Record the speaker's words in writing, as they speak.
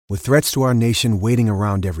With threats to our nation waiting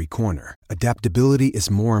around every corner, adaptability is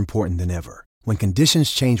more important than ever. When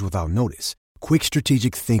conditions change without notice, quick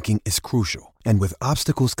strategic thinking is crucial. And with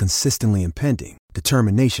obstacles consistently impending,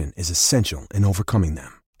 determination is essential in overcoming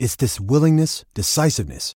them. It's this willingness,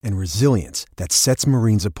 decisiveness, and resilience that sets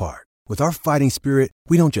Marines apart. With our fighting spirit,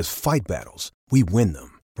 we don't just fight battles, we win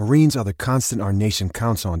them. Marines are the constant our nation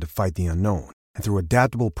counts on to fight the unknown. And through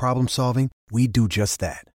adaptable problem solving, we do just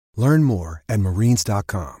that. Learn more at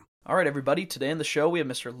marines.com. All right, everybody. Today in the show, we have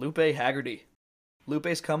Mr. Lupe Haggerty.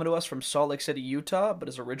 Lupe's coming to us from Salt Lake City, Utah, but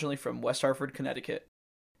is originally from West Hartford, Connecticut.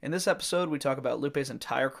 In this episode, we talk about Lupe's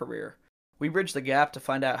entire career. We bridge the gap to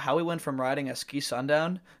find out how he went from riding a ski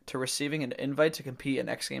sundown to receiving an invite to compete in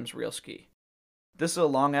X Games Real Ski. This is a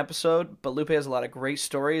long episode, but Lupe has a lot of great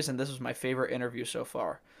stories, and this was my favorite interview so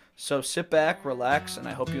far. So sit back, relax, and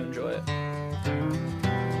I hope you enjoy it.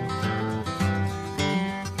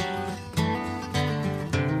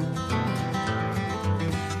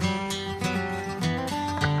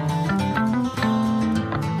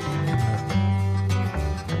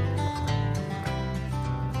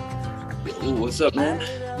 What's up,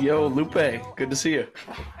 man? Yo, Lupe, good to see you.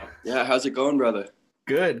 Yeah, how's it going, brother?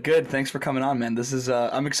 Good. Thanks for coming on, man. This is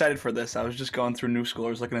I'm excited for this. I was just going through New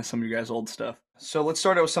Schoolers, looking at some of you guys' old stuff. So let's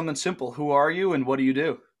start out with something simple. Who are you and what do you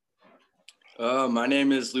do? My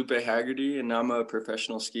name is Lupe Haggerty, and I'm a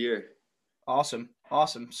professional skier. Awesome.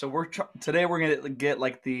 So today we're gonna get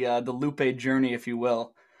like the Lupe journey, if you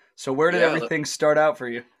will. So where did everything start out for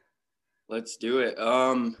you? Let's do it.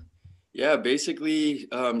 Basically,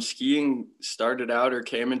 skiing started out or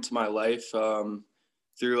came into my life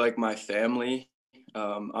through like my family.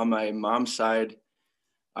 On my mom's side,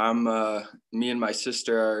 me and my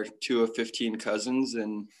sister are two of 15 cousins,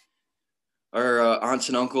 and our aunts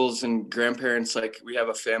and uncles and grandparents, like we have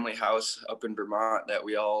a family house up in Vermont that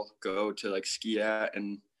we all go to like ski at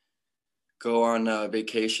and go on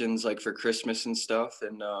vacations like for Christmas and stuff.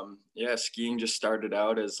 And skiing just started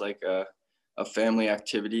out as like a family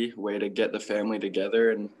activity, way to get the family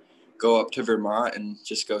together and go up to Vermont and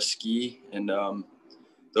just go ski. And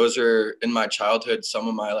those are in my childhood some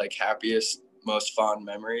of my like happiest, most fond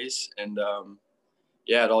memories. And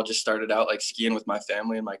it all just started out like skiing with my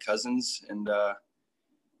family and my cousins. And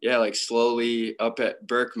like slowly up at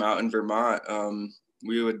Burke Mountain, Vermont,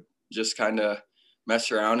 we would just kind of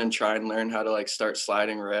mess around and try and learn how to like start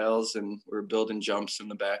sliding rails, and we're building jumps in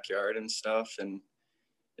the backyard and stuff. And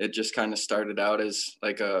it just kind of started out as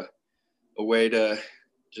like a way to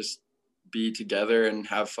just be together and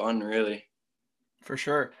have fun, really. For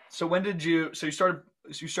sure. So you started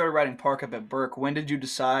riding park up at Burke. When did you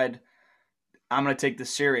decide I'm going to take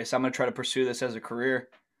this serious? I'm going to try to pursue this as a career.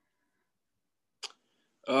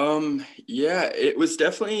 It was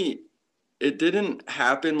definitely, it didn't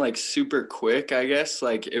happen like super quick, I guess.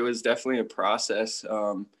 Like it was definitely a process.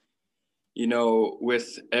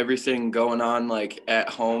 With everything going on like at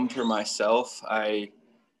home for myself, I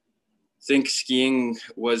think skiing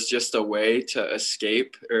was just a way to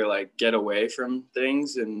escape or like get away from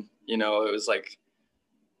things. And, it was like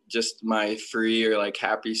just my free or like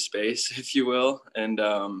happy space, if you will. And,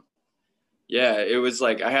 it was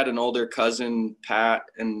like, I had an older cousin, Pat,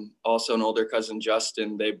 and also an older cousin,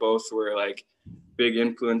 Justin. They both were like big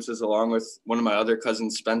influences along with one of my other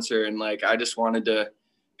cousins, Spencer. And like, I just wanted to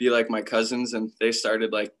be like my cousins, and they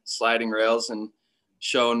started like sliding rails and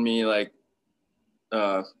showing me like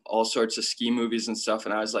all sorts of ski movies and stuff.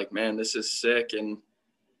 And I was like, man, this is sick. And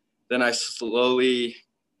then I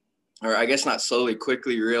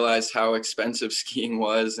quickly realized how expensive skiing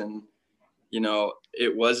was. And,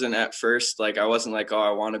 it wasn't at first, like, I wasn't like, oh, I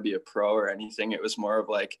want to be a pro or anything. It was more of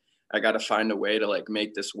like, I got to find a way to like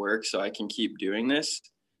make this work so I can keep doing this.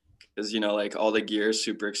 Because, like all the gear is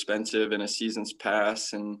super expensive and a season's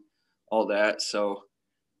pass and all that. So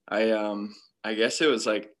I guess it was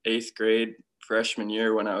like 8th grade freshman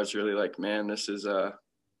year when I was really like, man, this is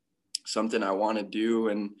something I want to do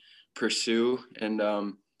and pursue. And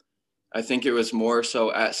I think it was more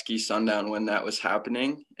so at Ski Sundown when that was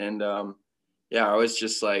happening. And I was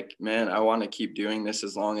just like, man, I want to keep doing this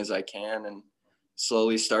as long as I can. And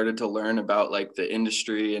slowly started to learn about like the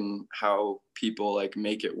industry and how people like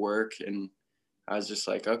make it work. And I was just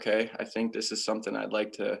like, okay, I think this is something I'd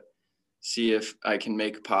like to see if I can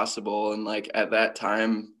make possible. And like at that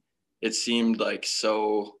time, it seemed like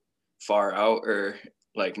so far out or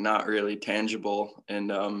like not really tangible.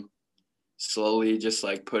 And slowly just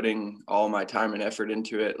like putting all my time and effort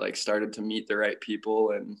into it, like started to meet the right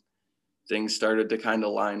people and things started to kind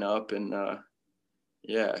of line up. And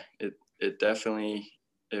it definitely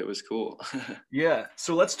it was cool. Yeah.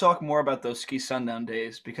 So let's talk more about those ski sundown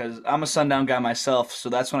days because I'm a sundown guy myself. So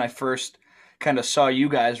that's when I first kind of saw you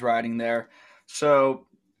guys riding there. So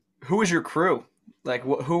who was your crew? Like,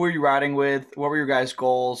 who were you riding with? What were your guys'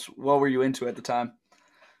 goals? What were you into at the time?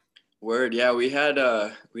 Word, yeah, we had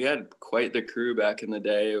quite the crew back in the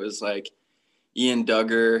day. It was like Ian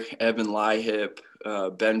Duggar, Evan Lyhip,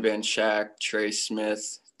 Ben Van Schack, Trey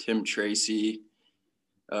Smith, Tim Tracy,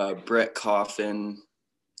 Brett Coffin,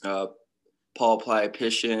 uh, Paul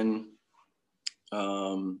Plypishin,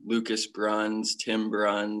 Lucas Bruns, Tim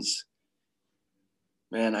Bruns.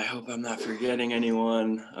 Man, I hope I'm not forgetting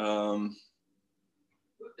anyone.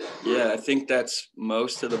 Yeah, I think that's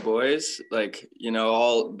most of the boys. Like, you know,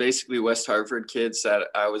 all basically West Hartford kids that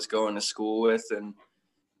I was going to school with and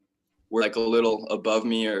were like a little above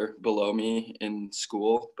me or below me in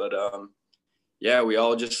school. But yeah, we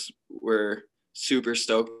all just were super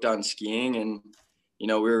stoked on skiing. And, you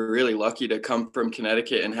know, we were really lucky to come from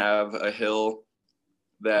Connecticut and have a hill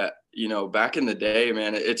that, you know, back in the day,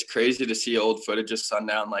 man, it's crazy to see old footage of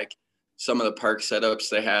Sundown, like some of the park setups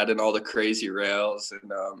they had and all the crazy rails.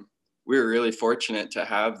 And we were really fortunate to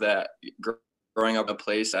have that growing up in a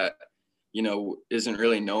place that, you know, isn't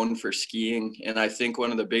really known for skiing. And I think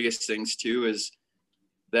one of the biggest things too is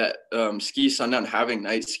that Ski Sundown having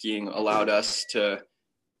night skiing allowed us to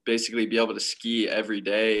basically be able to ski every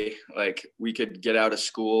day. Like we could get out of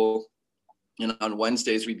school, and on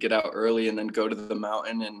Wednesdays we'd get out early and then go to the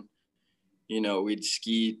mountain, and you know, we'd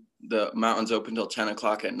ski. The mountain's open till 10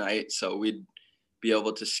 o'clock at night, so we'd be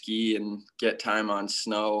able to ski and get time on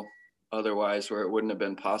snow otherwise, where it wouldn't have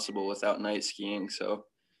been possible without night skiing. So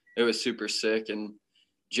it was super sick. And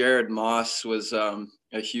Jared Moss was a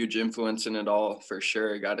huge influence in it all for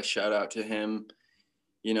sure. I got a shout out to him.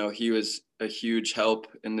 You know, he was a huge help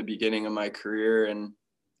in the beginning of my career and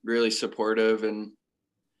really supportive. And,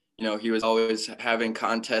 you know, he was always having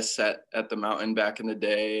contests at the mountain back in the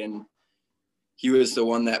day. And he was the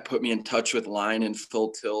one that put me in touch with Line and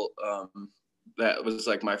Full Tilt. That was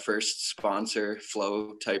like my first sponsor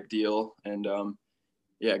flow type deal. And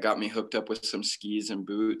yeah, got me hooked up with some skis and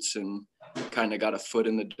boots and kind of got a foot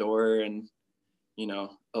in the door. And, you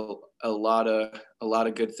know, a lot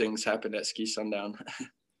of good things happened at Ski Sundown.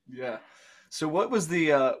 Yeah. So what was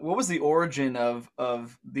the origin of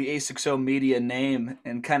the A60 Media name,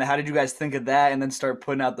 and kind of how did you guys think of that and then start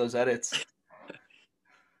putting out those edits?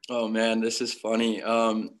 Oh man, this is funny.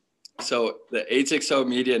 So the 860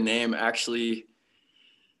 Media name actually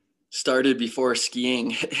started before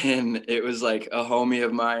skiing, and it was like a homie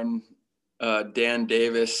of mine, Dan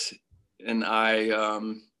Davis, and I,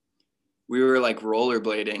 we were like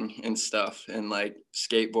rollerblading and stuff and like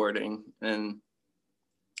skateboarding, and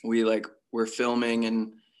we like were filming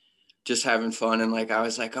and just having fun. And like I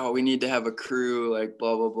was like, oh, we need to have a crew, like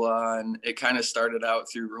blah blah blah. And it kind of started out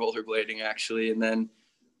through rollerblading actually, and then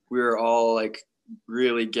we were all like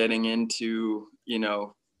really getting into, you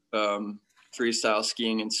know, freestyle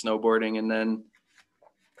skiing and snowboarding. And then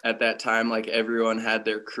at that time, like everyone had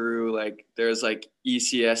their crew. Like there's like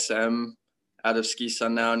ECSM out of Ski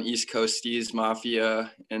Sundown, East Coast Skis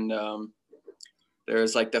Mafia, and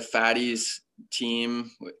there's like the Fatties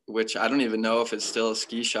team, which I don't even know if it's still a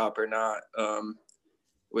ski shop or not.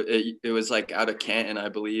 It was like out of Canton, I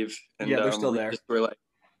believe. And Yeah, they're still there. we're like,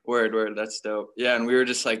 word, that's dope. Yeah, and we were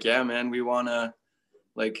just like, yeah, man, we want to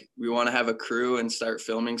have a crew and start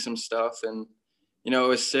filming some stuff. And you know, it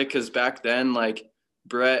was sick because back then, like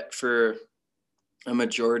Brett, for a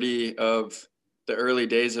majority of the early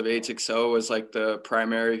days of 860, was like the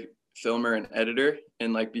primary filmer and editor.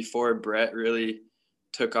 And like before Brett really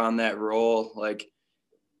took on that role, like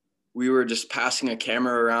we were just passing a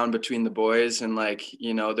camera around between the boys, and like,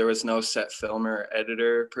 you know, there was no set filmer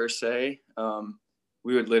editor per se.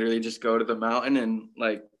 We would literally just go to the mountain and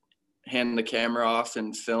like hand the camera off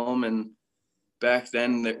and film. And back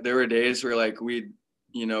then there were days where like we'd,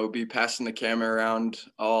 you know, be passing the camera around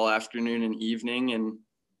all afternoon and evening, and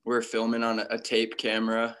we're filming on a tape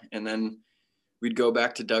camera. And then we'd go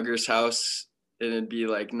back to Duggar's house, and it'd be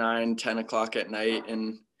like 9-10 o'clock at night,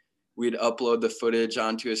 and we'd upload the footage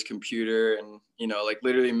onto his computer and, you know, like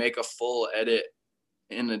literally make a full edit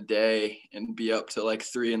in a day and be up to like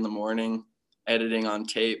 3 a.m. editing on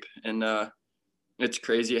tape. And it's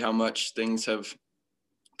crazy how much things have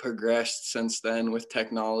progressed since then with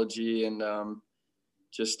technology and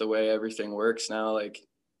just the way everything works now, like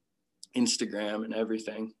Instagram and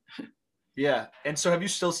everything. Yeah. And so have you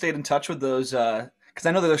still stayed in touch with those? Because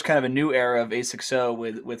I know that there's kind of a new era of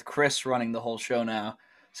A60 with Chris running the whole show now.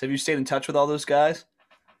 So have you stayed in touch with all those guys?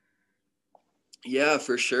 Yeah,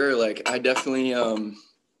 for sure. Like I definitely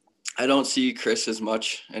I don't see Chris as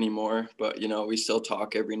much anymore, but, we still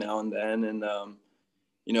talk every now and then.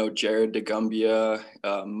 And, Jared DeGumbia,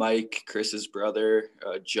 Mike, Chris's brother,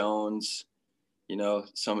 Jones,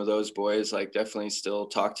 some of those boys, like definitely still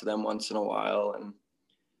talk to them once in a while. And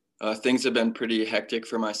things have been pretty hectic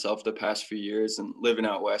for myself the past few years and living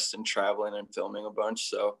out west and traveling and filming a bunch.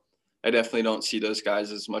 So I definitely don't see those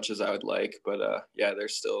guys as much as I would like, but yeah, they're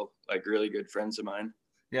still like really good friends of mine.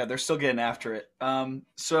 Yeah, they're still getting after it.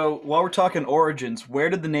 So while we're talking origins, where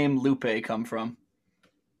did the name Lupe come from?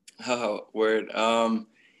 Oh, word.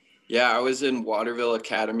 Yeah, I was in Waterville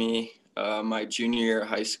Academy my junior year of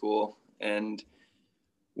high school, and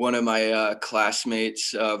one of my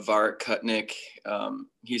classmates, Vart Kutnick,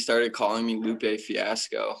 he started calling me Lupe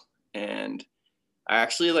Fiasco, and I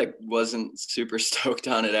actually like wasn't super stoked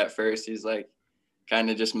on it at first. He's like kind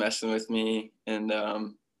of just messing with me, and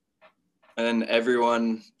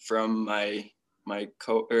everyone from my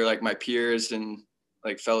peers and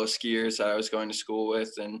like fellow skiers that I was going to school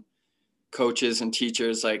with and coaches and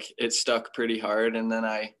teachers, like it stuck pretty hard. And then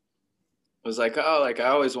I was like, oh, like I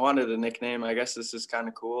always wanted a nickname. I guess this is kind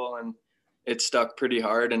of cool, and it stuck pretty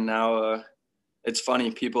hard. And now it's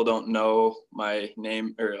funny, people don't know my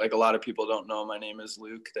name, or like a lot of people don't know my name is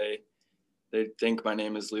Luke. They think my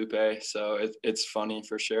name is Lupe. So it's funny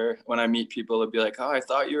for sure. When I meet people, they'll be like, oh, I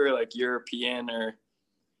thought you were like European or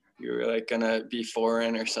you were like gonna be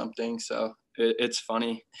foreign or something. So it's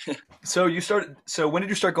funny. So when did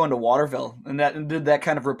you start going to Waterville? And did that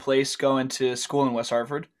kind of replace going to school in West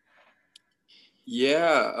Hartford?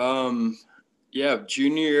 Yeah. Yeah.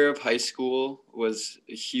 Junior year of high school was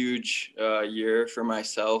a huge year for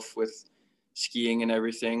myself with skiing and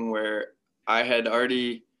everything, where I had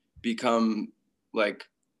already become like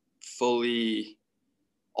fully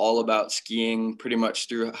all about skiing pretty much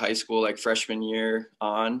through high school, like freshman year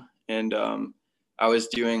on. And I was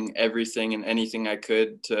doing everything and anything I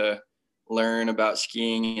could to learn about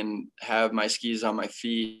skiing and have my skis on my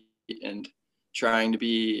feet and trying to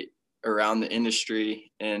be around the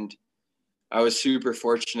industry. And I was super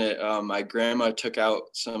fortunate. My grandma took out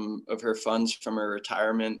some of her funds from her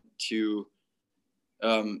retirement to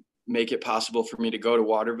make it possible for me to go to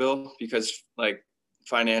Waterville, because like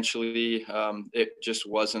financially it just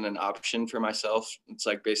wasn't an option for myself. It's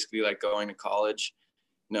like basically like going to college,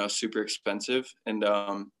 super expensive. And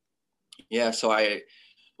yeah, so I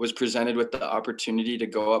was presented with the opportunity to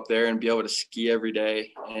go up there and be able to ski every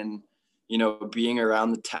day. And being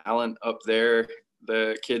around the talent up there,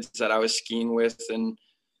 the kids that I was skiing with and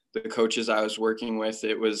the coaches I was working with,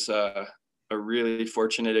 it was a really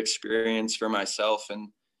fortunate experience for myself. And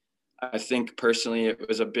I think personally it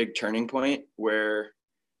was a big turning point where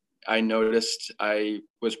I noticed I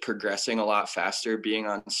was progressing a lot faster being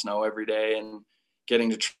on snow every day and getting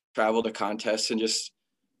to travel to contests and just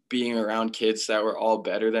being around kids that were all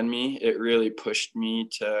better than me. It really pushed me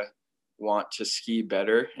to want to ski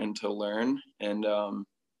better and to learn. And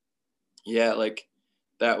yeah, like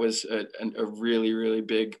that was a really, really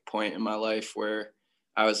big point in my life where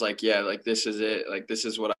I was like, yeah, like this is it. Like this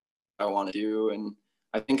is what I want to do. And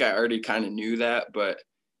I think I already kind of knew that, but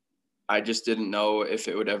I just didn't know if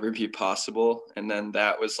it would ever be possible. And then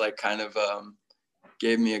that was like kind of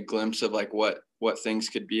gave me a glimpse of like what things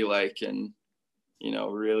could be like, and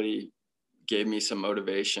really gave me some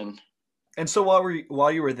motivation. And so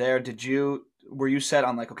while you were there, were you set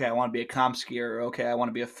on like, okay, I want to be a comp skier, or okay, I want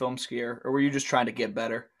to be a film skier, or were you just trying to get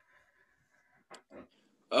better?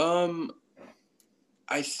 Um,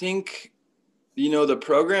 I think the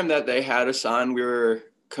program that they had us on, we were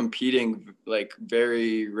competing like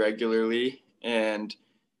very regularly, and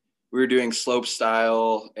we were doing slope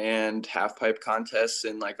style and half pipe contests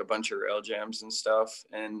and like a bunch of rail jams and stuff.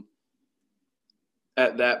 And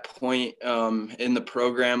at that point in the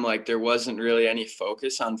program, like there wasn't really any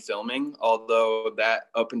focus on filming, although that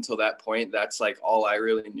up until that point, that's like all I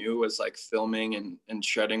really knew was like filming and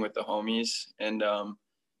shredding with the homies. And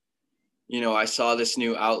I saw this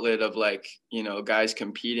new outlet of like, guys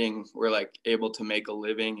competing were like able to make a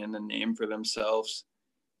living and a name for themselves.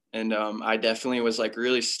 And I definitely was like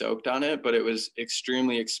really stoked on it, but it was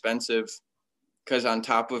extremely expensive, because on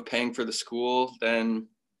top of paying for the school, then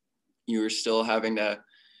you were still having to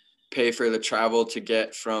pay for the travel to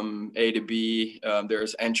get from A to B.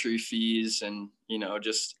 There's entry fees, and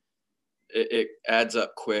just it adds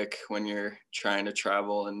up quick when you're trying to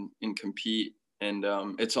travel and compete. And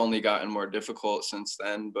it's only gotten more difficult since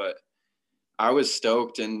then. But I was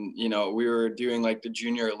stoked, and we were doing like the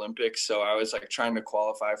Junior Olympics, so I was like trying to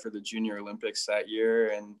qualify for the Junior Olympics that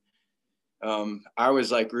year. And I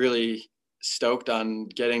was like really stoked on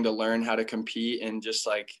getting to learn how to compete and just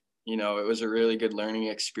like you know, it was a really good learning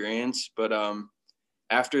experience. But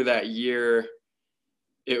after that year,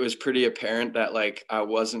 it was pretty apparent that like I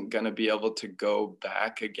wasn't going to be able to go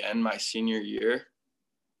back again my senior year.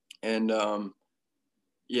 And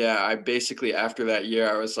yeah, I basically, after that year,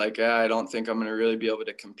 I was like, I don't think I'm going to really be able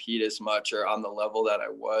to compete as much or on the level that I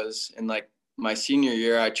was. And like my senior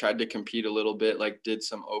year, I tried to compete a little bit, like did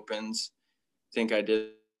some opens. I think I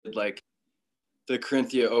did like the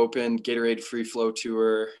Corinthia Open, Gatorade Free Flow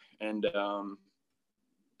Tour, and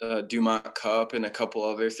Dumont Cup, and a couple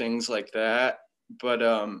other things like that. But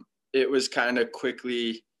it was kind of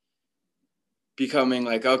quickly becoming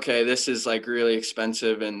like, okay, this is like really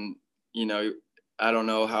expensive, and you know, I don't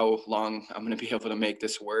know how long I'm going to be able to make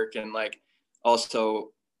this work. And like,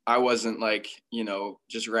 also, I wasn't like, you know,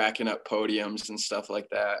 just racking up podiums and stuff like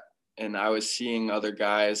that. And I was seeing other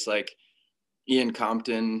guys like Ian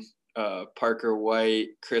Compton, Parker White,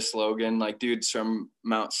 Chris Logan, like dudes from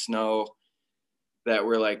Mount Snow that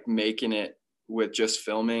were like making it with just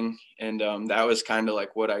filming. And that was kind of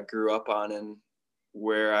like what I grew up on and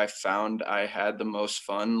where I found I had the most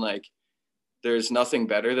fun. Like there's nothing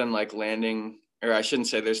better than like landing, or I shouldn't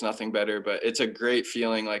say there's nothing better, but it's a great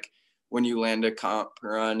feeling like when you land a comp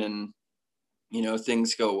run and, you know,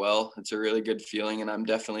 things go well. It's a really good feeling. And I'm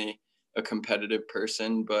definitely a competitive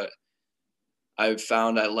person, but I've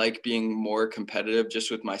found I like being more competitive just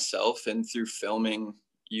with myself, and through filming,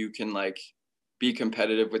 you can like be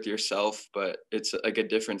competitive with yourself, but it's like a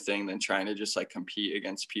different thing than trying to just like compete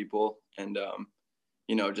against people. And,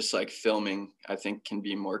 you know, just like filming, I think can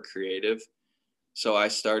be more creative. So I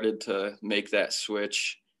started to make that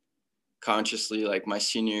switch consciously, like my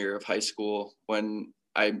senior year of high school, when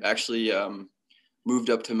I actually moved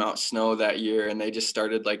up to Mount Snow that year, and they just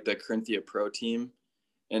started like the Corinthia Pro team.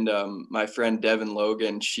 And my friend Devin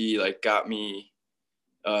Logan, she like got me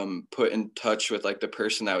put in touch with like the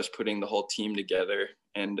person that was putting the whole team together.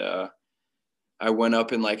 And I went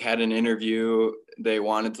up and like had an interview. They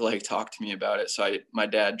wanted to like talk to me about it. So my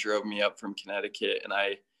dad drove me up from Connecticut, and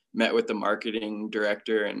I met with the marketing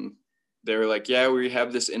director, and they were like, yeah, we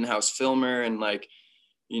have this in-house filmer, and like,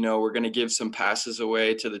 you know, we're going to give some passes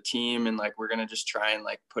away to the team, and like, we're going to just try and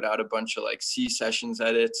like put out a bunch of like C-sessions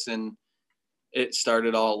edits. And it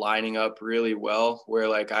started all lining up really well, where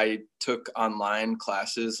like I took online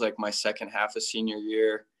classes like my second half of senior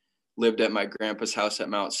year, lived at my grandpa's house at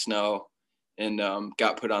Mount Snow, and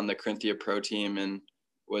got put on the Corinthia Pro team, and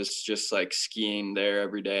was just like skiing there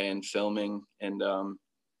every day and filming. And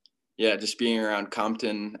yeah, just being around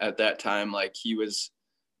Compton at that time, like he was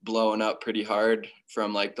blowing up pretty hard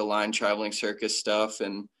from like the line traveling circus stuff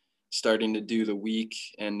and starting to do the week.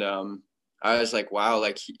 And I was like, wow,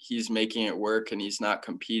 like he's making it work and he's not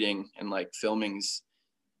competing, and like filming's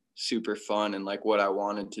super fun and like what I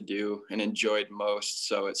wanted to do and enjoyed most.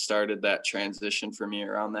 So it started that transition for me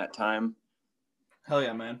around that time. Hell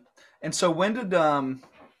yeah, man. And so when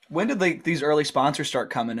did like these early sponsors start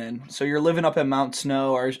coming in? So you're living up at Mount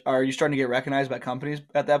Snow. Are you starting to get recognized by companies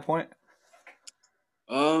at that point?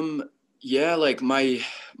 Yeah, like my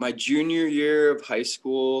junior year of high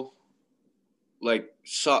school, like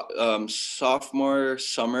sophomore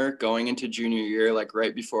summer going into junior year, like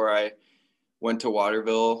right before I went to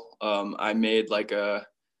Waterville, I made like a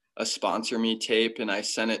sponsor me tape, and I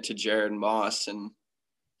sent it to Jared Moss, and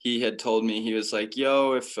he had told me, he was like,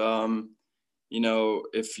 yo, if you know,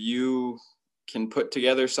 if you can put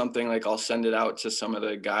together something, like I'll send it out to some of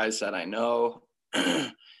the guys that I know.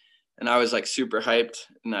 And I was like super hyped,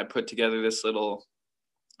 and I put together this little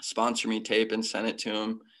sponsor me tape and sent it to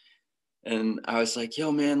him. And I was like,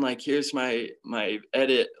 yo man, like here's my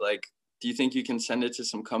edit, like do you think you can send it to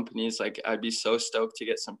some companies? Like I'd be so stoked to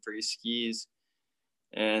get some free skis.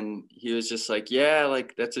 And he was just like, yeah,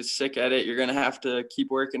 like that's a sick edit, you're gonna have to keep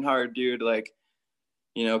working hard, dude, like,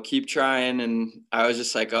 you know, keep trying. And I was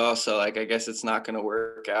just like, oh, so like I guess it's not gonna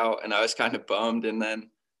work out. And I was kind of bummed. And then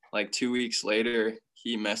like 2 weeks later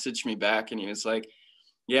he messaged me back, and he was like,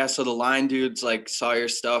 yeah, so the line dudes like saw your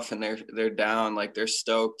stuff, and they're down, like they're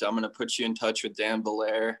stoked. I'm gonna put you in touch with Dan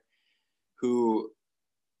Belair, who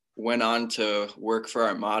went on to work for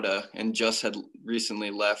Armada and just had recently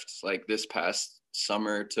left like this past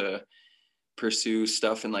summer to pursue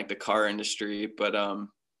stuff in like the car industry. But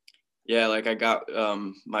yeah, like I got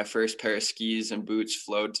my first pair of skis and boots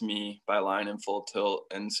flowed to me by Line and Full Tilt,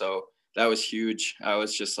 and so that was huge. I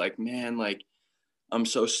was just like, man, like I'm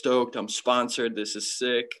so stoked, I'm sponsored, this is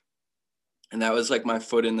sick. And that was like my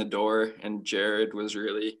foot in the door, and Jared was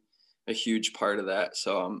really a huge part of that,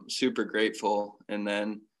 so I'm super grateful. And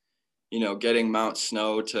then, you know, getting Mount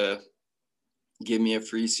Snow to give me a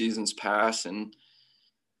free season's pass, and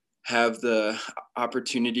have the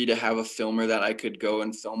opportunity to have a filmer that I could go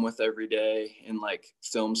and film with every day and like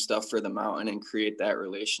film stuff for the mountain and create that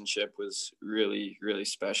relationship was really, really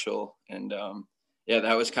special. And yeah,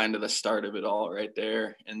 that was kind of the start of it all right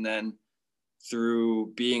there. And then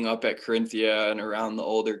through being up at Corinthia and around the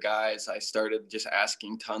older guys, I started just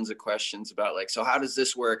asking tons of questions about like, so how does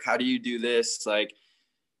this work? How do you do this? Like,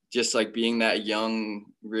 just like being that young,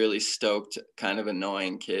 really stoked, kind of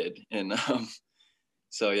annoying kid. And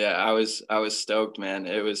so yeah, I was stoked, man.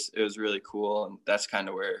 It was really cool, and that's kind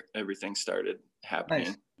of where everything started Nice.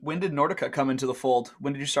 happening. When did Nordica come into the fold?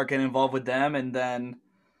 When did you start getting involved with them? And then,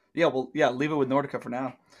 yeah, well, yeah, leave it with Nordica for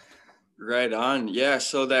now. Right on. Yeah,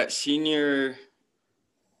 so that senior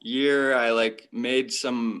year, I like made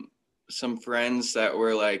some friends that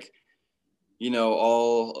were like,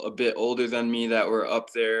 all a bit older than me that were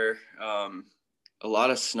up there. A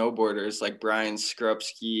lot of snowboarders like Brian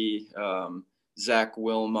Skrupski, Zach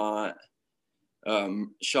Wilmot,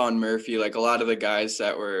 Sean Murphy, like a lot of the guys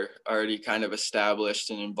that were already kind of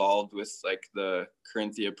established and involved with like the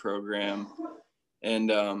Corinthia program.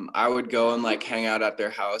 And I would go and like hang out at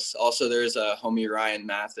their house. Also, there's a homie Ryan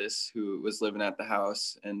Mathis who was living at the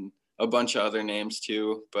house and a bunch of other names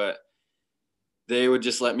too. But they would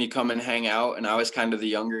just let me come and hang out. And I was kind of the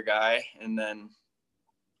younger guy. And then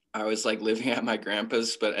I was like living at my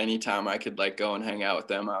grandpa's, but anytime I could like go and hang out with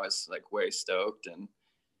them, I was like way stoked. And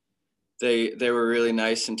they were really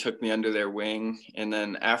nice and took me under their wing. And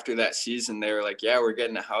then after that season, they were like, yeah, we're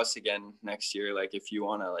getting a house again next year. Like if you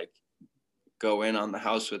want to like go in on the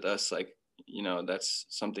house with us, like, that's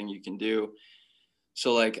something you can do.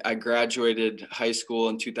 So like I graduated high school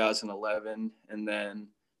in 2011. And then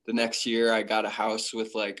the next year I got a house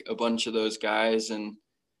with like a bunch of those guys. And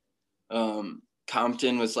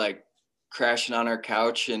Compton was like crashing on our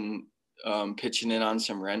couch and pitching in on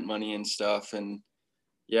some rent money and stuff. And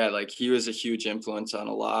yeah, like he was a huge influence on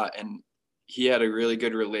a lot. And he had a really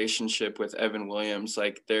good relationship with Evan Williams.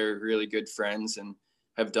 Like they're really good friends and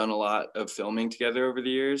have done a lot of filming together over the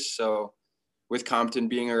years. So with Compton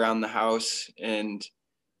being around the house and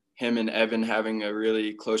him and Evan having a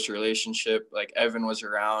really close relationship, like Evan was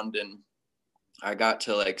around and I got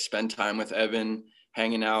to like spend time with Evan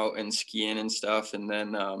hanging out and skiing and stuff. And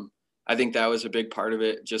then I think that was a big part of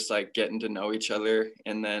it, just like getting to know each other.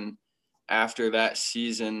 And then after that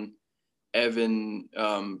season, Evan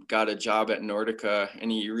got a job at Nordica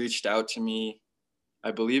and he reached out to me.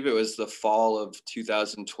 I believe it was the fall of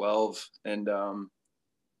 2012. And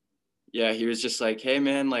yeah, he was just like, hey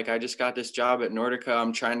man, like I just got this job at Nordica.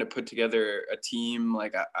 I'm trying to put together a team.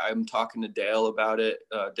 Like I'm talking to Dale about it,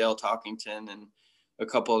 Dale Talkington and a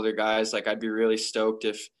couple other guys. Like I'd be really stoked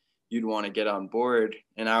if you'd want to get on board.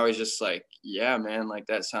 And I was just like, yeah, man, like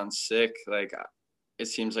that sounds sick. Like it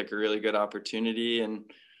seems like a really good opportunity. And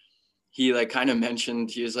he like kind of mentioned,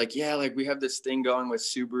 he was like, yeah, like we have this thing going with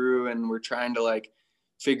Subaru and we're trying to like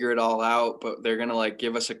figure it all out, but they're going to like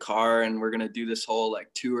give us a car and we're going to do this whole like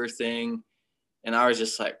tour thing. And I was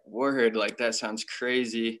just like, word, like that sounds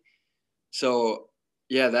crazy. So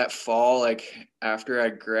yeah, that fall, like after I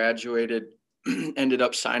graduated, ended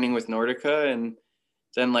up signing with Nordica. And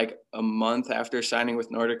then like a month after signing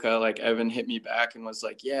with Nordica, like Evan hit me back and was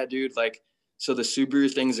like, yeah, dude, like, so the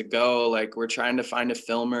Subaru thing's a go. Like we're trying to find a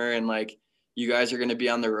filmer and like you guys are going to be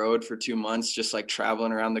on the road for 2 months, just like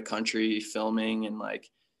traveling around the country, filming and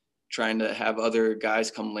like trying to have other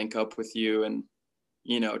guys come link up with you. And,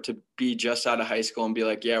 to be just out of high school and be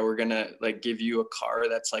like, yeah, we're going to like give you a car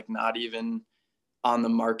that's like not even on the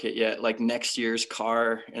market yet, like next year's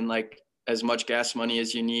car, and like as much gas money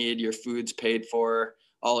as you need, your food's paid for,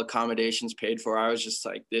 all accommodations paid for. I was just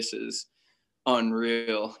like, this is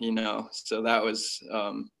unreal, So that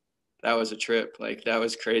was a trip. Like that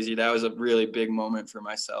was crazy. That was a really big moment for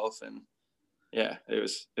myself. And yeah, it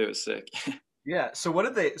was sick. Yeah. So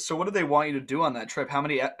what did they want you to do on that trip? How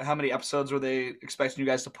many episodes were they expecting you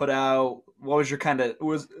guys to put out? What was your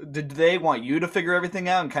did they want you to figure everything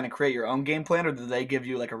out and kind of create your own game plan, or did they give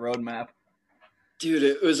you like a roadmap? Dude,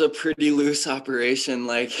 it was a pretty loose operation.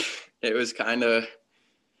 Like it was kind of,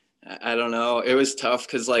 I don't know. It was tough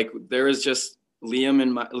because like there was just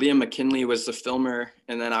Liam McKinley was the filmer,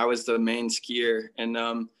 and then I was the main skier.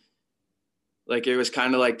 And like it was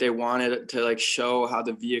kind of like they wanted to like show how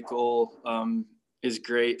the vehicle is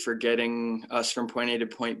great for getting us from point A to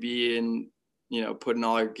point B, and putting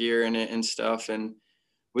all our gear in it and stuff. And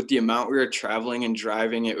with the amount we were traveling and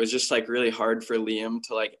driving, it was just like really hard for Liam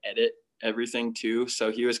to like edit everything too.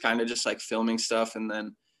 So he was kind of just like filming stuff and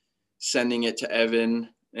then sending it to Evan.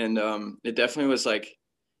 And it definitely was like,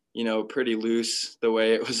 pretty loose the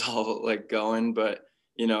way it was all like going. But,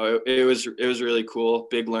 it was really cool,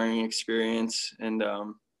 big learning experience. And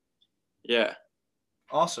yeah.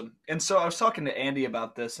 Awesome. And so I was talking to Andy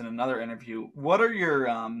about this in another interview. What are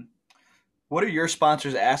your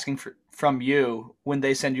sponsors asking from you when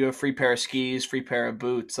they send you a free pair of skis, free pair of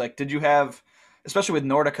boots? Like, did you have, especially with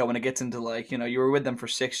Nordica, when it gets into like, you were with them for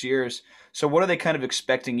 6 years. So what are they kind of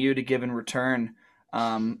expecting you to give in return?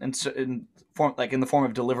 And so in the form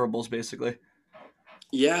of deliverables, basically.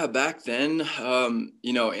 Yeah, back then,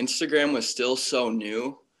 Instagram was still so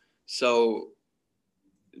new. So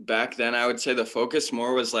back then, I would say the focus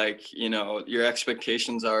more was like, your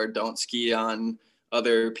expectations are don't ski on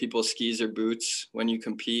other people's skis or boots when you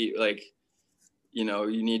compete. Like,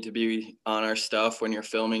 you need to be on our stuff when you're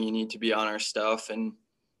filming, you need to be on our stuff. And,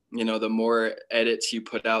 the more edits you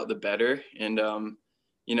put out, the better. And,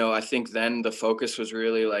 I think then the focus was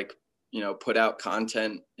really like, put out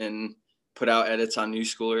content and put out edits on New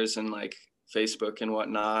Schoolers and like Facebook and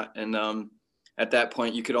whatnot. And at that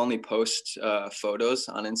point, you could only post photos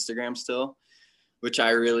on Instagram still, which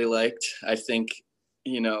I really liked. I think,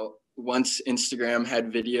 once Instagram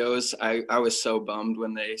had videos, I was so bummed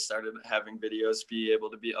when they started having videos be able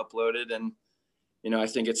to be uploaded. And, I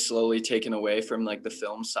think it's slowly taken away from like the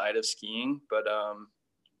film side of skiing, but,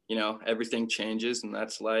 everything changes and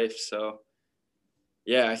that's life. So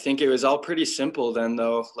yeah, I think it was all pretty simple then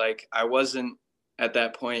though. Like I wasn't at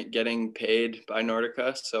that point getting paid by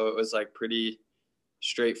Nordica. So it was like pretty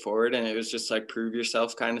straightforward and it was just like prove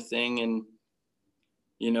yourself kind of thing. And,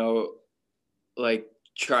 like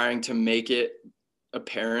trying to make it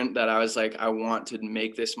apparent that I was like, I want to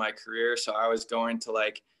make this my career. So I was going to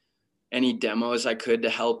like any demos I could to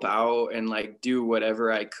help out and like do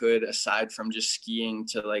whatever I could aside from just skiing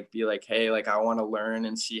to like be like, hey, like I want to learn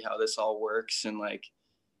and see how this all works. And like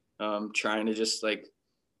trying to just like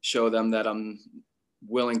show them that I'm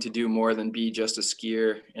willing to do more than be just a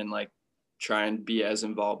skier and like try and be as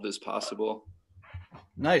involved as possible.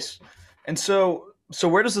 Nice. And so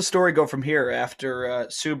where does the story go from here after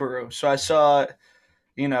Subaru? So I saw,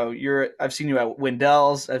 I've seen you at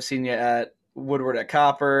Windell's, I've seen you at Woodward at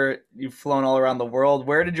Copper. You've flown all around the world.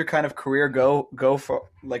 Where did your kind of career go for?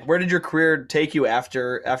 Like, where did your career take you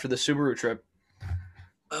after the Subaru trip?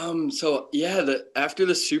 So yeah, after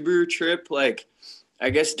the Subaru trip, like I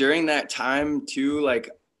guess during that time too, like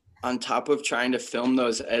on top of trying to film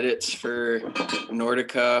those edits for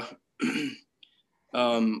Nordica,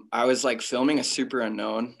 I was like filming a Super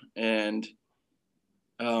Unknown and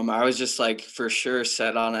I was just like for sure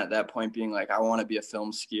set on at that point being like, I want to be a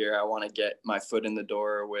film skier. I want to get my foot in the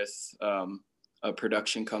door with a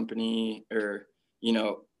production company or,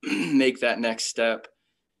 make that next step.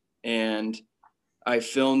 And I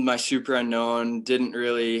filmed my Super Unknown, didn't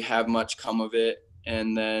really have much come of it.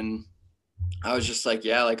 And then I was just like,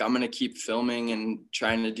 yeah, like I'm going to keep filming and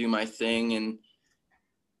trying to do my thing. And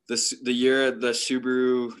the year the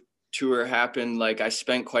Subaru tour happened, like I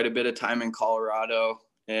spent quite a bit of time in Colorado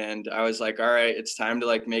and I was like, all right, it's time to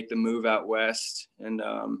like make the move out west. And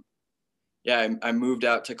I moved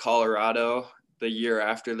out to Colorado the year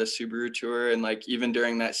after the Subaru tour. And like, even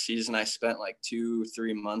during that season, I spent like 2-3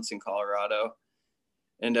 months in Colorado.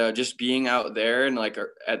 And just being out there and like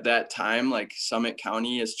at that time, like Summit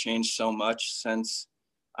County has changed so much since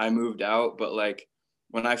I moved out. But like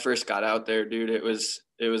when I first got out there, dude, it was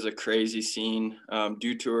a crazy scene.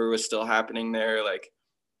 Dew Tour was still happening there. Like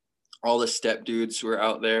all the step dudes were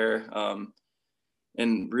out there.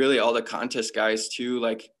 And really all the contest guys too,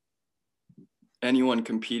 like anyone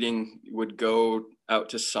competing would go out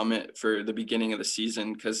to Summit for the beginning of the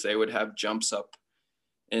season because they would have jumps up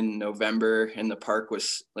in November and the park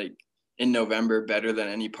was like in November better than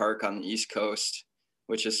any park on the East Coast,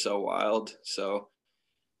 which is so wild. So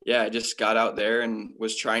yeah, I just got out there and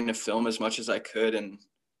was trying to film as much as I could. And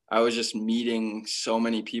I was just meeting so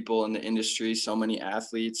many people in the industry, so many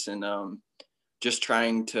athletes, and just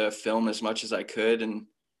trying to film as much as I could. And,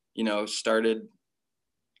 started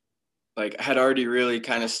like I had already really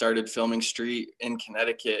kind of started filming street in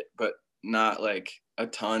Connecticut, but not like a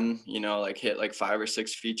ton, like hit like 5 or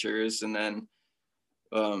 6 features. And then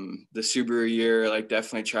the Subaru year, like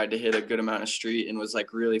definitely tried to hit a good amount of street and was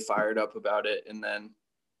like really fired up about it. And then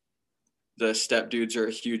the step dudes are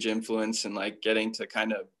a huge influence and like getting to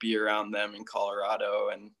kind of be around them in Colorado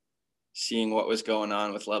and seeing what was going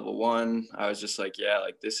on with level 1. I was just like, yeah,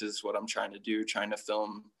 like this is what I'm trying to do, trying to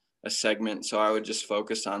film a segment. So I would just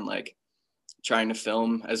focus on like trying to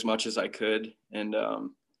film as much as I could. And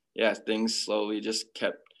yeah, things slowly just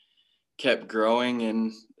kept growing.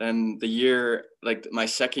 And then the year, like my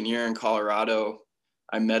second year in Colorado,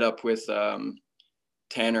 I met up with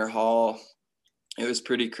Tanner Hall it was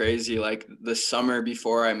pretty crazy. Like the summer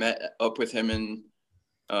before I met up with him in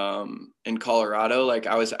Colorado, like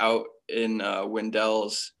I was out in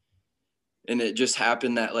Wendell's, and it just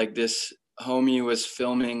happened that like this homie was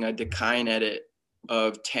filming a Dakine edit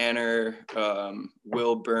of Tanner,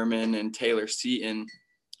 Will Berman, and Taylor Seton,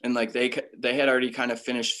 and like they had already kind of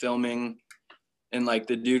finished filming, and like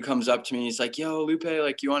the dude comes up to me, he's like, "Yo, Lupe,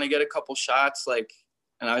 like you want to get a couple shots?" Like,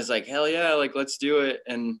 and I was like, "Hell yeah, like let's do it,"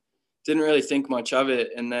 and didn't really think much of it,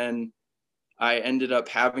 and then I ended up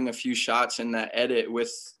having a few shots in that edit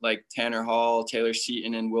with like Tanner Hall, Taylor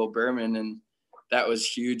Seton, and Will Berman. And that was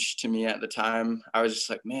huge to me at the time. I was just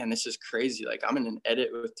like, man, this is crazy. Like I'm in an edit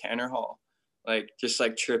with Tanner Hall, like just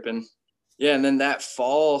like tripping. Yeah. And then that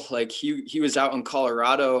fall, like he was out in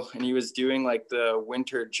Colorado and he was doing like the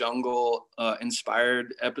winter jungle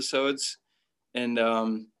inspired episodes. And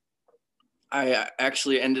I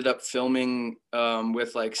actually ended up filming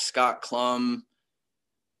with like Scott Klum,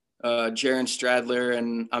 Jaron Stradler,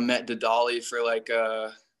 and Ahmet Dadali for like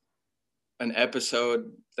an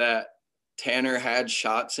episode that Tanner had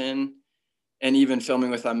shots in, and even filming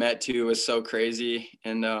with Ahmet too was so crazy.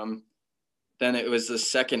 And then it was the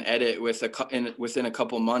second edit within a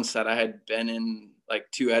couple months that I had been in like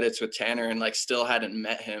 2 edits with Tanner and like still hadn't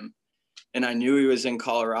met him. And I knew he was in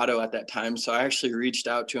Colorado at that time, so I actually reached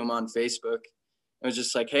out to him on Facebook. I was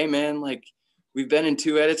just like, "Hey man, like we've been in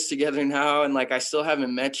 2 edits together now, and like I still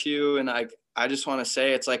haven't met you, and I just want to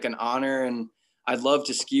say it's like an honor, and I'd love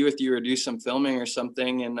to ski with you or do some filming or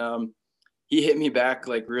something." And he hit me back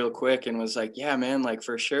like real quick and was like, "Yeah man, like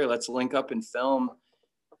for sure, let's link up and film."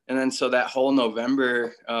 And then so that whole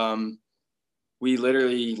November, we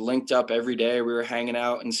literally linked up every day. We were hanging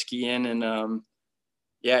out and skiing, and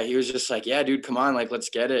yeah, he was just like, "Yeah dude, come on, like let's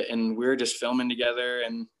get it." And we were just filming together,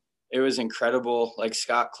 and it was incredible. Like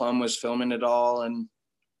Scott Klum was filming it all, and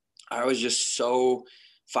I was just so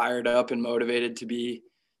fired up and motivated to be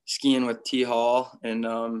skiing with T Hall. And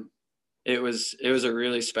it was a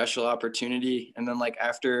really special opportunity. And then like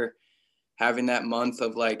after having that month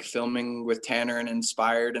of like filming with Tanner and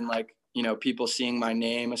Inspired, and like, you know, people seeing my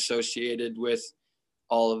name associated with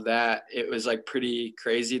all of that, it was like pretty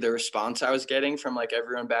crazy the response I was getting from like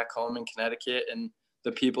everyone back home in Connecticut and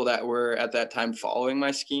the people that were at that time following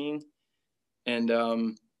my skiing. And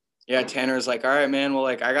yeah, Tanner was like, "All right man, well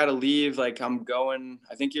like I gotta leave, like I'm going,"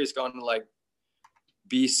 I think he was going to like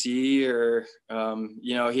BC or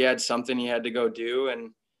you know, he had something he had to go do.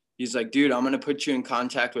 And he's like, "Dude, I'm gonna put you in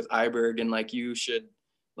contact with Iberg, and like you should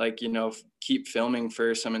like, you know, keep filming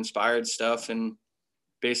for some Inspired stuff." And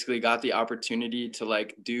basically got the opportunity to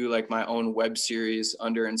like do like my own web series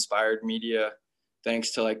under Inspired Media,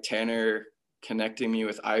 thanks to like Tanner connecting me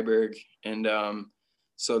with Iberg. And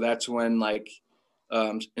so that's when like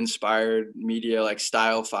Inspired Media, like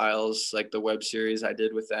Style Files, like the web series I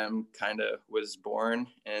did with them, kind of was born.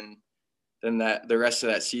 And then that the rest of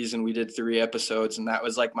that season we did 3 episodes, and that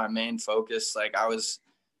was like my main focus. Like I was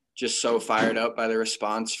just so fired up by the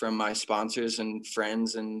response from my sponsors and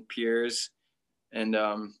friends and peers. And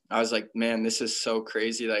I was like, man, this is so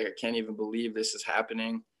crazy. Like, I can't even believe this is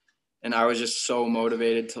happening. And I was just so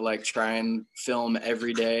motivated to like try and film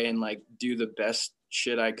every day and like do the best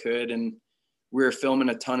shit I could. And we were filming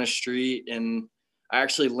a ton of street. And I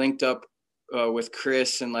actually linked up with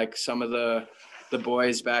Chris and like some of the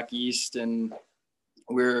boys back east. And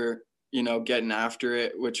we were, you know, getting after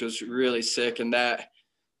it, which was really sick. And that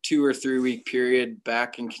 2 or 3 week period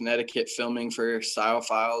back in Connecticut filming for Style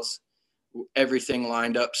Files, everything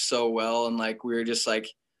lined up so well. And like we were just like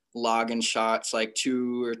logging shots like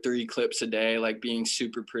 2 or 3 clips a day, like being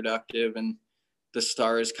super productive, and the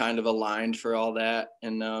stars kind of aligned for all that.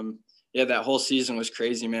 And yeah, that whole season was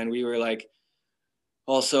crazy, man. We were like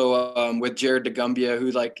also with Jared DeGumbia,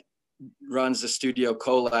 who like runs the Studio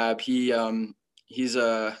Collab. He's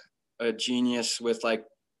a genius with like,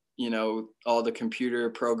 you know, all the computer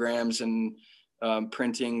programs and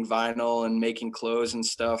printing vinyl and making clothes and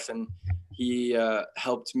stuff. And he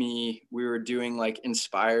helped me. We were doing like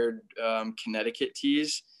Inspired Connecticut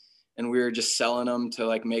tees, and we were just selling them to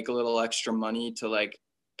like make a little extra money to like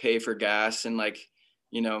pay for gas and like,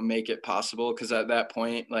 you know, make it possible. Cause at that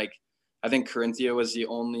point, like I think Corinthia was the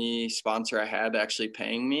only sponsor I had actually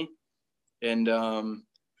paying me. And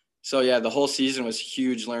so yeah, the whole season was a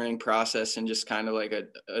huge learning process and just kind of like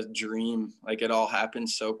a dream. Like it all happened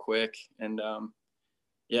so quick. And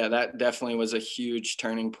yeah, that definitely was a huge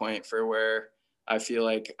turning point for where I feel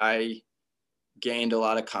like I gained a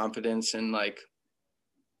lot of confidence, and like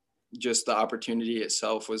just the opportunity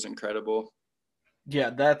itself was incredible.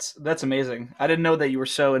 Yeah, that's amazing. I didn't know that you were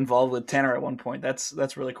so involved with Tanner at one point.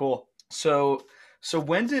 That's really cool. So So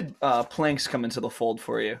when did Planks come into the fold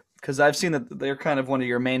for you? Because I've seen that they're kind of one of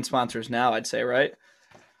your main sponsors now, I'd say, right?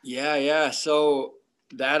 Yeah. So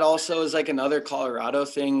that also is like another Colorado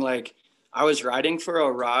thing. Like I was riding for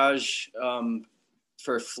a Raj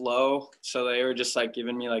for Flow, so they were just like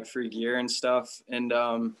giving me like free gear and stuff. And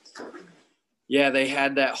yeah, they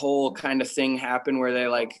had that whole kind of thing happen where they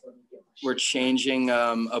like were changing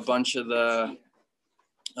a bunch of the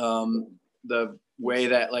way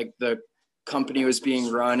that like the company was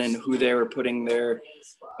being run and who they were putting their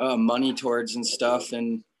money towards and stuff.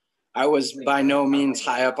 And I was by no means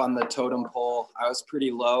high up on the totem pole. I was pretty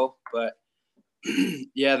low, but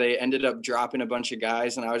yeah, they ended up dropping a bunch of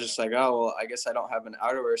guys, and I was just like, oh, well, I guess I don't have an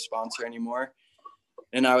outerwear sponsor anymore.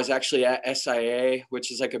 And I was actually at SIA,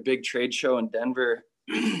 which is like a big trade show in Denver.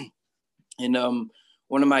 And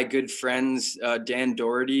one of my good friends, Dan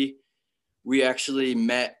Doherty, we actually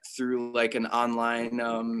met through like an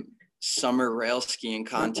online summer rail skiing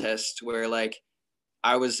contest where like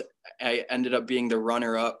I ended up being the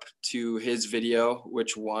runner up to his video,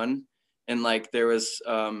 which won. And like there was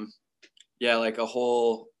like a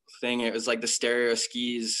whole thing. It was like the Stereo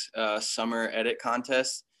Skis summer edit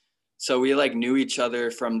contest. So we like knew each other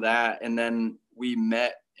from that. And then we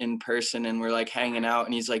met in person and we're like hanging out.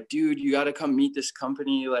 And he's like, dude, you got to come meet this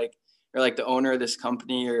company. Like, or like the owner of this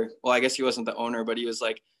company, or, well, I guess he wasn't the owner, but he was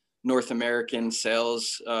like North American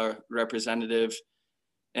sales representative.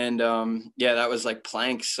 And that was like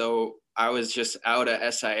Planks. So I was just out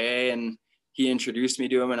at SIA and he introduced me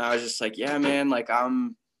to him. And I was just like, yeah, man, like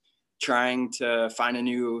I'm trying to find a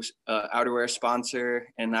new outerwear sponsor.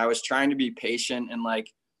 And I was trying to be patient and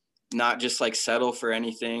like not just like settle for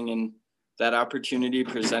anything. And that opportunity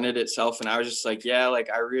presented itself. And I was just like, yeah, like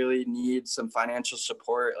I really need some financial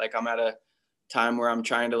support. Like I'm at a time where I'm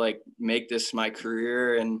trying to like make this my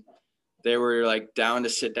career. And they were like down to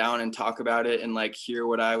sit down and talk about it and like hear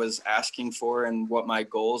what I was asking for and what my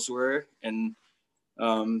goals were. And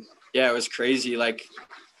it was crazy. Like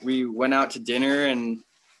we went out to dinner and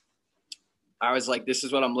I was like, this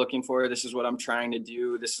is what I'm looking for. This is what I'm trying to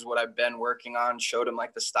do. This is what I've been working on. Showed them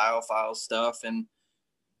like the style file stuff. And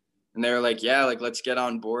they were like, yeah, like, let's get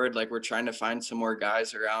on board. Like, we're trying to find some more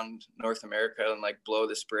guys around North America and like blow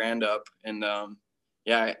this brand up. And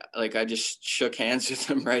I just shook hands with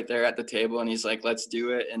him right there at the table. And he's like, let's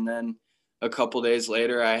do it. And then a couple days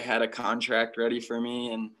later, I had a contract ready for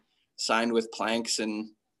me and signed with Planks.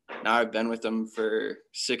 And now I've been with them for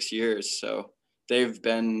 6 years. So they've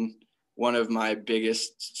been one of my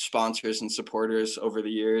biggest sponsors and supporters over the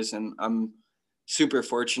years. And I'm super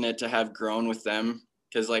fortunate to have grown with them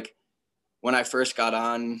because like when I first got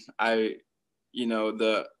on,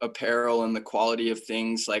 the apparel and the quality of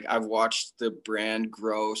things, like I've watched the brand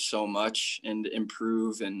grow so much and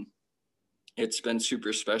improve, and it's been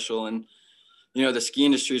super special. And, the ski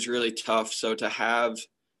industry is really tough. So to have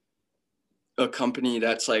a company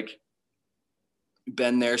that's like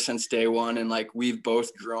been there since day one and like we've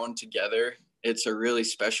both grown together, it's a really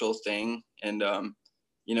special thing. And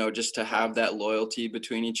just to have that loyalty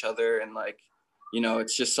between each other and like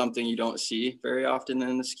it's just something you don't see very often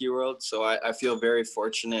in the ski world. So I feel very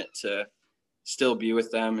fortunate to still be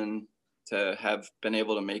with them and to have been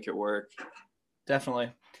able to make it work.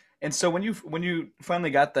 Definitely. And so when you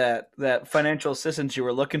finally got that financial assistance you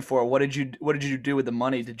were looking for, what did you do with the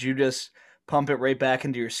money? Did you just pump it right back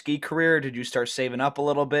into your ski career? Did you start saving up a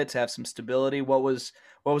little bit to have some stability? What was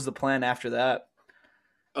the plan after that?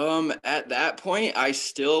 At that point, I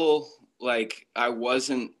still I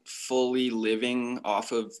wasn't fully living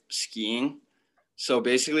off of skiing. So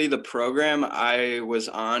basically the program I was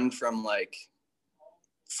on from like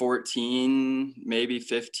 14, maybe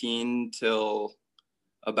 15 till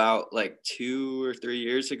about like 2 or 3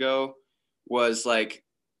 years ago was like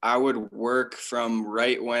I would work from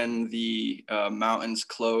right when the mountains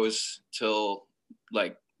close till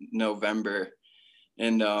like November.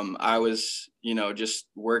 And I was, just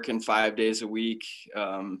working 5 days a week,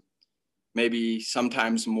 maybe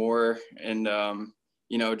sometimes more. And,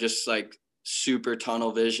 just like super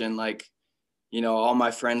tunnel vision, like, all my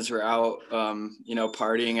friends were out,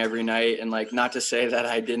 partying every night. And like, not to say that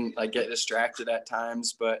I didn't like get distracted at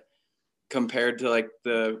times, but compared to like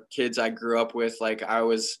the kids I grew up with, like I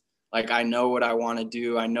was like, I know what I want to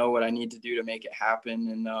do. I know what I need to do to make it happen.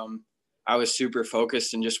 And I was super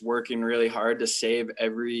focused and just working really hard to save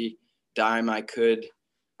every dime I could.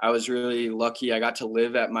 I was really lucky. I got to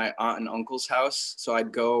live at my aunt and uncle's house. So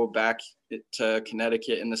I'd go back to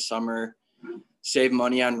Connecticut in the summer, save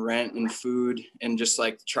money on rent and food, and just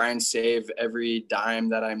like try and save every dime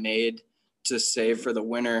that I made to save for the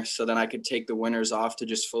winter. So then I could take the winters off to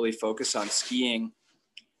just fully focus on skiing.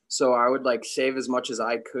 So I would like save as much as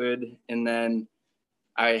I could. And then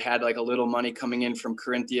I had like a little money coming in from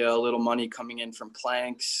Carinthia, a little money coming in from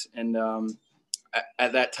Planks. And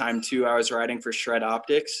at that time too, I was riding for Shred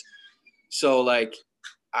Optics. So like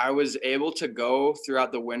I was able to go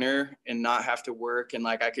throughout the winter and not have to work, and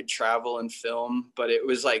like I could travel and film, but it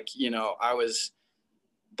was like, you know, I was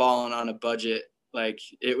balling on a budget. Like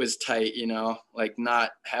it was tight, you know, like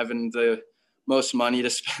not having the most money to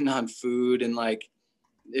spend on food. And like,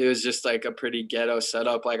 it was just like a pretty ghetto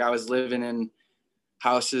setup. Like I was living in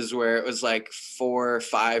houses where it was like 4 or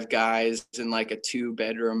 5 guys in like a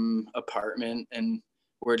 2-bedroom apartment, and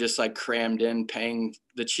we're just like crammed in paying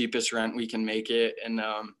the cheapest rent we can make it. And,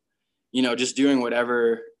 you know, just doing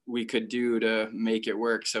whatever we could do to make it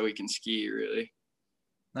work so we can ski really.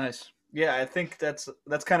 Nice. Yeah, I think that's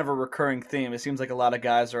kind of a recurring theme. It seems like a lot of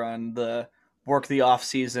guys are on the work the off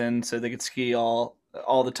season so they could ski all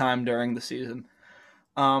the time during the season.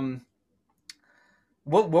 Um,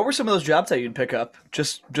 what were some of those jobs that you'd pick up?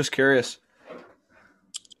 Just curious.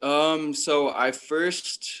 So I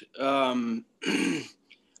first,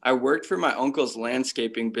 I worked for my uncle's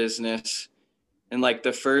landscaping business. And like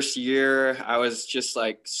the first year I was just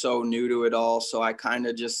like so new to it all. So I kind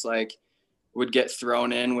of just like would get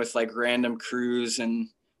thrown in with like random crews, and,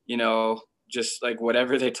 you know, just like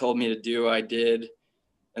whatever they told me to do, I did.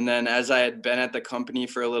 And then as I had been at the company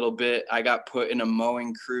for a little bit, I got put in a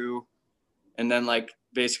mowing crew. And then like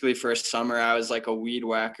basically for a summer, I was like a weed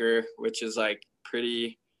whacker, which is like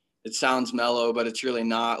pretty, it sounds mellow, but it's really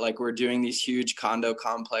not. Like we're doing these huge condo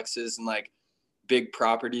complexes and like big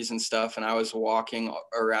properties and stuff. And I was walking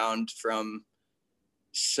around from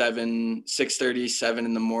 6:30, 7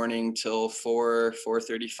 in the morning till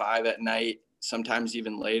 4:35 at night, sometimes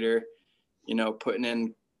even later, you know, putting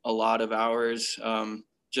in a lot of hours,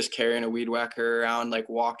 just carrying a weed whacker around, like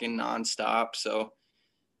walking nonstop. So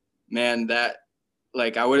man, that,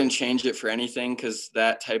 like, I wouldn't change it for anything, because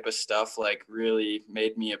that type of stuff like really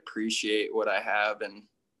made me appreciate what I have, and,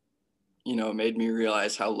 you know, made me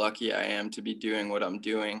realize how lucky I am to be doing what I'm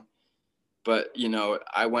doing. But, you know,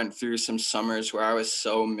 I went through some summers where I was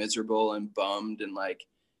so miserable and bummed, and like,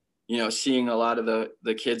 you know, seeing a lot of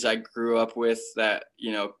the kids I grew up with that,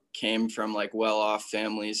 you know, came from like well-off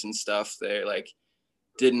families and stuff, they like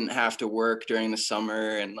didn't have to work during the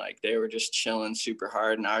summer, and like they were just chilling super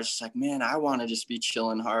hard. And I was just like, man, I want to just be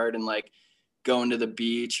chilling hard and like going to the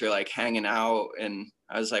beach or like hanging out. And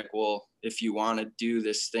I was like, well, if you want to do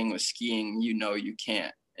this thing with skiing, you know, you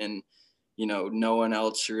can't. And, you know, no one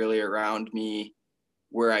else really around me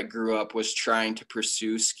where I grew up was trying to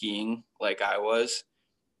pursue skiing like I was.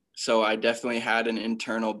 So I definitely had an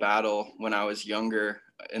internal battle when I was younger,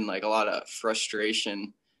 and like a lot of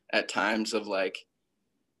frustration at times of like,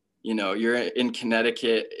 you know, you're in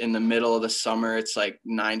Connecticut in the middle of the summer, it's like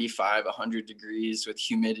 95, 100 degrees with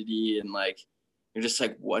humidity, and like, you're just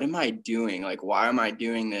like, what am I doing? Like, why am I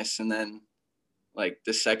doing this? And then like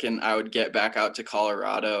the second I would get back out to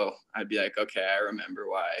Colorado, I'd be like, okay, I remember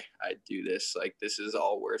why I do this. Like, this is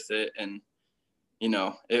all worth it. And, you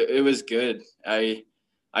know, it was good. I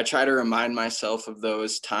try to remind myself of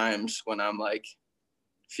those times when I'm like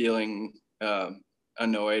feeling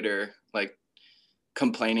annoyed or like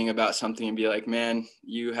complaining about something, and be like, man,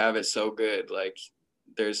 you have it so good. Like,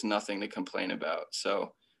 there's nothing to complain about.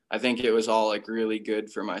 So I think it was all like really good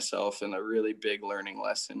for myself and a really big learning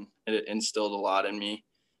lesson. It instilled a lot in me.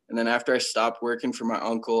 And then after I stopped working for my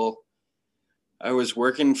uncle, I was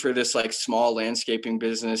working for this like small landscaping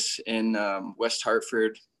business in West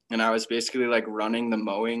Hartford. And I was basically like running the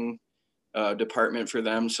mowing department for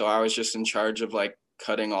them. So I was just in charge of like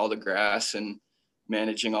cutting all the grass and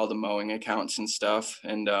managing all the mowing accounts and stuff.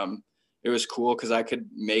 And it was cool because I could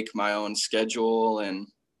make my own schedule, and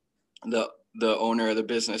the owner of the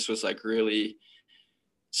business was like really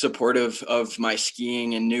supportive of my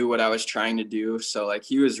skiing and knew what I was trying to do. So like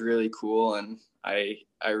he was really cool, and I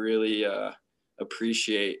really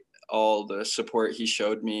appreciate all the support he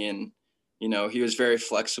showed me. And, you know, he was very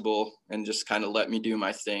flexible and just kind of let me do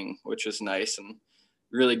my thing, which was nice. And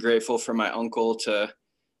really grateful for my uncle to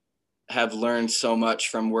have learned so much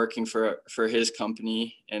from working for his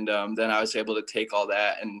company. And then I was able to take all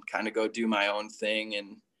that and kind of go do my own thing.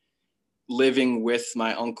 And living with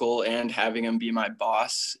my uncle and having him be my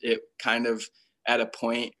boss, it kind of at a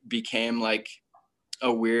point became like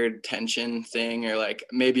a weird tension thing, or like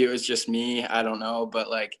maybe it was just me, I don't know, but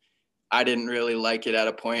like I didn't really like it at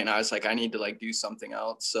a point, and I was like, I need to like do something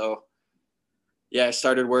else. So yeah, I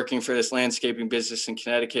started working for this landscaping business in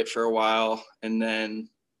Connecticut for a while. And then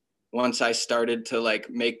once I started to like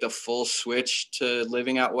make the full switch to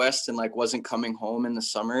living out west and like wasn't coming home in the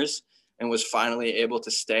summers and was finally able to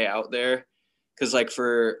stay out there. Cause like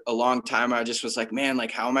for a long time, I just was like, man,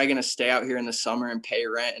 like, how am I going to stay out here in the summer and pay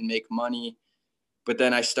rent and make money? But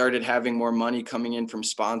then I started having more money coming in from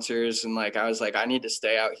sponsors. And like, I was like, I need to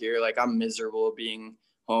stay out here. Like, I'm miserable being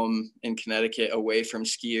home in Connecticut away from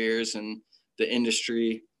skiers and the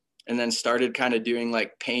industry. And then started kind of doing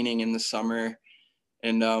like painting in the summer,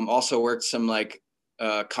 and also worked some like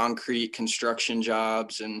concrete construction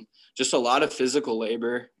jobs and just a lot of physical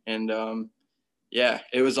labor. And yeah,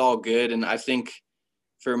 it was all good. And I think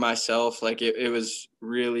for myself, like it was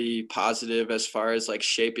really positive as far as like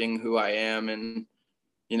shaping who I am. And,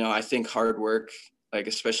 you know, I think hard work, like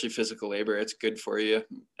especially physical labor, it's good for you.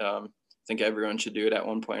 I think everyone should do it at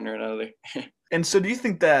one point or another. And so do you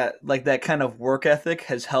think that like that kind of work ethic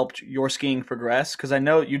has helped your skiing progress? Because I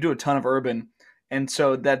know you do a ton of urban, and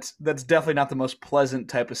so that's definitely not the most pleasant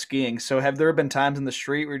type of skiing. So have there been times in the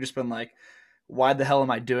street where you've just been like, why the hell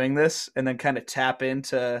am I doing this? And then kind of tap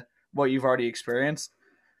into what you've already experienced?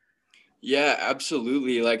 Yeah,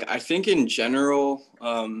 absolutely. Like I think in general,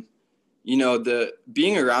 you know, the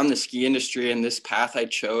being around the ski industry and this path I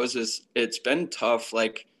chose it's been tough.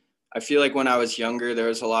 Like I feel like when I was younger, there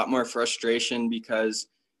was a lot more frustration because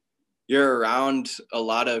you're around a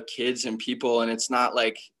lot of kids and people, and it's not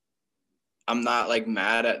like I'm not like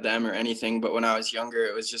mad at them or anything, but when I was younger,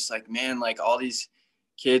 it was just like, man, like all these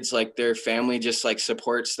kids, like their family just like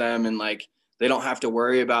supports them, and like they don't have to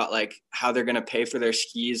worry about like how they're going to pay for their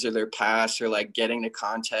skis or their pass or like getting to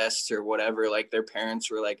contests or whatever. Like their parents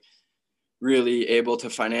were like really able to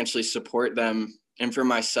financially support them. And for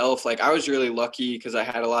myself, like I was really lucky because I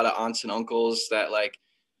had a lot of aunts and uncles that like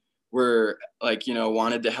were like, you know,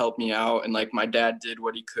 wanted to help me out. And like my dad did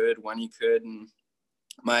what he could when he could. And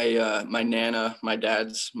my nana, my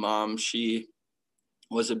dad's mom, she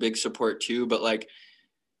was a big support too. But like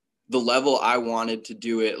the level I wanted to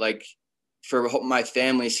do it, like for my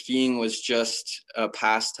family, skiing was just a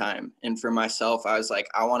pastime. And for myself, I was like,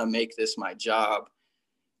 I want to make this my job.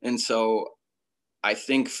 And so I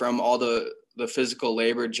think from all the physical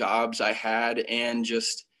labor jobs I had and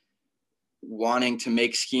just wanting to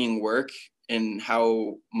make skiing work and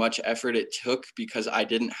how much effort it took because I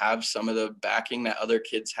didn't have some of the backing that other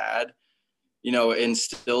kids had, you know,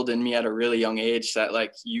 instilled in me at a really young age that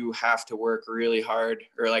like you have to work really hard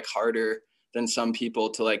or like harder than some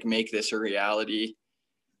people to like make this a reality.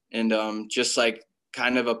 And just like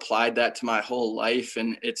kind of applied that to my whole life.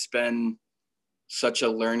 And it's been such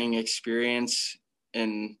a learning experience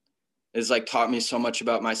and has like taught me so much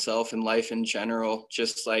about myself and life in general.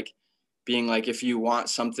 Just like being like, if you want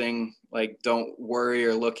something, like don't worry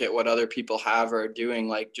or look at what other people have or are doing,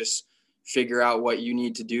 like just figure out what you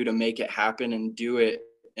need to do to make it happen and do it.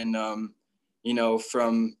 And you know,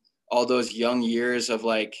 from all those young years of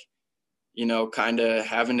like, you know, kind of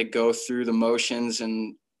having to go through the motions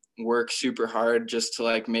and work super hard just to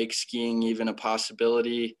like make skiing even a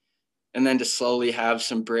possibility, and then to slowly have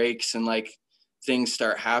some breaks and like things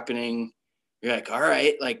start happening, you're like, all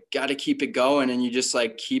right, like got to keep it going. And you just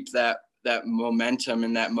like keep that momentum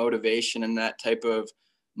and that motivation and that type of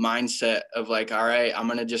mindset of like, all right, I'm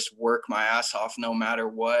going to just work my ass off no matter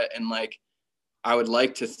what. And like, I would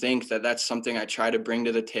like to think that that's something I try to bring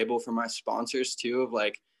to the table for my sponsors too, of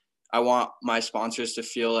like, I want my sponsors to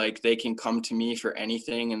feel like they can come to me for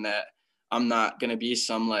anything, and that I'm not going to be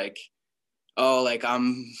some like, oh, like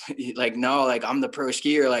I'm like, no, like I'm the pro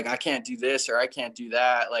skier, like I can't do this or I can't do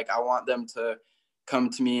that. Like I want them to come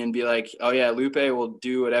to me and be like, oh yeah, Lupe will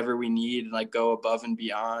do whatever we need and like go above and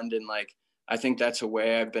beyond. And like I think that's a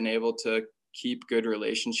way I've been able to keep good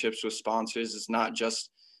relationships with sponsors, is not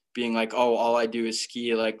just being like, oh, all I do is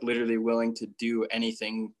ski, like literally willing to do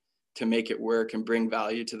anything to make it work and bring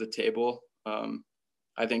value to the table.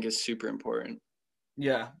 I think is super important.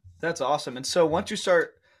 Yeah, that's awesome. And so once you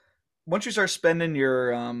start spending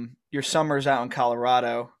your summers out in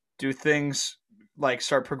Colorado, do things like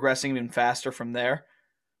start progressing even faster from there?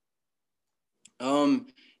 Um,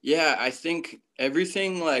 yeah, I think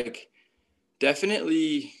everything like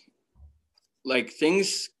definitely like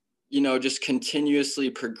things, you know, just continuously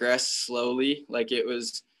progress slowly. Like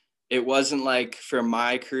it wasn't like for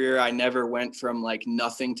my career, I never went from like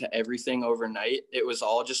nothing to everything overnight. It was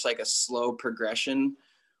all just like a slow progression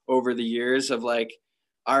over the years of like,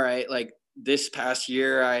 all right, like this past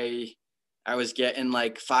year, I was getting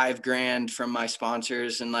like 5 grand from my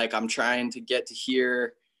sponsors, and like I'm trying to get to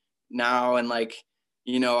here now. And like,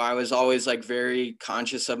 you know, I was always like very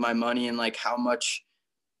conscious of my money and like how much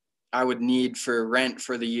I would need for rent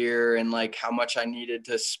for the year and like how much I needed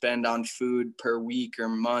to spend on food per week or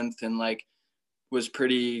month, and like was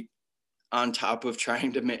pretty on top of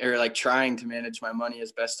trying to manage my money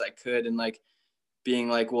as best I could, and like being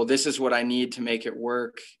like, well, this is what I need to make it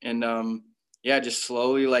work. And yeah, just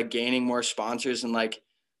slowly like gaining more sponsors, and like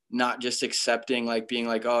not just accepting, like being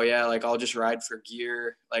like, oh yeah, like I'll just ride for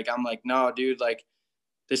gear. Like I'm like, no, dude, like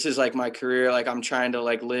this is like my career. Like I'm trying to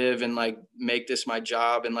like live and like make this my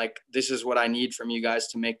job. And like, this is what I need from you guys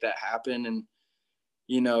to make that happen. And,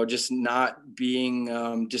 just not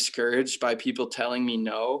being discouraged by people telling me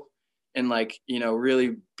no, and like,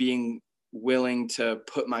 really being willing to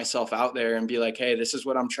put myself out there and be like, hey, this is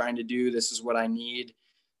what I'm trying to do. This is what I need.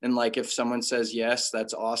 And like, if someone says yes,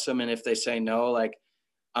 that's awesome. And if they say no, like,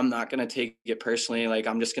 I'm not going to take it personally. Like,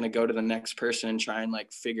 I'm just going to go to the next person and try and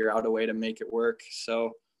like figure out a way to make it work.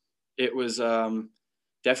 So it was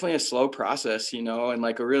definitely a slow process, and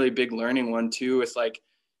like a really big learning one too, with like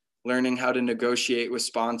learning how to negotiate with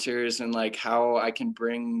sponsors and like how I can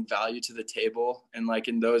bring value to the table. And like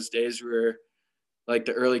in those days, we were like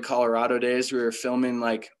the early Colorado days, we were filming,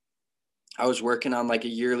 like I was working on like a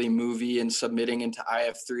yearly movie and submitting into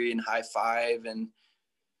IF3 and High Five, and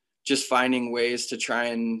just finding ways to try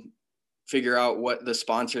and figure out what the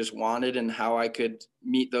sponsors wanted and how I could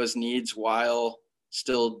meet those needs while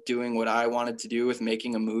still doing what I wanted to do with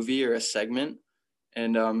making a movie or a segment.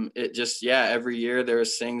 And it just, yeah, every year there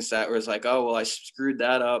was things that was like, oh, well, I screwed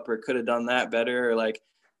that up, or could have done that better, or like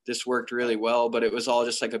this worked really well. But it was all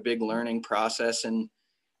just like a big learning process, and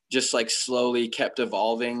just like slowly kept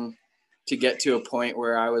evolving to get to a point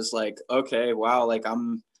where I was like, okay, wow, like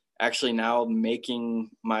I'm actually now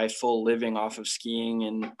making my full living off of skiing.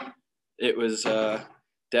 And it was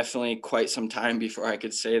definitely quite some time before I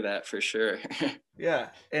could say that for sure.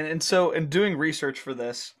 Yeah, and so in doing research for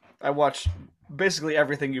this, I watched basically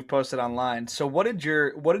everything you've posted online. So what did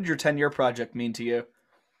your 10-year project mean to you?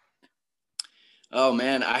 Oh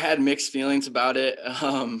man, I had mixed feelings about it.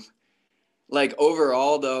 Like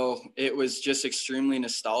overall though, it was just extremely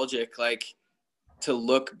nostalgic. Like to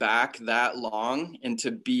look back that long and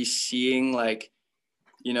to be seeing like,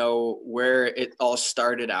 where it all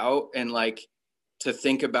started out, and like to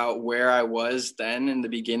think about where I was then in the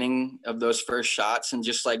beginning of those first shots, and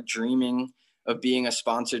just like dreaming of being a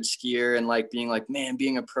sponsored skier, and like being like, man,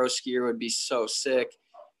 being a pro skier would be so sick.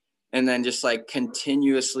 And then just like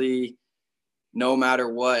continuously, no matter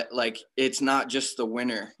what, like it's not just the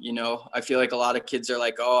winter, I feel like a lot of kids are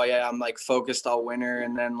like, oh yeah, I'm like focused all winter,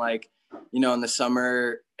 and then like, in the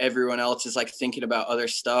summer everyone else is like thinking about other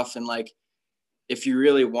stuff. And like, if you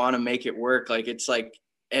really want to make it work, like it's like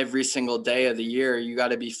every single day of the year you got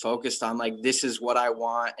to be focused on like, this is what I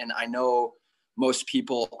want. And I know most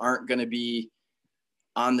people aren't going to be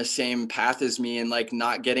on the same path as me, and like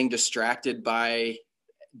not getting distracted by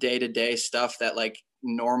day-to-day stuff that like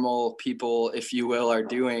normal people, if you will, are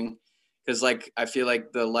doing. Because like I feel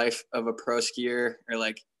like the life of a pro skier, or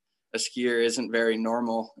like a skier, isn't very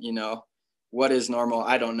normal. What is normal,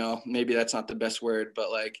 I don't know, maybe that's not the best word,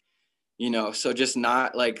 but like, so just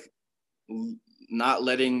not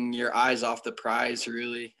letting your eyes off the prize,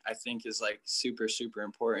 really, I think is like super, super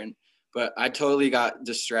important. But I totally got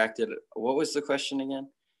distracted. What was the question again?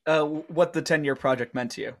 What the 10-year project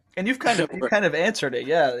meant to you, and you kind of answered it.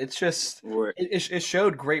 Yeah, it's just it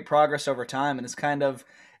showed great progress over time, and it's kind of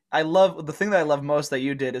I love the thing that I love most that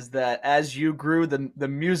you did is that as you grew, the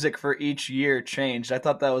music for each year changed. I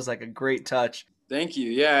thought that was like a great touch. Thank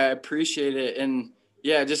you. Yeah, I appreciate it. And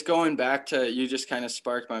yeah, just going back to, you just kind of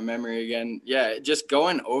sparked my memory again. Yeah, just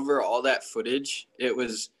going over all that footage, it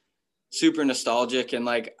was super nostalgic. And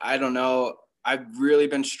like, I don't know, I've really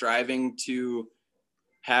been striving to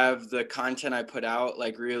have the content I put out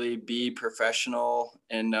like really be professional.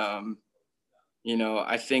 And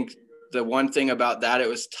I think the one thing about that, it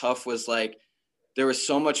was tough, was like there was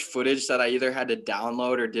so much footage that I either had to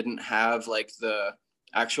download or didn't have like the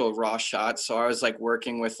actual raw shots. So I was like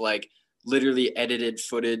working with like literally edited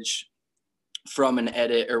footage from an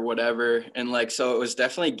edit or whatever. And like, so it was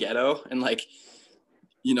definitely ghetto and like,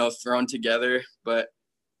 thrown together. But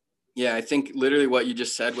yeah, I think literally what you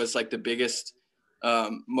just said was like the biggest,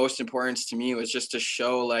 most importance to me, was just to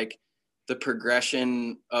show like the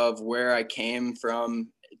progression of where I came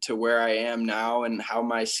from to where I am now, and how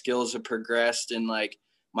my skills have progressed, and like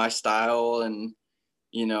my style, and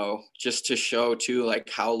just to show too like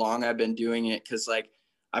how long I've been doing it. Cause like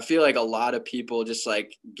I feel like a lot of people just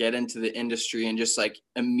like get into the industry and just like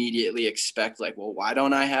immediately expect like, well, why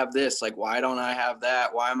don't I have this? Like, why don't I have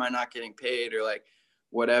that? Why am I not getting paid, or like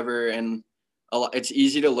whatever? And it's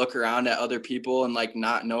easy to look around at other people and like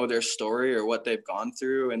not know their story or what they've gone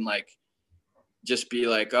through, and like just be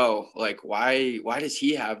like, oh, like why does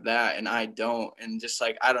he have that and I don't? And just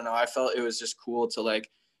like, I don't know, I felt it was just cool to like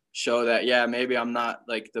show that, yeah, maybe I'm not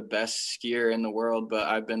like the best skier in the world, but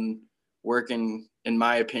I've been working, in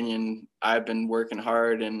my opinion, I've been working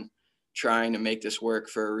hard and trying to make this work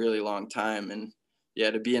for a really long time. And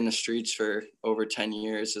yeah, to be in the streets for over 10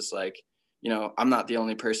 years is like, I'm not the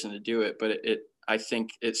only person to do it, but I think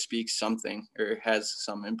it speaks something or has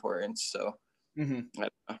some importance. So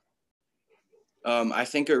I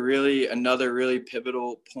think another really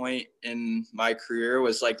pivotal point in my career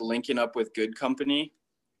was like linking up with Good Company,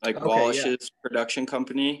 like Wallish's production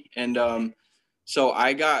company. And so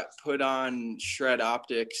I got put on Shred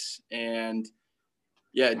Optics, and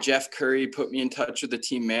yeah, Jeff Curry put me in touch with the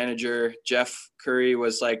team manager. Jeff Curry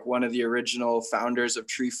was like one of the original founders of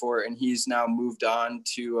Treefort, and he's now moved on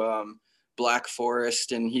to Black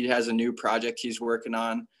Forest, and he has a new project he's working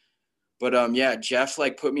on. But yeah, Jeff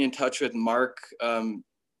like put me in touch with Mark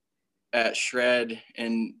at Shred,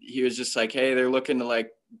 and he was just like, hey, they're looking to like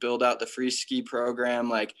build out the free ski program.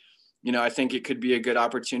 Like, I think it could be a good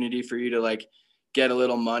opportunity for you to like get a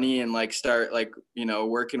little money and like start like,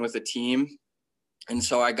 working with a team. And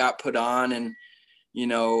so I got put on, and,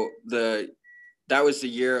 that was the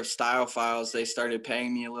year of Style Files. They started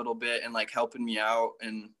paying me a little bit and like helping me out.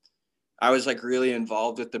 And I was like really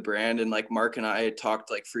involved with the brand, and like Mark and I had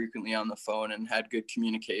talked like frequently on the phone and had good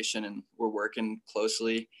communication, and we're working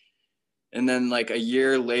closely. And then like a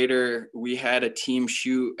year later, we had a team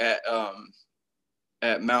shoot at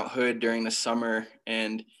Mount Hood during the summer,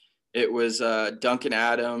 and it was Duncan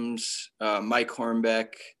Adams, Mike Hornbeck,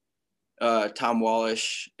 Tom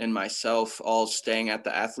Wallish, and myself all staying at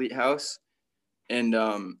the Athlete House. And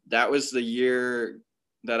that was the year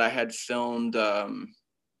that I had filmed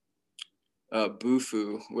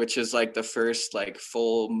Bufu, which is like the first like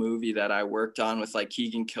full movie that I worked on with like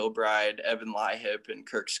Keegan Kilbride, Evan Lyhip, and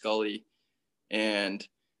Kirk Scully. And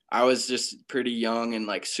I was just pretty young and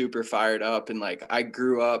like super fired up. And like I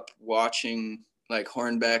grew up watching like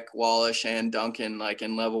Hornbeck, Wallish, and Duncan like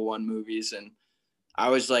in Level 1 movies. And I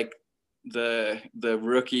was like the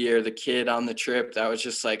rookie or the kid on the trip that was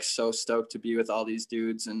just like so stoked to be with all these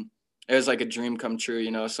dudes. And it was like a dream come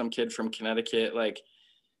true, some kid from Connecticut, like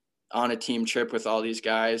on a team trip with all these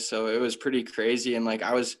guys. So it was pretty crazy. And like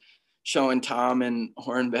I was showing Tom and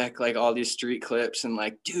Hornbeck like all these street clips and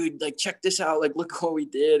like, dude, like check this out, like look what we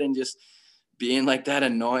did, and just being like that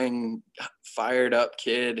annoying fired up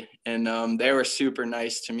kid. And they were super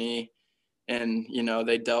nice to me, and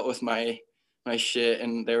they dealt with my shit,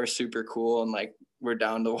 and they were super cool, and like we're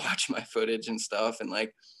down to watch my footage and stuff. And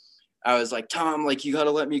like I was like, Tom, like you got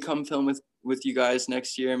to let me come film with you guys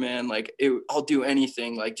next year, man. Like I'll do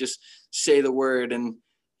anything, like just say the word. And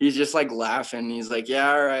he's just like laughing. He's like,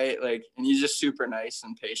 yeah, all right. Like, and he's just super nice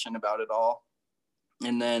and patient about it all.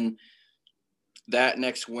 And then that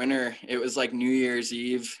next winter, it was like New Year's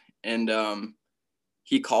Eve. And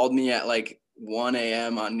he called me at like 1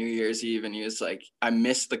 a.m. on New Year's Eve. And he was like, I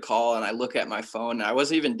missed the call. And I look at my phone, and I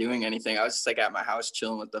wasn't even doing anything. I was just like at my house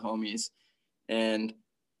chilling with the homies. And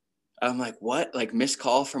I'm like, what? Like missed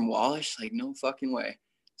call from Wallish? Like no fucking way.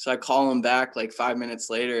 So I call him back like 5 minutes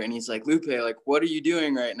later, and he's like, Lupe, like, what are you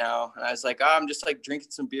doing right now? And I was like, oh, I'm just like drinking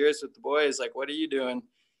some beers with the boys. Like, what are you doing?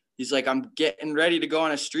 He's like, I'm getting ready to go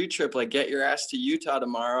on a street trip. Like, get your ass to Utah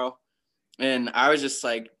tomorrow. And I was just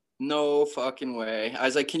like, no fucking way. I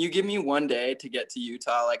was like, can you give me one day to get to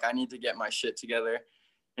Utah? Like, I need to get my shit together.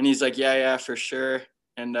 And he's like, yeah, for sure.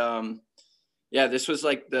 And yeah, this was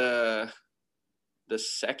like the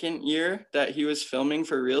second year that he was filming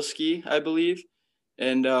for Real Ski, I believe.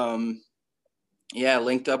 And yeah,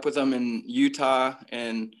 linked up with him in Utah,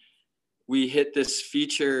 and we hit this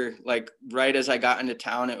feature like right as I got into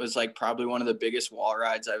town. It was like probably one of the biggest wall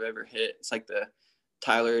rides I've ever hit. It's like the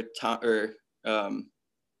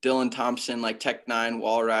Dylan Thompson like Tech 9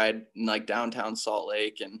 wall ride in like downtown Salt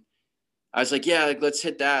Lake. And I was like, yeah, like let's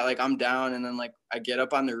hit that. Like I'm down. And then like I get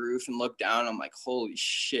up on the roof and look down. I'm like, holy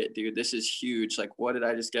shit, dude, this is huge. Like, what did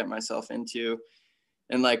I just get myself into?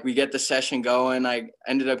 And like we get the session going. I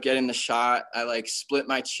ended up getting the shot. I like split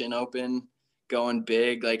my chin open going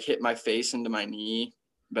big, like hit my face into my knee,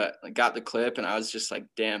 but I got the clip, and I was just like,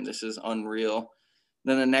 damn, this is unreal.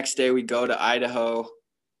 Then the next day we go to Idaho,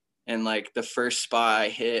 and like the first spot I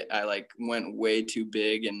hit, I like went way too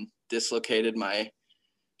big and dislocated my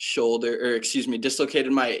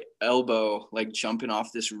dislocated my elbow, like jumping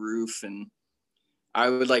off this roof. And I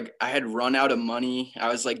had run out of money. I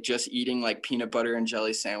was like just eating like peanut butter and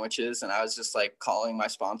jelly sandwiches. And I was just like calling my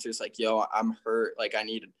sponsors like, yo, I'm hurt. Like I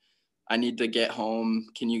need to get home.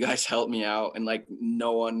 Can you guys help me out? And like,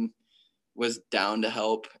 no one was down to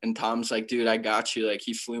help. And Tom's like, dude, I got you. Like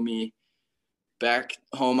he flew me back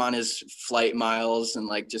home on his flight miles and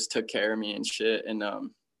like just took care of me and shit. And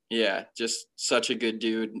yeah, just such a good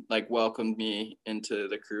dude, like welcomed me into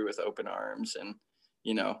the crew with open arms. And,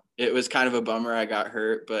 you know, it was kind of a bummer I got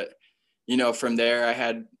hurt, but, you know, from there I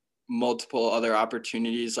had multiple other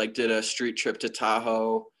opportunities, like did a street trip to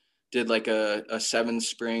Tahoe, did like a Seven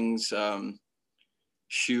Springs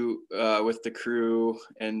shoot with the crew,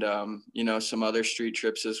 and, you know, some other street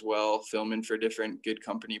trips as well, filming for different Good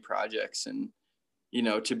Company projects. And, you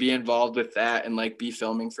know, to be involved with that and like be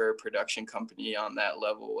filming for a production company on that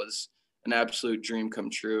level was an absolute dream come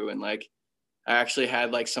true. And like, I actually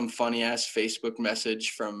had like some funny ass Facebook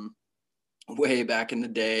message from way back in the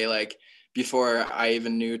day, like before I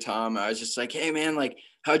even knew Tom. I was just like, hey man, like,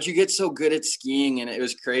 how'd you get so good at skiing? And it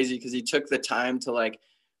was crazy because he took the time to like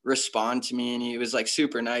respond to me, and he was like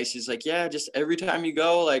super nice. He's like, yeah, just every time you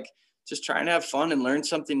go, like, just trying to have fun and learn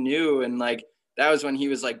something new. And like, that was when he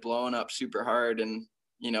was like blowing up super hard. And,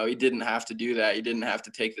 you know, he didn't have to do that. He didn't have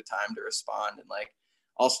to take the time to respond. And like,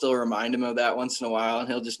 I'll still remind him of that once in a while, and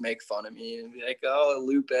he'll just make fun of me and be like, oh,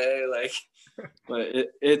 Lupe, like, but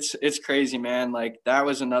it's crazy, man. Like, that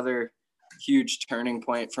was another huge turning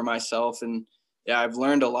point for myself. And yeah, I've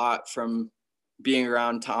learned a lot from being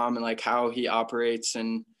around Tom and like how he operates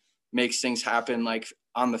and makes things happen, like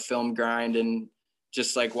on the film grind, and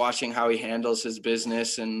just like watching how he handles his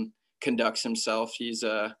business and conducts himself. He's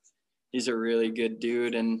a really good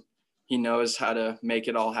dude, and he knows how to make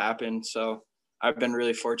it all happen. So I've been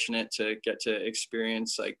really fortunate to get to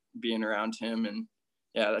experience like being around him. And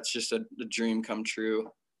yeah, that's just a dream come true.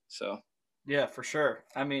 So Yeah, for sure.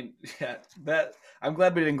 I mean, yeah, that I'm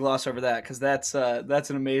glad we didn't gloss over that because that's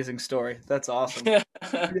an amazing story. That's awesome.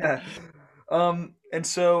 Yeah. And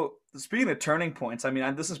so speaking of turning points, I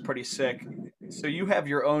mean, this is pretty sick. So you have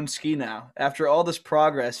your own ski now. After all this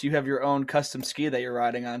progress, you have your own custom ski that you're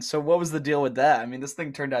riding on. So what was the deal with that? I mean, this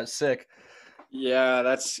thing turned out sick.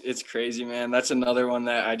 yeah, it's crazy, man. That's another one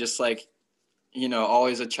that I just like, you know,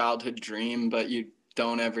 always a childhood dream, but you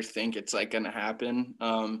don't ever think it's like gonna happen.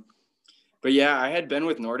 But yeah, I had been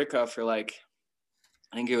with Nordica for like,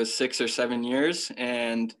 I think it was 6 or 7 years.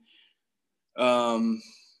 And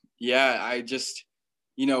yeah, I just,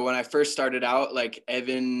 you know, when I first started out, like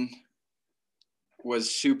Evan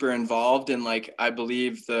was super involved, and like I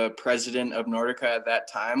believe the president of Nordica at that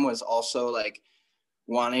time was also like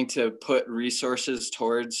wanting to put resources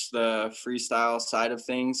towards the freestyle side of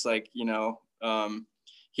things. Like, you know,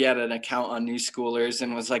 he had an account on New Schoolers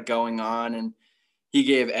and was like going on, and he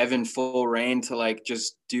gave Evan full reign to like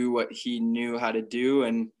just do what he knew how to do.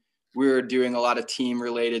 And we were doing a lot of team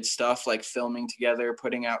related stuff, like filming together,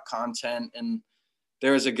 putting out content. And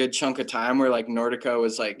there was a good chunk of time where like Nordica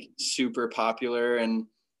was like super popular, and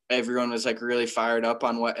everyone was like really fired up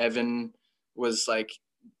on what Evan was like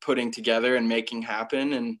putting together and making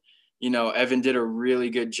happen. And, you know, Evan did a really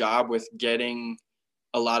good job with getting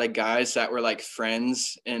a lot of guys that were like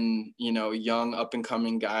friends and, you know, young up and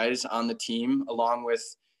coming guys on the team, along with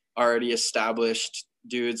already established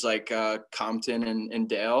dudes like Compton and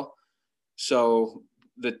Dale. So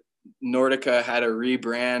the Nordica had a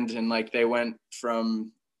rebrand, and like they went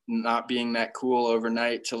from not being that cool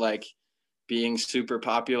overnight to like being super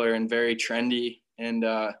popular and very trendy. And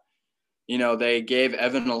you know, they gave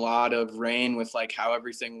Evan a lot of reign with like how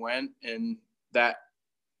everything went, and that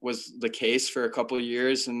was the case for a couple of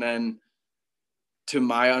years. And then, to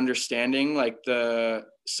my understanding, like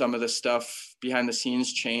some of the stuff behind the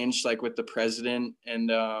scenes changed, like with the president,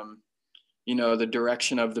 and you know, the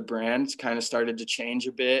direction of the brand kind of started to change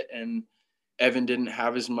a bit, and Evan didn't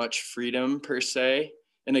have as much freedom per se.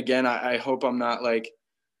 And again, I hope I'm not like,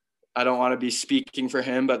 I don't want to be speaking for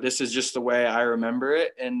him, but this is just the way I remember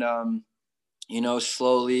it. And you know,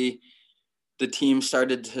 slowly the team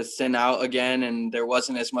started to thin out again, and there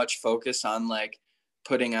wasn't as much focus on like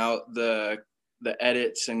putting out the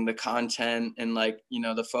edits and the content. And like, you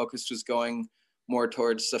know, the focus was going more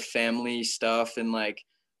towards the family stuff and like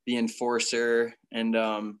the enforcer, and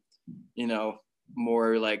you know,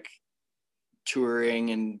 more like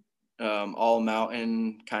touring and all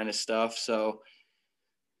mountain kind of stuff. So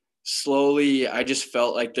slowly I just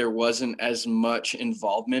felt like there wasn't as much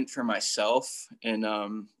involvement for myself. And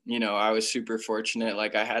you know, I was super fortunate,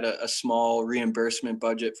 like I had a small reimbursement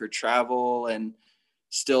budget for travel, and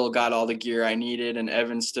still got all the gear I needed. And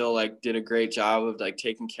Evan still like did a great job of like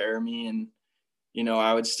taking care of me. And you know,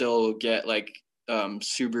 I would still get like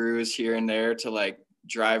Subarus here and there to like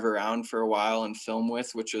drive around for a while and film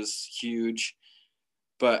with, which was huge.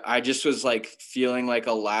 But I just was like feeling like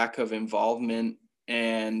a lack of involvement.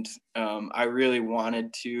 And I really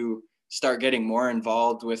wanted to start getting more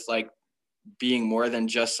involved with like being more than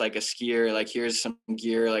just like a skier. Like, here's some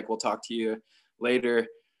gear, like we'll talk to you later.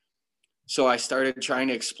 so I started trying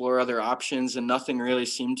to explore other options, and nothing really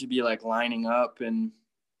seemed to be like lining up. And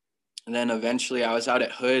then eventually I was out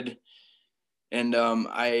at Hood, and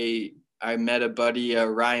I met a buddy,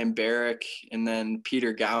 Ryan Barrick, and then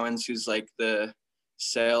Peter Gowans, who's like the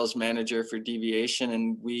sales manager for Deviation.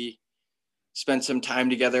 And we spent some time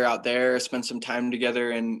together out there, spent some time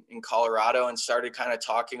together in Colorado, and started kind of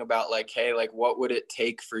talking about like, hey, like what would it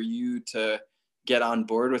take for you to get on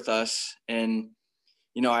board with us? And,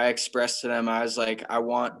 you know, I expressed to them, I was like, I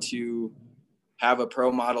want to have a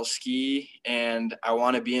pro model ski, and I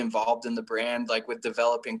want to be involved in the brand, like with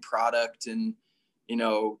developing product and, you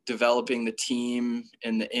know, developing the team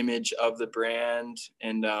and the image of the brand.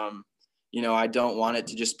 And, you know, I don't want it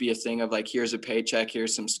to just be a thing of like, here's a paycheck,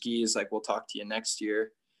 here's some skis, like we'll talk to you next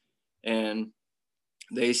year. And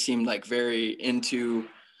they seemed like very into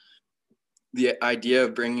the idea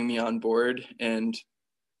of bringing me on board and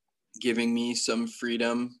giving me some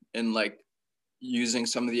freedom and like using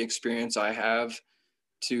some of the experience I have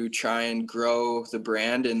to try and grow the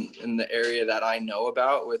brand in the area that I know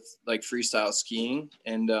about with like freestyle skiing.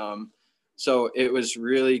 And so it was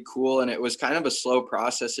really cool. And it was kind of a slow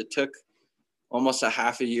process. It took almost a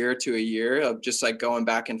half a year to a year of just like going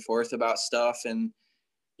back and forth about stuff. And,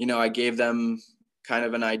 you know, I gave them kind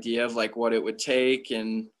of an idea of like what it would take.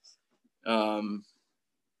 And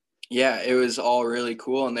yeah, it was all really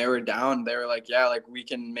cool. And they were down. They were like, yeah, like we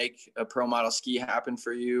can make a pro model ski happen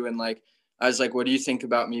for you. And like, I was like, what do you think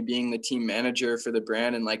about me being the team manager for the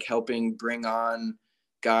brand and like helping bring on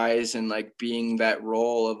guys and like being that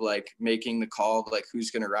role of like making the call of like who's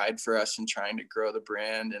going to ride for us and trying to grow the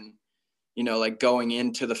brand? And, you know, like going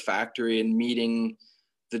into the factory and meeting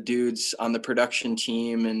the dudes on the production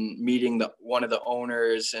team and meeting one of the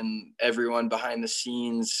owners and everyone behind the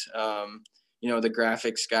scenes, you know, the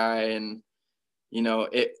graphics guy. And, you know,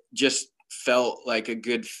 it just felt like a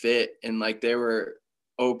good fit. And like they were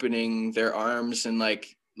opening their arms and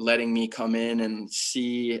like letting me come in and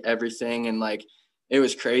see everything. And like, it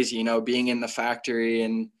was crazy, you know, being in the factory,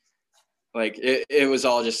 and like, it was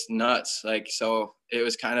all just nuts. Like, so it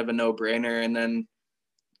was kind of a no brainer. And then,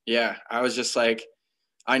 yeah, I was just like,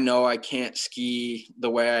 I know I can't ski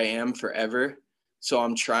the way I am forever. So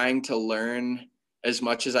I'm trying to learn as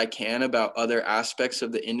much as I can about other aspects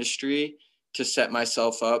of the industry to set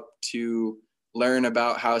myself up to learn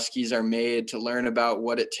about how skis are made, to learn about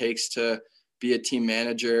what it takes to be a team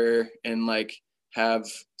manager and like have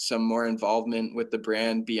some more involvement with the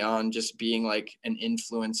brand beyond just being like an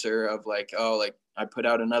influencer of like, oh, like I put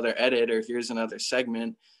out another edit or here's another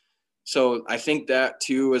segment. So I think that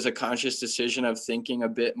too was a conscious decision of thinking a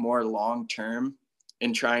bit more long term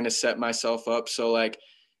and trying to set myself up. So like,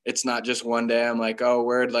 it's not just one day I'm like, oh,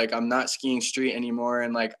 word, like I'm not skiing street anymore.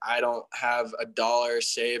 And like, I don't have $1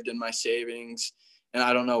 saved in my savings and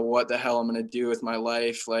I don't know what the hell I'm going to do with my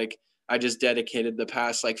life. Like I just dedicated the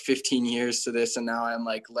past like 15 years to this and now I'm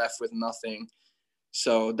like left with nothing.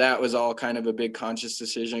 So that was all kind of a big conscious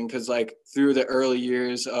decision. Cause like through the early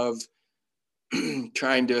years of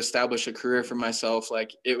trying to establish a career for myself,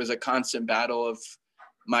 like it was a constant battle of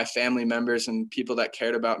my family members and people that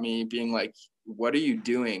cared about me being like, what are you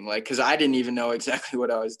doing? Like, cause I didn't even know exactly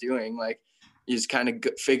what I was doing. Like, he's kind of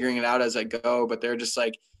figuring it out as I go, but they're just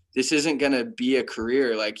like, this isn't going to be a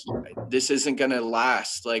career. Like, this isn't going to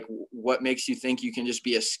last. Like, what makes you think you can just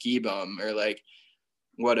be a ski bum or like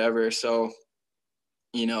whatever? So,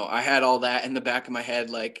 you know, I had all that in the back of my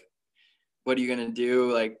head, like, what are you going to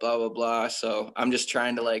do? Like, blah, blah, blah. So I'm just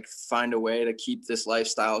trying to like find a way to keep this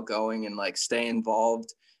lifestyle going and like stay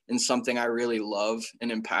involved in something I really love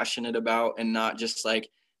and am passionate about, and not just like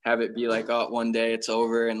have it be like, oh, one day it's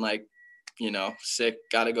over and like, you know, sick,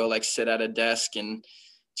 got to go like sit at a desk and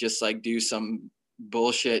just like do some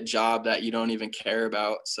bullshit job that you don't even care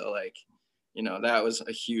about. So like, you know, that was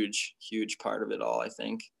a huge, huge part of it all, I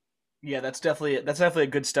think. Yeah, that's definitely a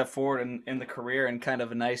good step forward in the career and kind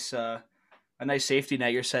of a nice safety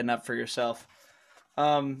net you're setting up for yourself.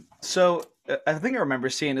 So I think I remember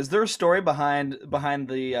seeing. Is there a story behind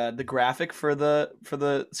the graphic for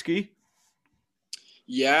the ski?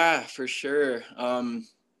 Yeah, for sure.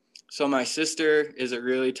 So my sister is a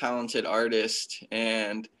really talented artist,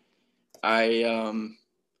 and I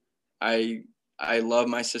I I love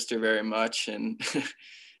my sister very much, and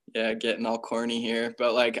yeah, getting all corny here,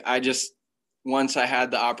 but like I just, once I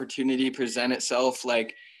had the opportunity present itself,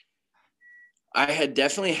 like I had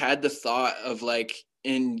definitely had the thought of like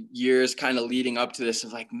in years kind of leading up to this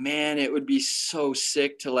of like, man, it would be so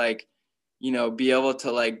sick to like, you know, be able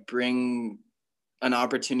to like bring an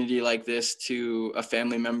opportunity like this to a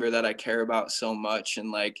family member that I care about so much.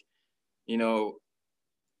 And like, you know,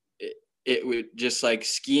 it would just like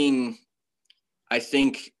skiing I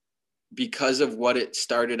think because of what it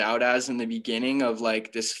started out as in the beginning of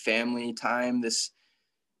like this family time, this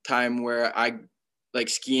time where I like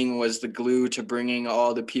skiing was the glue to bringing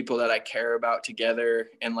all the people that I care about together,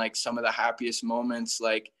 and like some of the happiest moments.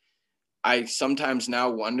 Like I sometimes now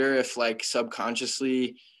wonder if like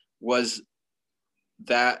subconsciously was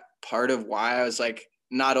that part of why I was like,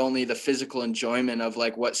 not only the physical enjoyment of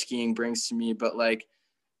like what skiing brings to me, but like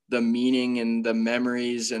the meaning and the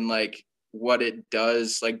memories and like what it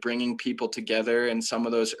does, like bringing people together and some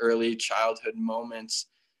of those early childhood moments.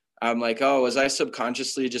 I'm like, oh, was I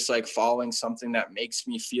subconsciously just like following something that makes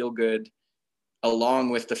me feel good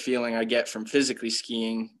along with the feeling I get from physically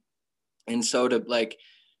skiing? And so to like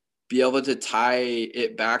be able to tie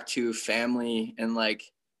it back to family and like,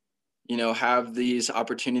 you know, have these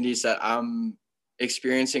opportunities that I'm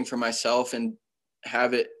experiencing for myself and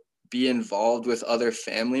have it be involved with other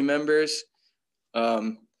family members.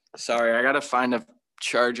 Sorry, I gotta find a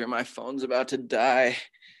charger. My phone's about to die.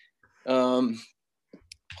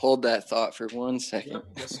 Hold that thought for 1 second. Yep.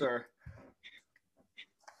 Yes, sir.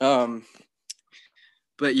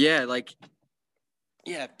 But yeah, like,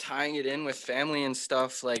 yeah, tying it in with family and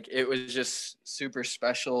stuff, like it was just super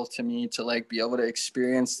special to me to like be able to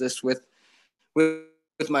experience this with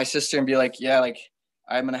my sister and be like, yeah, like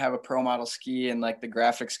I'm gonna have a pro model ski and like the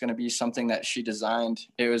graphics gonna be something that she designed.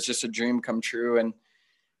 It was just a dream come true, and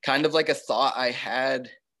kind of like a thought I had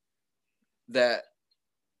that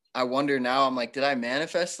I wonder now, I'm like, did I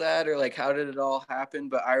manifest that, or like how did it all happen?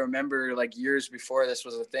 But I remember like years before this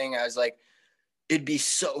was a thing, I was like, it'd be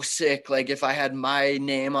so sick like if I had my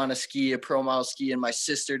name on a ski, a pro model ski, and my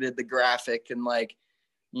sister did the graphic, and like,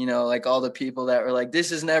 you know, like all the people that were like,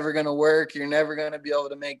 this is never going to work, you're never going to be able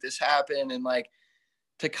to make this happen. And like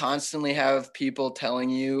to constantly have people telling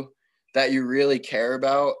you that you really care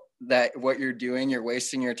about that what you're doing, you're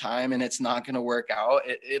wasting your time and it's not going to work out,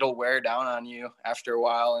 it'll wear down on you after a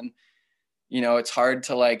while. And you know, it's hard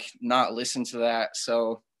to like not listen to that.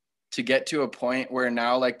 So to get to a point where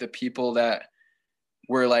now like the people that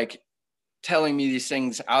were like telling me these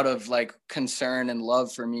things out of like concern and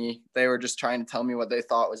love for me, they were just trying to tell me what they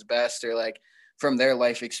thought was best or like from their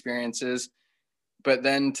life experiences. But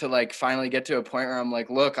then to like finally get to a point where I'm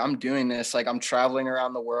like, look, I'm doing this, like I'm traveling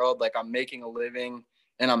around the world, like I'm making a living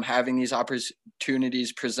and I'm having these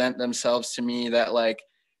opportunities present themselves to me that like,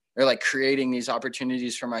 or like creating these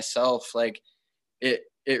opportunities for myself. Like it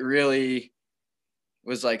really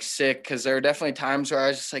was like sick. Cause there were definitely times where I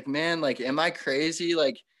was just like, man, like, am I crazy?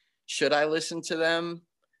 Like, should I listen to them?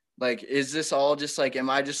 Like, is this all just like,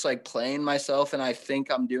 am I just like playing myself and I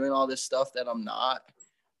think I'm doing all this stuff that I'm not?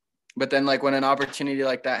 But then like when an opportunity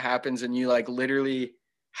like that happens and you like literally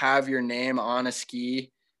have your name on a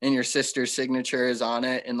ski and your sister's signature is on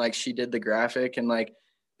it and like she did the graphic, and like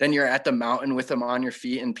then you're at the mountain with them on your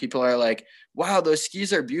feet and people are like, wow, those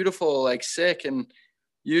skis are beautiful, like sick. And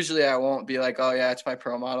usually I won't be like, oh yeah, it's my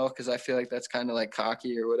pro model, because I feel like that's kind of like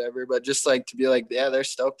cocky or whatever. But just like to be like, yeah, they're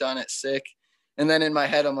stoked on it, sick. And then in my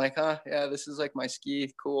head, I'm like, huh, yeah, this is like my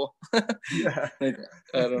ski, cool. Yeah. Like,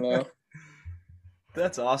 I don't know.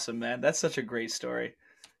 That's awesome, man. That's such a great story.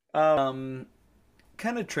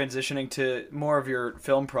 Kind of transitioning to more of your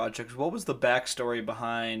film projects, what was the backstory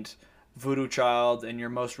behind Voodoo Child and your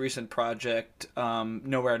most recent project,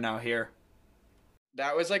 Nowhere Now Here?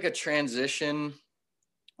 That was like a transition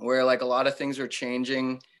where like a lot of things were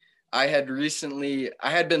changing. I had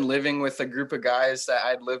been living with a group of guys that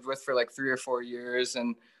I'd lived with for like 3 or 4 years.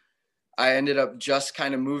 And I ended up just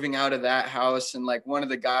kind of moving out of that house. And like one of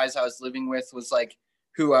the guys I was living with was like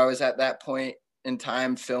who I was at that point in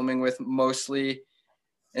time filming with mostly.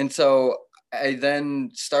 And so I then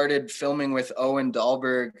started filming with Owen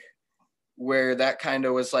Dahlberg, where that kind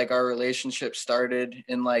of was like our relationship started.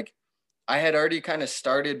 And like I had already kind of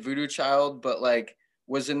started Voodoo Child, but like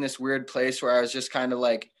was in this weird place where I was just kind of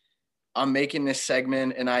like, I'm making this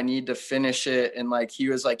segment and I need to finish it. And like he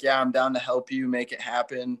was like, yeah, I'm down to help you make it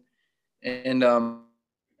happen. And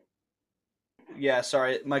Yeah,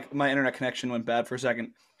 sorry, my internet connection went bad for a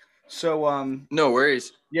second. So no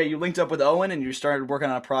worries. yeah, you linked up with Owen and you started working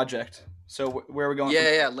on a project. So where are we going?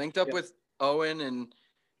 Yeah, linked up with Owen, and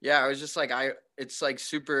yeah, I was just like, it's like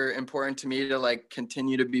super important to me to like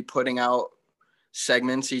continue to be putting out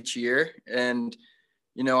segments each year. And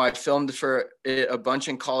you know, I filmed for a bunch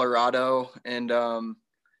in Colorado, and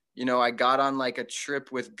you know, I got on like a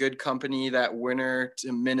trip with Good Company that winter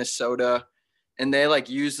to Minnesota, and they like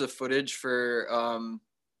used the footage for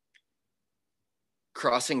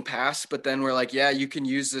Crossing Pass. But then we're like, yeah, you can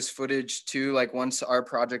use this footage too, like once our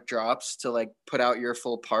project drops, to like put out your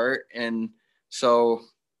full part. And so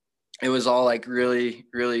it was all like really,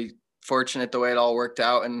 really fortunate the way it all worked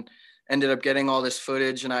out, and ended up getting all this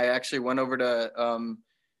footage. And I actually went over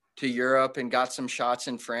to Europe and got some shots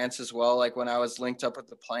in France as well. Like when I was linked up with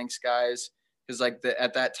the Planks guys, because like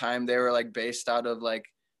at that time they were like based out of like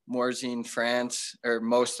Morzine, France, or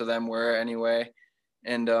most of them were anyway.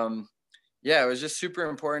 And yeah, it was just super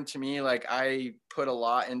important to me. Like I put a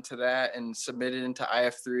lot into that and submitted into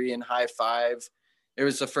IF3 and High Five. It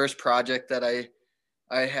was the first project that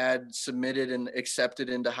I had submitted and accepted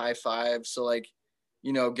into High Five. So like,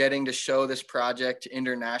 you know, getting to show this project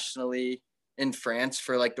internationally in France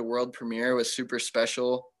for like the world premiere was super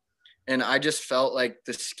special. And I just felt like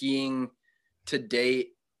the skiing to date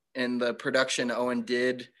and the production Owen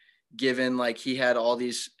did, given like he had all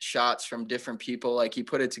these shots from different people, like he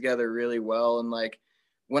put it together really well. And like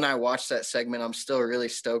when I watched that segment, I'm still really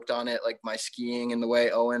stoked on it, like my skiing and the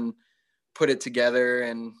way Owen put it together.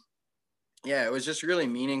 And yeah, it was just really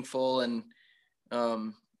meaningful. And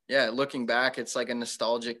yeah, looking back, it's like a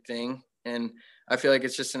nostalgic thing. And I feel like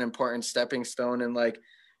it's just an important stepping stone. And like,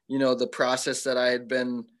 you know, the process that I had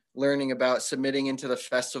been learning about submitting into the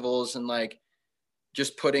festivals and like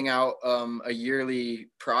just putting out a yearly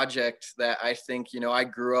project that I think, you know, I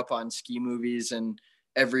grew up on ski movies and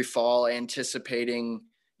every fall anticipating,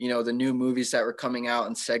 you know, the new movies that were coming out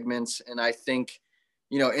in segments. And I think,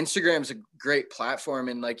 you know, Instagram's a great platform,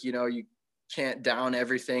 and like, you know, you can't down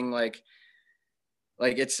everything. Like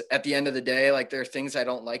it's at the end of the day, like there are things I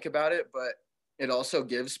don't like about it, but it also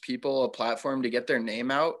gives people a platform to get their name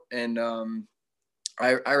out. And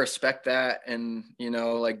I respect that, and, you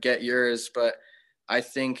know, like get yours. But I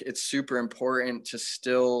think it's super important to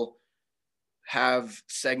still have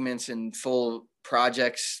segments and full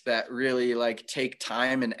projects that really like take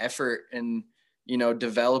time and effort, and, you know,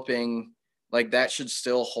 developing, like that should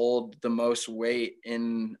still hold the most weight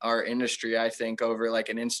in our industry, I think, over like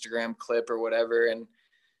an Instagram clip or whatever. And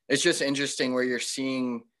it's just interesting where you're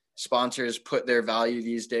seeing sponsors put their value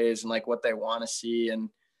these days and like what they want to see, and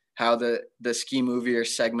how the ski movie or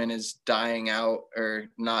segment is dying out or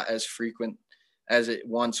not as frequent as it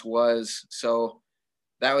once was. So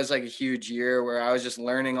that was like a huge year where I was just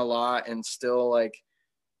learning a lot, and still like,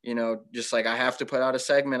 you know, just like I have to put out a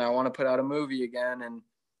segment. I want to put out a movie again. And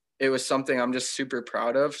it was something I'm just super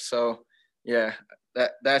proud of. So yeah,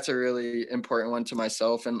 that's a really important one to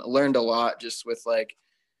myself, and learned a lot just with like,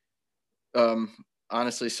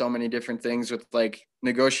 honestly, so many different things with like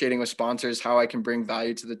negotiating with sponsors, how I can bring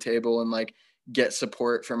value to the table and like get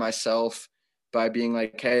support for myself by being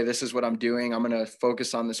like, hey, this is what I'm doing. I'm going to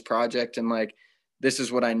focus on this project, and like, this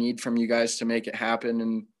is what I need from you guys to make it happen.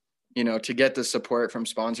 And, you know, to get the support from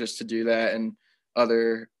sponsors to do that, and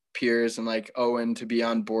other peers and like Owen to be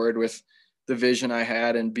on board with the vision I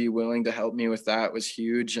had and be willing to help me with that was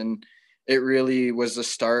huge. And it really was the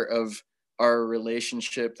start of our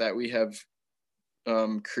relationship that we have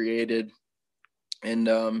created. And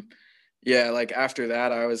yeah, like after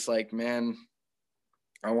that, I was like, man,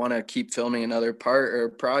 I want to keep filming another part or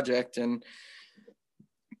project. And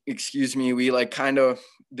excuse me, we like kind of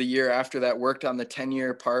the year after that worked on the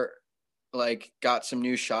 10-year part, like got some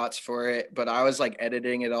new shots for it, but I was like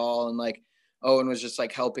editing it all, and like Owen was just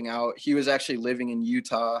like helping out. He was actually living in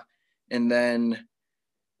Utah, and then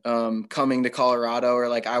coming to Colorado, or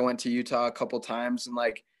like I went to Utah a couple times, and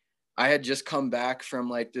like I had just come back from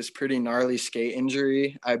like this pretty gnarly skate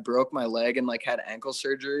injury. I broke my leg and like had ankle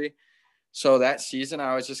surgery. So that season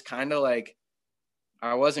I was just kind of like,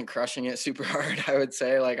 I wasn't crushing it super hard, I would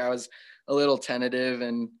say. Like I was a little tentative,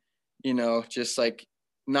 and, you know, just like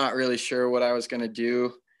not really sure what I was going to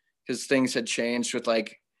do, because things had changed with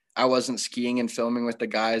like, I wasn't skiing and filming with the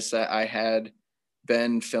guys that I had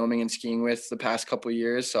been filming and skiing with the past couple of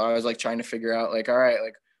years. So I was like trying to figure out like, all right,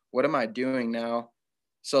 like what am I doing now?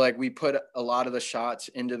 So like we put a lot of the shots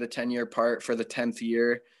into the 10-year part for the 10th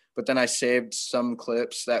year, but then I saved some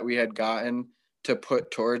clips that we had gotten to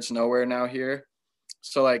put towards Nowhere Now Here.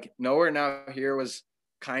 So like Nowhere Now Here was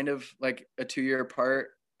kind of like a 2-year part.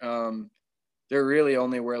 There really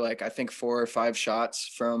only were like, I think 4 or 5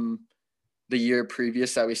 shots from the year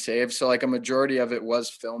previous that we saved. So like a majority of it was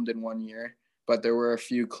filmed in 1 year, but there were a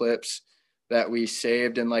few clips that we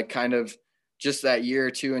saved. And like kind of just that year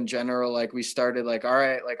or two in general, like we started like, all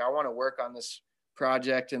right, like I want to work on this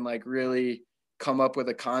project and like really come up with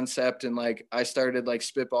a concept. And like I started like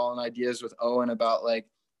spitballing ideas with Owen about like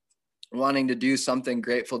wanting to do something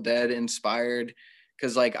Grateful Dead inspired,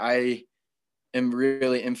 because like I am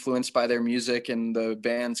really influenced by their music and the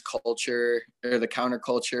band's culture, or the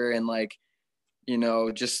counterculture, and like, you know,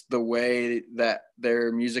 just the way that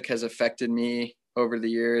their music has affected me over the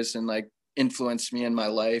years and like influenced me in my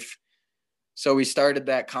life. So we started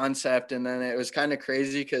that concept, and then it was kind of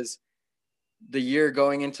crazy because the year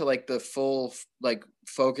going into like the full like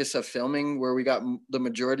focus of filming, where we got the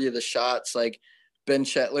majority of the shots, like Ben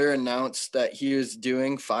Shetler announced that he was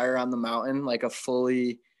doing Fire on the Mountain, like a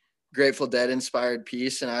fully Grateful Dead inspired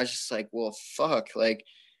piece. And I was just like, well, fuck, like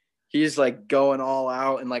he's like going all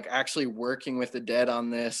out and like actually working with the Dead on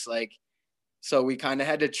this. Like, so we kind of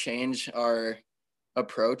had to change our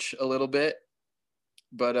approach a little bit,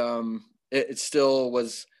 but it still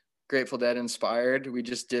was Grateful Dead inspired. We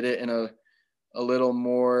just did it in a little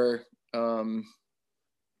more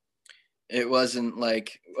it wasn't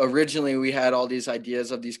like, originally we had all these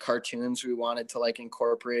ideas of these cartoons we wanted to like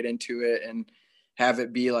incorporate into it and have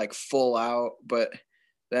it be like full out, but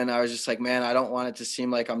then I was just like, man, I don't want it to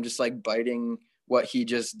seem like I'm just like biting what he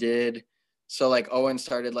just did. So like Owen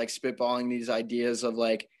started like spitballing these ideas of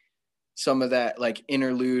like some of that like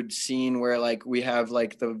interlude scene where like we have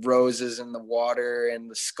like the roses and the water and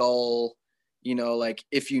the skull, you know, like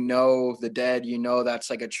if you know the Dead, you know, that's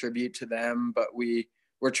like a tribute to them, but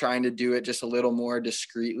we're trying to do it just a little more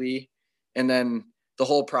discreetly. And then the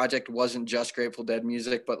whole project wasn't just Grateful Dead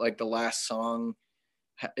music, but like the last song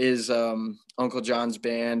is Uncle John's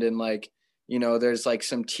band, and like, you know, there's like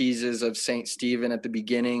some teases of Saint Stephen at the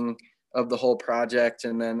beginning of the whole project,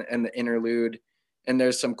 and then and the interlude, and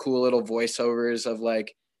there's some cool little voiceovers of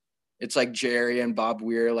like, it's like Jerry and Bob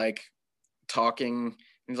Weir like talking.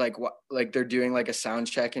 He's like, what, like they're doing like a sound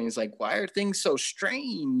check, and he's like, why are things so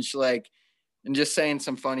strange, like, and just saying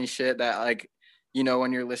some funny shit that like, you know,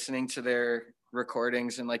 when you're listening to their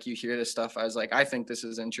recordings and like you hear this stuff, I was like, I think this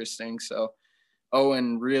is interesting. So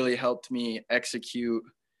Owen really helped me execute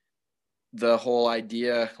the whole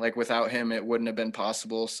idea. Like without him, it wouldn't have been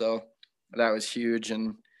possible. So that was huge.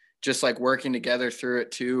 And just like working together through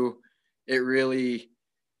it too, it really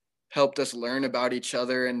helped us learn about each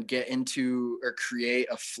other and get into or create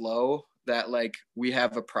a flow that like we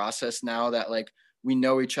have a process now that like we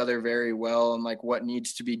know each other very well, and like what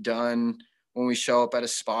needs to be done when we show up at a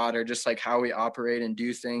spot, or just like how we operate and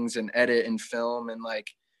do things and edit and film. And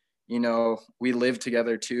like, you know, we live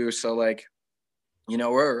together too. So like, you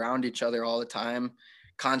know, we're around each other all the time,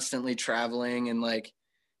 constantly traveling. And like,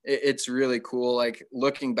 it's really cool. Like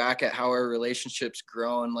looking back at how our relationship's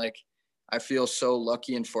grown, like I feel so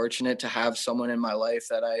lucky and fortunate to have someone in my life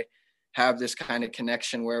that I have this kind of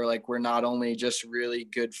connection where like, we're not only just really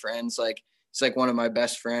good friends, like it's like one of my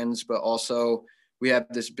best friends, but also we have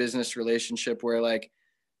this business relationship where like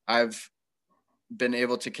I've been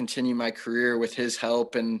able to continue my career with his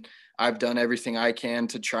help, and I've done everything I can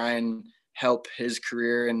to try and help his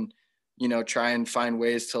career, and, you know, try and find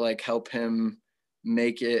ways to like help him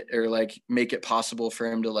make it, or like make it possible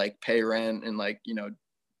for him to like pay rent and like, you know,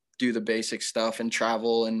 do the basic stuff and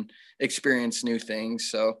travel and experience new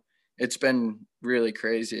things. So it's been really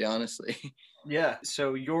crazy, honestly. Yeah,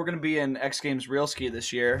 so you're going to be in X Games Real Ski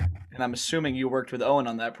this year, and I'm assuming you worked with Owen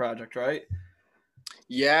on that project, right?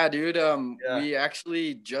 Yeah, dude. Yeah. We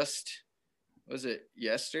actually just, was it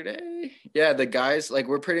yesterday? Yeah, the guys, like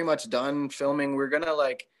we're pretty much done filming. We're gonna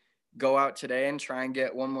like go out today and try and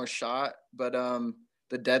get one more shot, but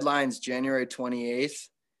the deadline's January 28th,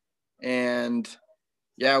 and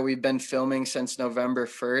yeah, we've been filming since November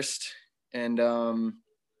 1st, and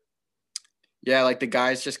yeah, like the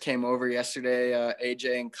guys just came over yesterday,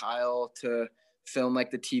 AJ and Kyle, to film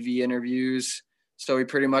like the TV interviews. So we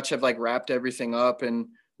pretty much have like wrapped everything up, and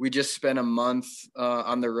we just spent a month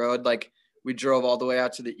on the road. Like we drove all the way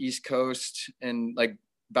out to the East Coast and like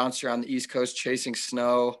bounced around the East Coast chasing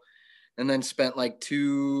snow, and then spent like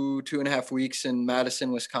 2.5 weeks in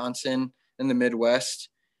Madison, Wisconsin, in the Midwest.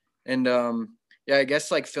 And yeah, I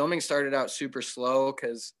guess like filming started out super slow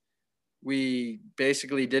because we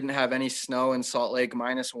basically didn't have any snow in Salt Lake,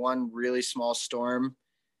 minus one really small storm.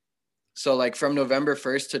 So like from November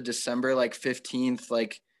 1st to December like 15th,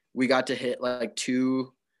 like we got to hit like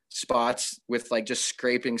two spots with like just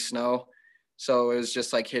scraping snow. So it was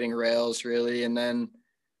just like hitting rails really. And then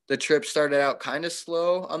the trip started out kind of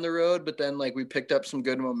slow on the road, but then like we picked up some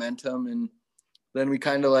good momentum, and then we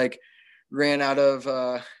kind of like ran out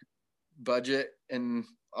of budget, and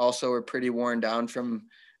also we're pretty worn down from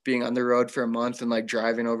being on the road for a month and like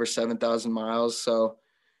driving over 7,000 miles. So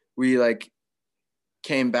we like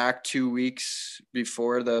came back 2 weeks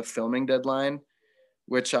before the filming deadline,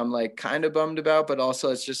 which I'm like kind of bummed about, but also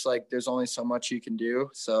it's just like there's only so much you can do.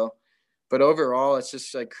 So, but overall, it's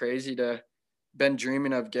just like crazy to been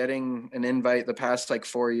dreaming of getting an invite the past like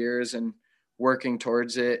 4 years and working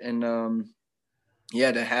towards it. And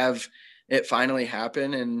yeah, to have it finally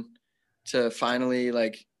happen, and to finally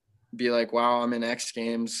like be like, wow, I'm in X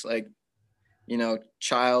Games, like, you know,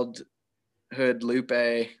 childhood Lupe,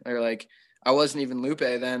 or like I wasn't even Lupe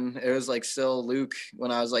then. It was like still Luke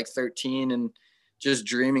when I was like 13 and just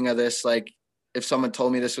dreaming of this. Like if someone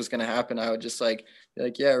told me this was going to happen, I would just like, be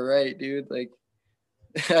like, yeah, right, dude. Like,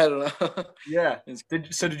 I don't know. Yeah.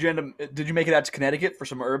 Did you end up? Did you make it out to Connecticut for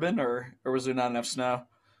some urban, or was there not enough snow?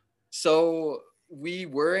 So we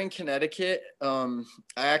were in Connecticut. I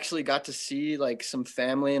actually got to see like some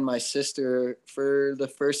family and my sister for the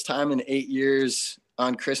first time in 8 years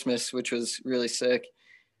on Christmas, which was really sick.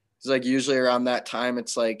 It's like usually around that time,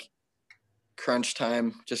 it's like crunch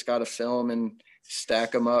time. Just got to film and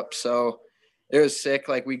stack them up. So it was sick.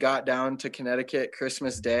 Like we got down to Connecticut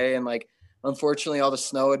Christmas Day, and like unfortunately all the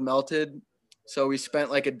snow had melted. So we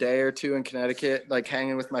spent like a day or two in Connecticut, like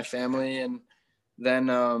hanging with my family, and then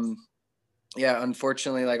yeah,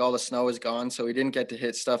 unfortunately, like all the snow was gone, so we didn't get to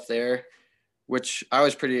hit stuff there, which I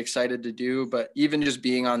was pretty excited to do. But even just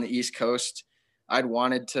being on the East Coast, I'd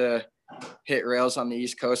wanted to hit rails on the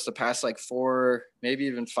East Coast the past like 4, maybe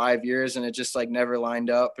even 5 years, and it just like never lined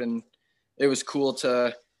up. And it was cool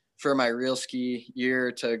to, for my real ski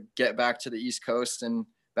year, to get back to the East Coast and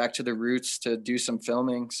back to the roots to do some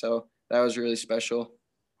filming. So that was really special.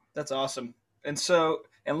 That's awesome. And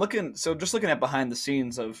just looking at behind the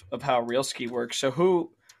scenes of how Real Ski works. So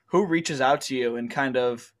who reaches out to you, and kind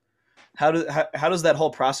of how does that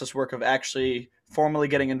whole process work of actually formally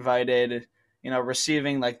getting invited,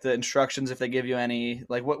 receiving like the instructions if they give you any,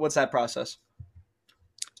 like what's that process?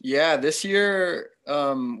 Yeah, this year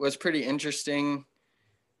was pretty interesting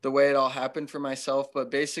the way it all happened for myself.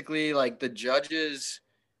 But basically, like the judges,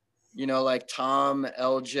 like Tom,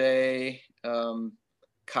 LJ,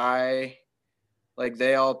 Kai, like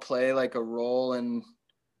they all play like a role in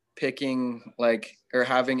picking like or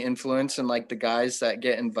having influence in like the guys that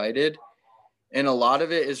get invited. And a lot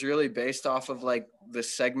of it is really based off of like the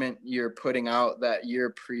segment you're putting out that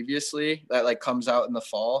year previously that like comes out in the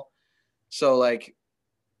fall. So like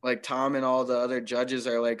Tom and all the other judges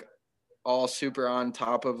are like all super on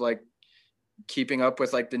top of like keeping up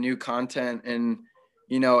with like the new content and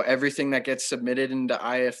everything that gets submitted into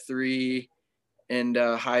IF3 and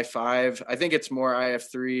High Five. I think it's more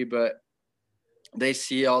IF3, but they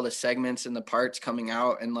see all the segments and the parts coming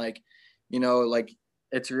out, and like like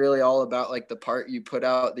it's really all about like the part you put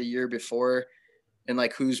out the year before and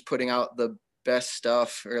like who's putting out the best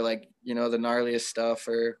stuff, or like the gnarliest stuff,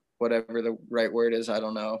 or whatever the right word is. I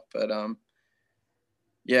don't know, but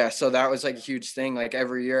yeah, so that was like a huge thing. Like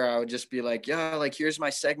every year I would just be like, yeah, like here's my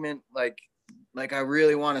segment, like I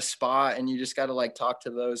really want a spot, and you just got to like talk to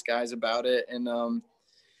those guys about it. And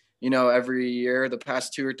every year the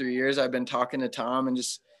past 2 or 3 years I've been talking to Tom and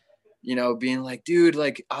just being like, dude,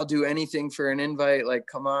 like I'll do anything for an invite, like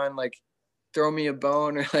come on, like throw me a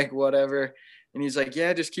bone or like whatever. And he's like,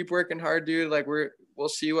 yeah, just keep working hard, dude, like we'll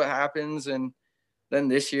see what happens. And then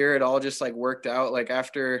this year it all just like worked out. Like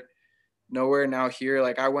after Nowhere Now Here,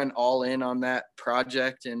 like I went all in on that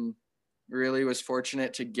project and really was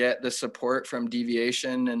fortunate to get the support from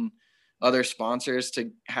Deviation and other sponsors to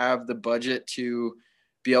have the budget to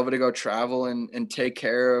be able to go travel and take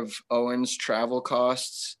care of Owen's travel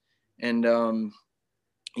costs, and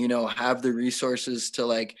have the resources to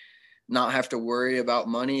like not have to worry about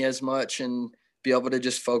money as much, and be able to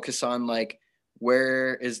just focus on like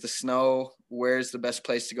where is the snow, where's the best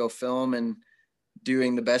place to go film, and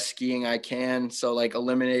doing the best skiing I can. So like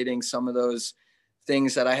eliminating some of those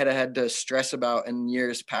things that I had to stress about in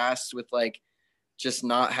years past, with like just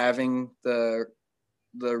not having the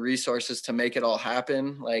resources to make it all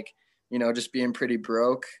happen, like just being pretty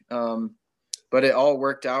broke. But it all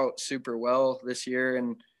worked out super well this year,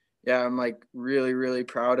 and yeah, I'm like really, really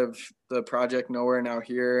proud of the project Nowhere Now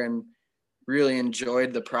Here, and really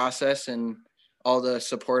enjoyed the process and all the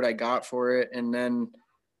support I got for it. And then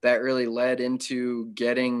that really led into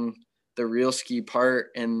getting the Real Ski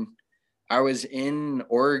part. And I was in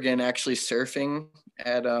Oregon actually surfing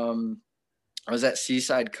at I was at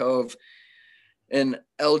Seaside Cove, and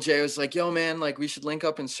LJ was like, yo man, like we should link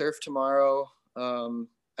up and surf tomorrow.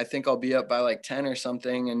 I think I'll be up by like 10 or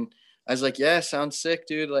something. And I was like, yeah, sounds sick,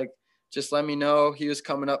 dude. Like just let me know. He was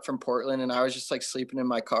coming up from Portland, and I was just like sleeping in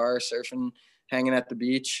my car, surfing, hanging at the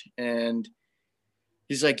beach. And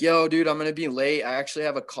he's like, yo, dude, I'm going to be late. I actually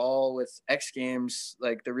have a call with X Games,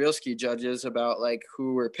 like the Real Ski judges, about like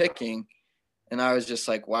who we're picking. And I was just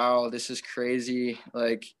like, wow, this is crazy.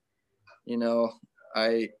 Like,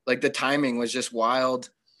 I like the timing was just wild.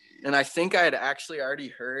 And I think I had actually already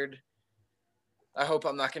heard, I hope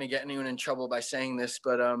I'm not going to get anyone in trouble by saying this,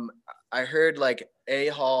 but I heard like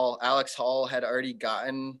Alex Hall had already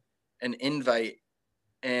gotten an invite,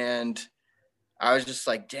 and I was just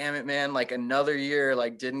like, damn it, man, like another year,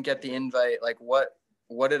 like didn't get the invite. Like what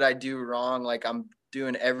what did I do wrong? Like, I'm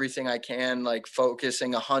doing everything I can, like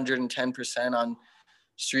focusing 110% on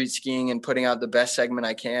street skiing and putting out the best segment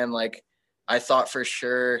I can. Like, I thought for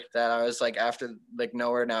sure that I was like, after like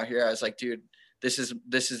Nowhere Now Here, I was like, dude, this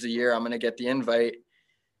is the year I'm going to get the invite.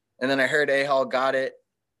 And then I heard A-Hall got it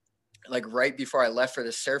like right before I left for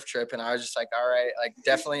the surf trip. And I was just like, all right, like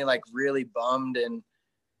definitely like really bummed and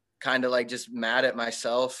kind of like just mad at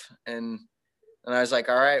myself. And I was like,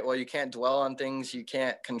 all right, well, you can't dwell on things you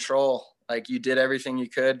can't control. Like, you did everything you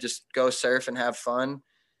could, just go surf and have fun. And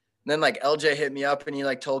then like LJ hit me up and he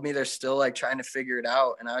like told me they're still like trying to figure it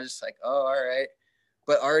out. And I was just like, oh, all right.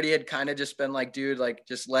 But already had kind of just been like, dude, like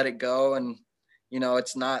just let it go. And, you know,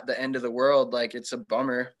 it's not the end of the world. Like, it's a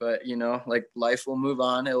bummer, but you know, like life will move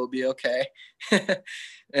on. It will be okay.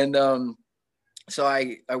 And, so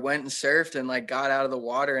I went and surfed and like got out of the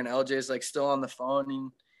water, and LJ's like still on the phone.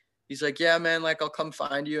 And he's like, yeah, man, like I'll come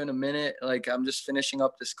find you in a minute. Like, I'm just finishing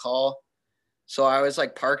up this call. So I was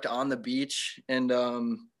like parked on the beach and,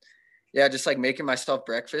 yeah, just like making myself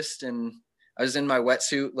breakfast. And I was in my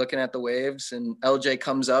wetsuit looking at the waves, and LJ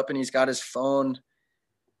comes up and he's got his phone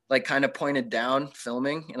like kind of pointed down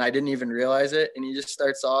filming, and I didn't even realize it. And he just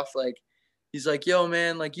starts off like, he's like, yo,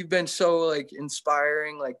 man, like you've been so like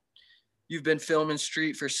inspiring. Like, you've been filming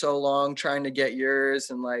street for so long, trying to get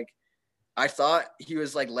yours. And like, I thought he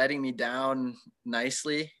was like letting me down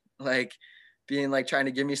nicely, like being like trying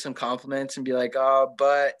to give me some compliments and be like, oh,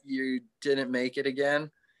 but you didn't make it again.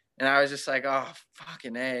 And I was just like, oh,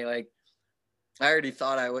 fucking A. Like, I already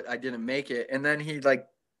thought I didn't make it. And then he like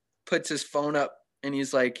puts his phone up and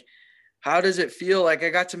he's like, how does it feel? Like,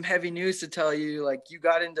 I got some heavy news to tell you. Like, you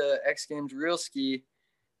got into X Games Real Ski.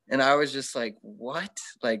 And I was just like, what?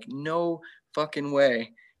 Like, no fucking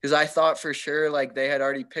way. Because I thought for sure like they had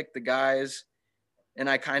already picked the guys, and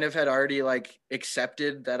I kind of had already like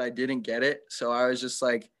accepted that I didn't get it. So I was just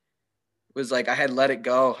like, I had let it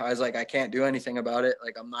go. I was like, I can't do anything about it.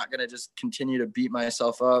 Like, I'm not going to just continue to beat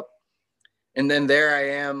myself up. And then there I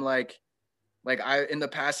am, like I, in the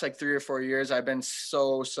past like 3 or 4 years, I've been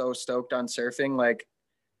so stoked on surfing. Like,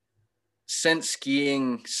 since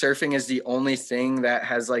skiing, surfing is the only thing that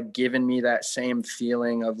has like given me that same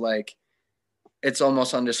feeling of like, it's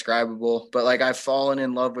almost undescribable, but like I've fallen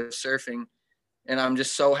in love with surfing, and I'm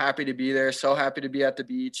just so happy to be there. So happy to be at the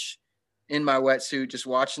beach in my wetsuit, just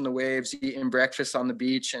watching the waves, eating breakfast on the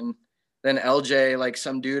beach. And then LJ, like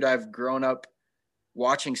some dude I've grown up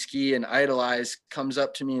watching ski and idolize, comes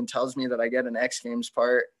up to me and tells me that I get an X Games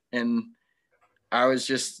part. And I was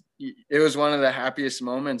just, it was one of the happiest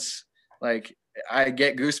moments. Like, I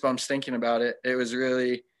get goosebumps thinking about it. It was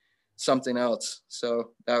really something else.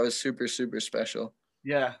 So that was super special.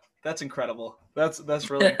 Yeah, that's incredible. That's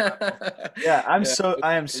really incredible. Yeah,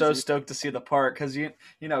 I am so stoked to see the part, because you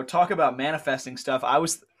know, talk about manifesting stuff. I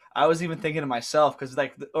was even thinking to myself, because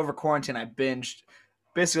like over quarantine I binged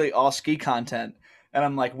basically all ski content, and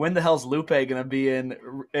I'm like, when the hell's Lupe gonna be in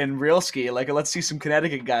real ski? Like, let's see some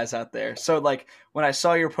Connecticut guys out there. So like when I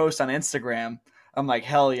saw your post on Instagram, I'm like,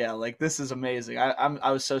 hell yeah, like this is amazing.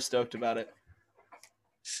 I was so stoked about it.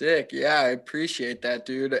 Sick. Yeah, I appreciate that,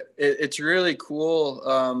 dude. It's really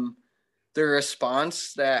cool. The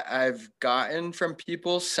response that I've gotten from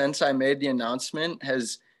people since I made the announcement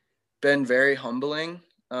has been very humbling.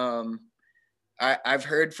 I've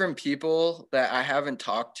heard from people that I haven't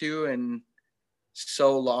talked to in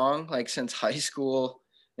so long, like since high school,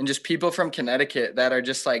 and just people from Connecticut that are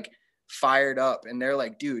just like fired up, and they're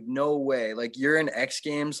like, dude, no way. Like, you're in X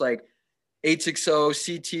Games, like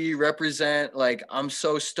 860 CT represent. Like, I'm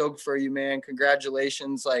so stoked for you, man.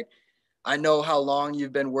 Congratulations. Like, I know how long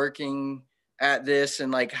you've been working at this,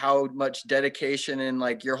 and like how much dedication and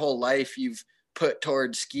like your whole life you've put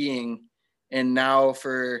towards skiing. And now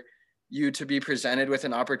for you to be presented with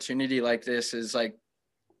an opportunity like this is like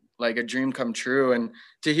a dream come true. And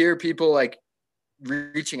to hear people like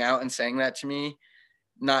reaching out and saying that to me,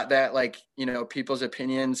 not that like, you know, people's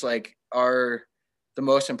opinions like are the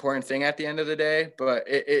most important thing at the end of the day, but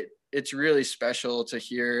it's really special to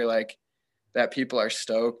hear like that people are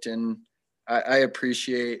stoked. And I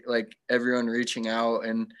appreciate like everyone reaching out,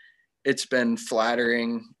 and it's been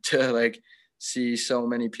flattering to like see so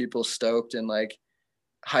many people stoked and like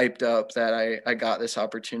hyped up that I got this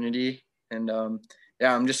opportunity. And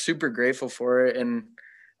yeah, I'm just super grateful for it. And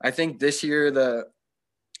I think this year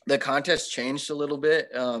the contest changed a little bit.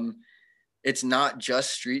 It's not just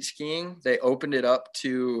street skiing. They opened it up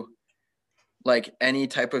to like any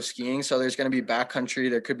type of skiing. So there's going to be backcountry.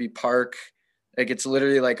 There could be park. Like, it's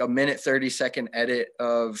literally like a minute, 30-second edit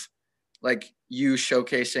of like you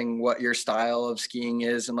showcasing what your style of skiing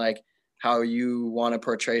is and like how you want to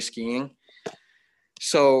portray skiing.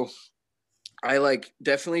 So I like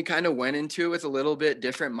definitely kind of went into it with a little bit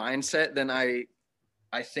different mindset than I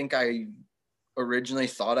think I originally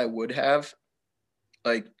thought I would have.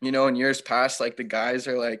 Like, you know, in years past, like the guys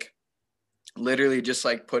are like literally just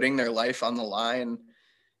like putting their life on the line,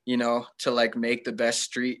 you know, to like make the best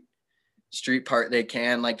street part they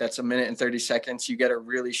can. Like that's a minute and 30 seconds. You get a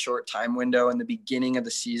really short time window in the beginning of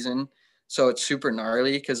the season. So it's super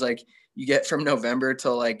gnarly because like you get from November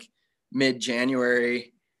till like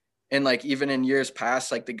mid-January. And like even in years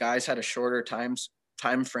past, like the guys had a shorter time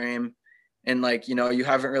frame. And like, you know, you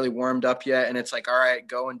haven't really warmed up yet. And it's like, all right,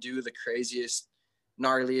 go and do the craziest,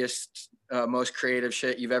 gnarliest, most creative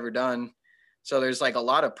shit you've ever done. So there's like a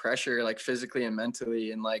lot of pressure, like physically and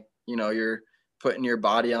mentally. And like, you know, you're putting your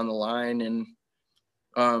body on the line. And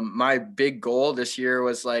my big goal this year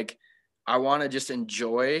was like, I want to just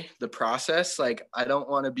enjoy the process. Like, I don't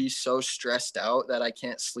want to be so stressed out that I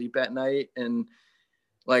can't sleep at night. And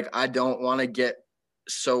like, I don't want to get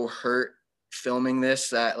so hurt filming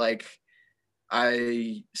this that like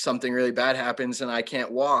something really bad happens and I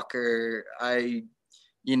can't walk, or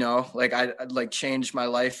you know, like I'd like change my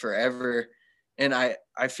life forever. And I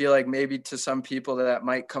feel like maybe to some people that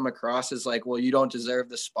might come across as like, well, you don't deserve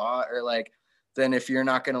the spot, or like, then if you're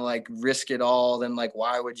not going to like risk it all, then like,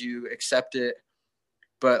 why would you accept it?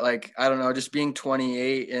 But like, I don't know, just being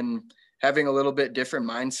 28 and having a little bit different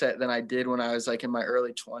mindset than I did when I was like in my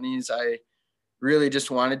early 20s, I really just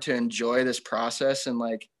wanted to enjoy this process and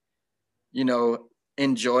like, you know,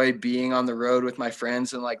 enjoy being on the road with my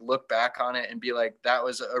friends and like look back on it and be like, that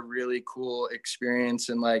was a really cool experience.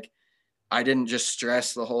 And like, I didn't just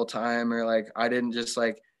stress the whole time, or like, I didn't just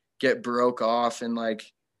like get broke off and like,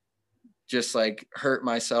 just like hurt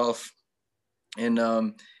myself. And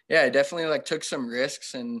yeah, I definitely like took some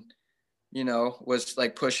risks and, you know, was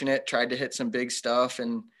like pushing it, tried to hit some big stuff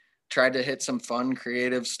and tried to hit some fun,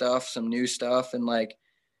 creative stuff, some new stuff. And like,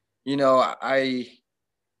 you know, I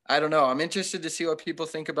don't know. I'm interested to see what people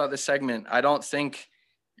think about this segment. I don't think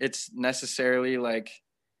it's necessarily like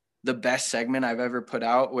the best segment I've ever put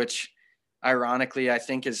out, which ironically I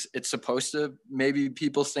think it's supposed to, maybe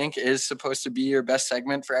people think is supposed to be your best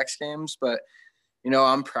segment for X Games. But, you know,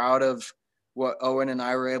 I'm proud of what Owen and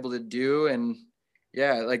I were able to do. And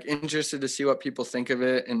yeah, like interested to see what people think of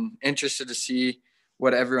it and interested to see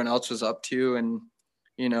what everyone else was up to. And,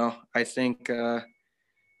 you know, I think,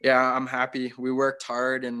 yeah, I'm happy. We worked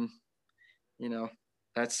hard and, you know,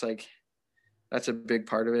 that's like, that's a big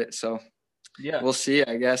part of it. So Yeah. we'll see,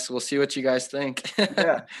 I guess. We'll see what you guys think.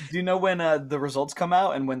 Yeah. Do you know when the results come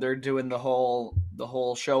out and when they're doing the whole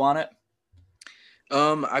show on it?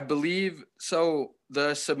 I believe so.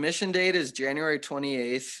 The submission date is January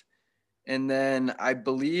 28th. And then I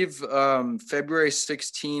believe February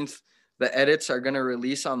 16th, the edits are going to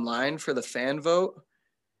release online for the fan vote.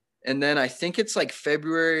 And then I think it's like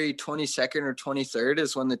February 22nd or 23rd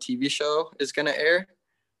is when the TV show is going to air.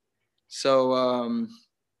 So,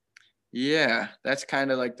 yeah, that's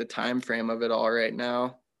kind of like the time frame of it all right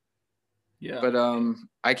now. Yeah. But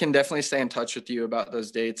I can definitely stay in touch with you about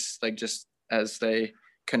those dates, like just as they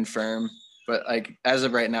confirm. But like as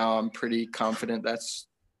of right now, I'm pretty confident that's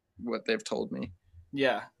what they've told me.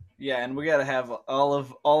 Yeah. Yeah, and we got to have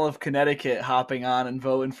all of Connecticut hopping on and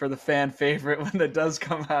voting for the fan favorite when that does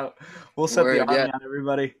come out. We'll set the Word, yeah, army on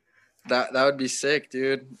everybody. that would be sick,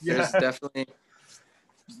 dude. There's Yeah. definitely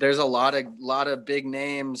there's a lot of big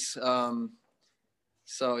names.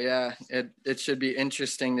 So yeah, it should be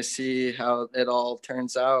interesting to see how it all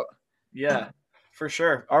turns out. Yeah, for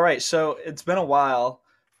sure. All right, so it's been a while.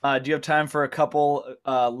 Do you have time for a couple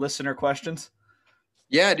listener questions?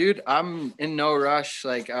 Yeah, dude, I'm in no rush.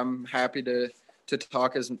 Like I'm happy to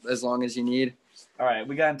talk as long as you need. All right,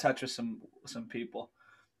 we got in touch with some people.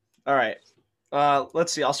 All right,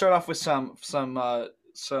 let's see. I'll start off with some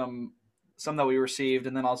that we received,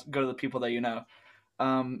 and then I'll go to the people that you know.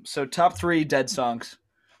 So top three dead songs.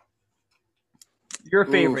 Your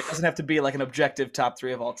favorite. It Oof. doesn't have to be like an objective top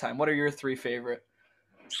three of all time. What are your three favorite?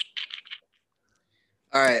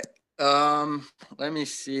 All right. Let me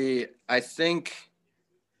see. I think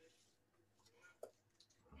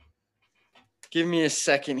give me a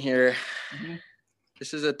second here. Mm-hmm.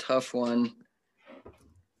 This is a tough one.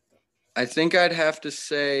 I think I'd have to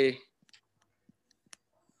say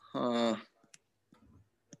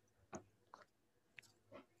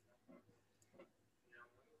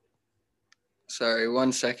sorry,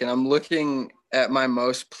 one second. I'm looking at my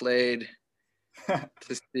most played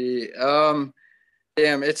to see.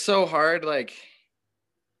 Damn, it's so hard. Like,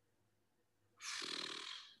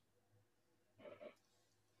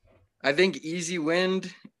 I think Easy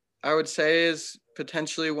Wind, I would say, is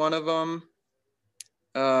potentially one of them.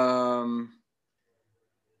 Candyman,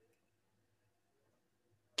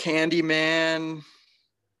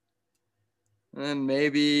 and then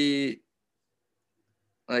maybe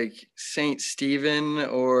like Saint Stephen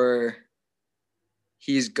or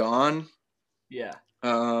He's Gone. Yeah.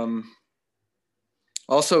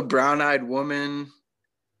 Also Brown Eyed Woman,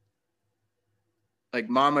 like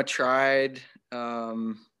Mama Tried.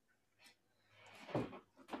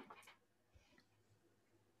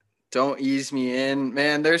 Don't Ease Me In.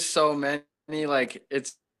 Man, there's so many, like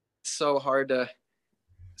it's so hard to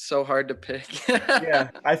pick. Yeah,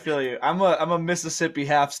 I feel you. I'm a Mississippi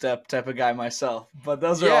half step type of guy myself, but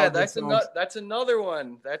those are all Yeah, good songs. that's another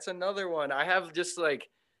one. I have just like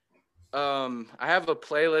I have a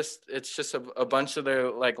playlist. It's just a bunch of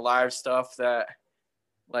the like live stuff that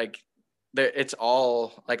like it's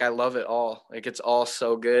all like I love it all. Like it's all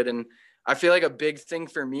so good. And I feel like a big thing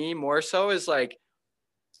for me more so is like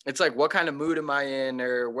it's like what kind of mood am I in,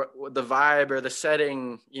 or what the vibe or the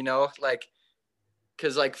setting, you know, like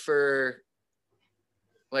because like for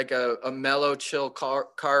like a mellow chill car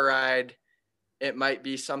ride, it might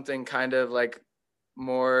be something kind of like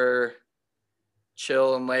more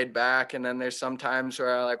chill and laid back. And then there's some times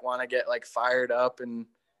where I like want to get like fired up, and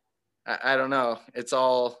I don't know. It's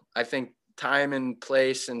all, I think time and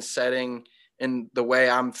place and setting and the way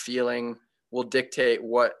I'm feeling will dictate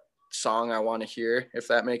what song I want to hear, if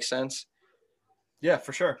that makes sense. Yeah,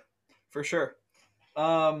 for sure. For sure.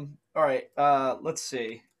 All right. Let's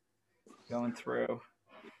see. Going through.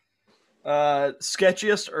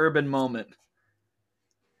 Sketchiest urban moment.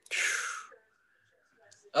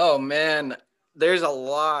 Oh man, there's a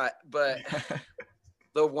lot, but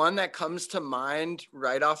the one that comes to mind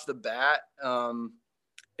right off the bat,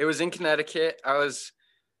 it was in Connecticut. I was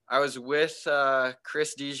with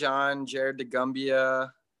Chris Dijon, Jared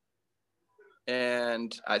DeGumbia,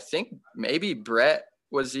 and I think maybe Brett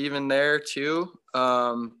was even there too.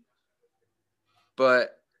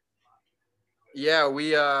 But yeah,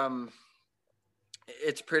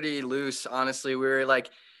 it's pretty loose, honestly. We were like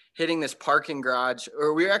hitting this parking garage,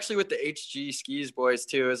 or we were actually with the HG Skis boys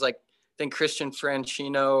too. It was like, I think Christian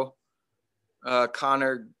Franchino,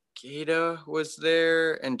 Connor Gata was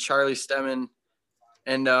there, and Charlie Stemmen.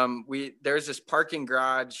 And there's this parking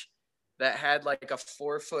garage that had like a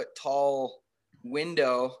 4-foot tall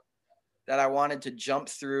window that I wanted to jump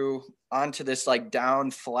through onto this like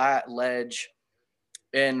down flat ledge.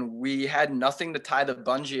 And we had nothing to tie the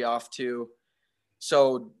bungee off to.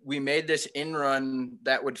 So we made this in run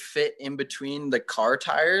that would fit in between the car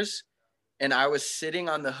tires. And I was sitting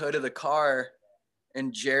on the hood of the car,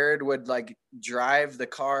 and Jared would like drive the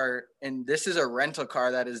car. And this is a rental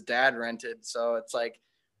car that his dad rented. So it's like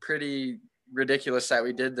pretty ridiculous that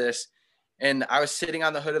we did this. And I was sitting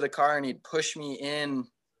on the hood of the car, and he'd push me in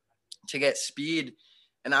to get speed.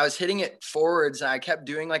 And I was hitting it forwards, and I kept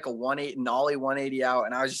doing like a 180 nollie 180 out.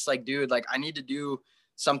 And I was just like, dude, like I need to do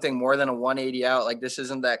something more than a 180 out. Like this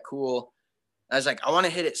isn't that cool. I was like, I want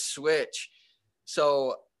to hit it switch.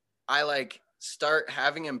 So I like start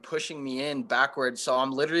having him pushing me in backwards. So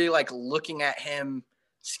I'm literally like looking at him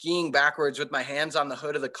skiing backwards with my hands on the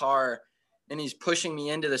hood of the car, and he's pushing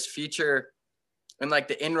me into this feature. And like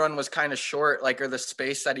the in run was kind of short, like, or the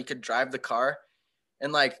space that he could drive the car.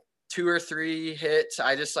 And like 2 or 3 hits,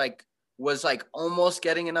 I just like was like almost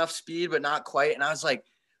getting enough speed, but not quite. And I was like,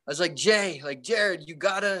 Jay, like Jared,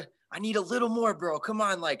 I need a little more, bro. Come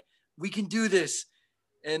on. Like we can do this.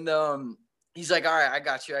 And he's like, all right, I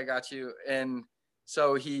got you. And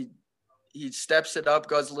so he steps it up,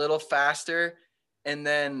 goes a little faster. And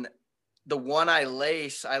then the one I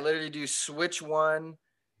literally do switch one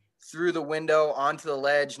through the window onto the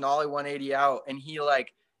ledge, nollie 180 out. And he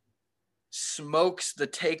like smokes the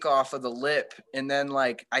takeoff of the lip. And then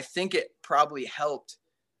like, I think it probably helped,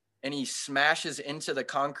 and he smashes into the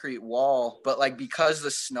concrete wall. But like, because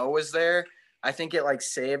the snow was there, I think it like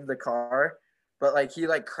saved the car. But like, he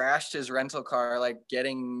like crashed his rental car, like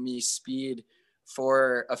getting me speed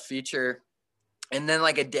for a feature. And then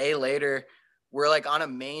like a day later, we're like on a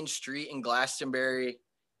main street in Glastonbury,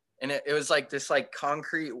 and it was like this like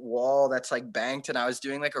concrete wall that's like banked, and I was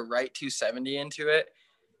doing like a right 270 into it.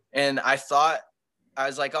 And I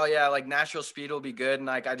was like, oh yeah, like natural speed will be good. And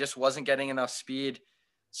like, I just wasn't getting enough speed.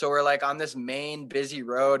 So we're like on this main busy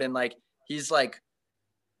road, and like, he's like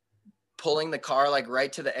pulling the car like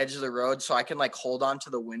right to the edge of the road so I can like hold on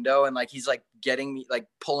to the window. And like, he's like getting me, like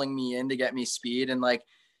pulling me in to get me speed. And like,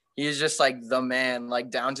 he's just like the man,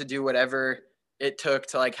 like down to do whatever it took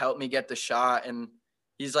to like help me get the shot. And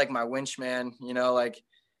he's like my winch man, you know, like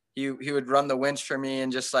he would run the winch for me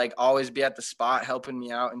and just like always be at the spot helping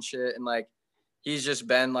me out and shit. And like, he's just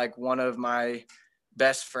been like one of my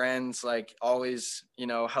best friends, like always, you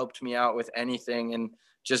know, helped me out with anything and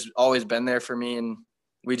just always been there for me. And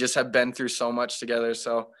we just have been through so much together.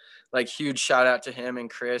 So like huge shout out to him and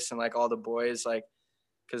Chris and like all the boys, like,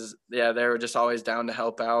 cause yeah, they were just always down to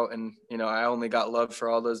help out. And, you know, I only got love for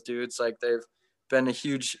all those dudes. Like they've been a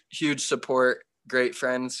huge support, great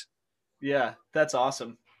friends. Yeah, that's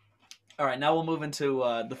awesome. All right, now we'll move into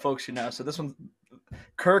the folks you know. So this one,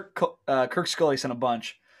 Kirk Scully sent a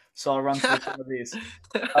bunch, so I'll run through some of these.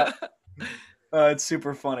 Uh, it's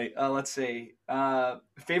super funny. Let's see.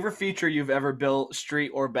 Favorite feature you've ever built,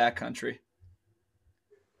 street or backcountry?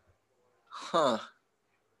 Huh.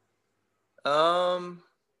 Um,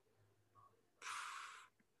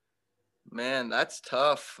 Man, that's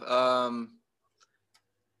tough. I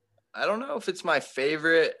don't know if it's my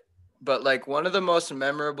favorite, but like one of the most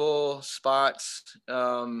memorable spots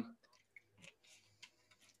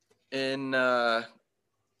in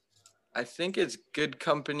I think it's Good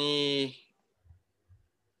Company.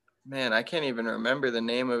 Man, I can't even remember the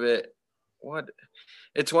name of it. What?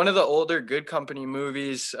 It's one of the older Good Company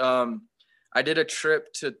movies. I did a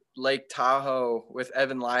trip to Lake Tahoe with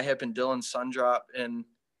Evan Lyhip and Dylan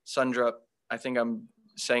Sundrup. I think I'm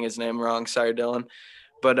saying his name wrong. Sorry, Dylan.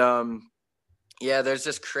 But yeah, there's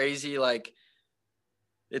this crazy, like,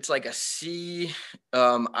 it's like a C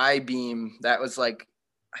I-beam that was like,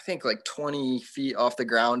 I think like 20 feet off the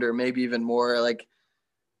ground or maybe even more, like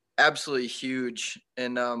absolutely huge.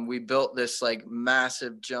 And we built this like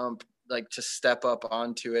massive jump, like to step up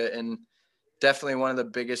onto it. And definitely one of the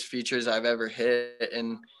biggest features I've ever hit.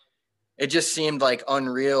 And it just seemed like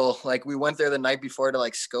unreal. Like we went there the night before to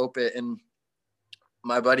like scope it. And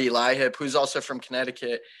my buddy Lyhip, who's also from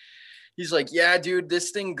Connecticut, he's like, yeah, dude,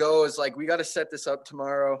 this thing goes. Like, we got to set this up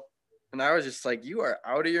tomorrow. And I was just like, you are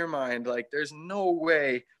out of your mind. Like, there's no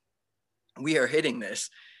way we are hitting this.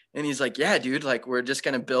 And he's like, yeah, dude, like, we're just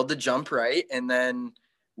going to build the jump right. And then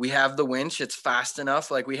we have the winch. It's fast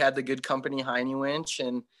enough. Like, we had the Good Company Heine winch.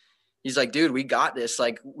 And he's like, dude, we got this.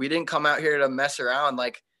 Like, we didn't come out here to mess around.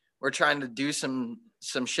 Like, we're trying to do some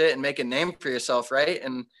shit and make a name for yourself, right?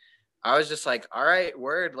 And I was just like, all right,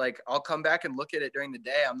 word. Like, I'll come back and look at it during the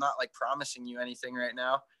day. I'm not like promising you anything right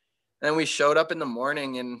now. And then we showed up in the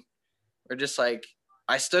morning and we're just like,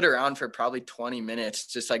 I stood around for probably 20 minutes,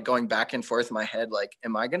 just like going back and forth in my head. Like,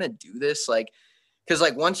 am I going to do this? Like, cause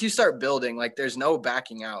like once you start building, like there's no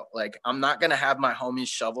backing out. Like, I'm not going to have my homies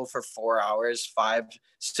shovel for 4 hours, 5,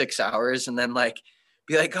 6 hours. And then like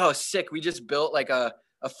be like, oh, sick. We just built like a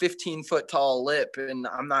 15-foot tall lip and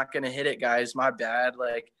I'm not going to hit it, guys. My bad.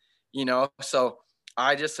 Like, you know, so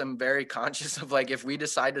I just am very conscious of like, if we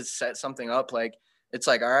decide to set something up, like, it's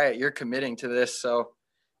like, all right, you're committing to this. So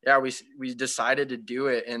yeah, we decided to do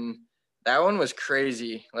it. And that one was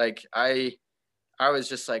crazy. Like I was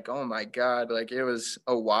just like, oh my God, like it was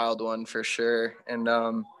a wild one for sure. And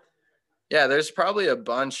yeah, there's probably a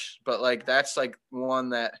bunch, but like, that's like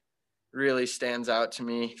one that really stands out to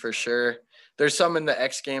me for sure. There's some in the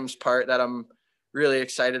X Games part that I'm really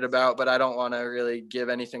excited about, but I don't want to really give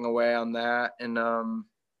anything away on that. And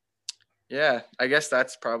yeah, I guess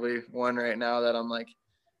that's probably one right now that I'm like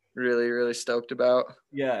really stoked about.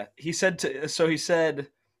 Yeah, he said he said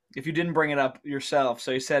if you didn't bring it up yourself,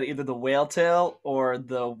 so he said either the whale tail or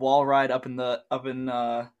the wall ride up in the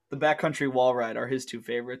backcountry wall ride are his two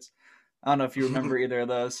favorites. I don't know if you remember either of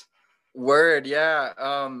those. Word, yeah.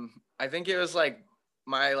 I think it was like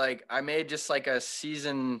I made just like a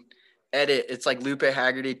season edit. It's like Lupe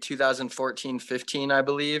Haggerty 2014-15, I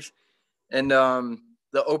believe. And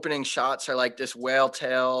the opening shots are like this whale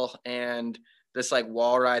tail and this like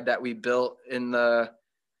wall ride that we built in the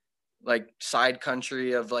like side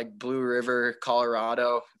country of like Blue River,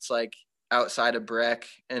 Colorado. It's like outside of Breck.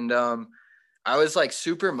 And I was like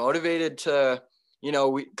super motivated to, you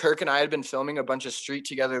know, Kirk and I had been filming a bunch of street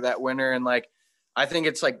together that winter. And like, I think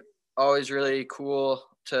it's like always really cool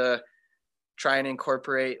to try and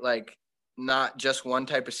incorporate like not just one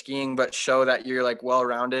type of skiing, but show that you're like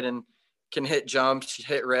well-rounded and can hit jumps,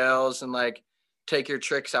 hit rails, and like take your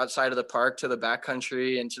tricks outside of the park to the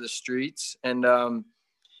backcountry and to the streets. And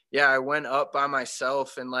yeah, I went up by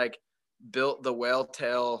myself and like built the whale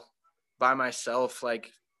tail by myself.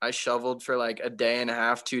 Like I shoveled for like a day and a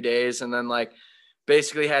half, 2 days, and then like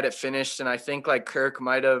basically had it finished. And I think like Kirk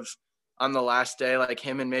might have on the last day, like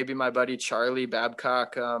him and maybe my buddy Charlie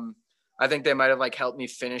Babcock, I think they might have like helped me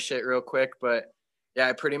finish it real quick. But yeah,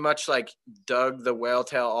 I pretty much like dug the whale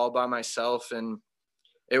tail all by myself. And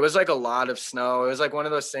it was like a lot of snow. It was like one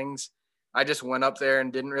of those things I just went up there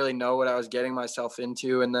and didn't really know what I was getting myself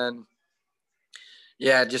into. And then,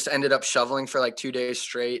 yeah, just ended up shoveling for like 2 days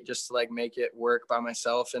straight just to like make it work by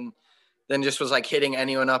myself. And then just was like hitting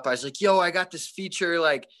anyone up. I was like, yo, I got this feature.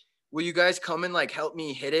 Like, will you guys come and like help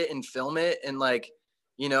me hit it and film it? And like,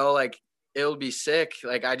 you know, like it'll be sick.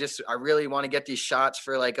 Like, I really want to get these shots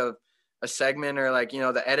for like a segment or like, you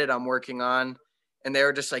know, the edit I'm working on. And they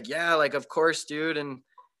were just like, yeah, like, of course, dude. And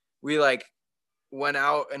we like went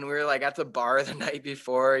out and we were like at the bar the night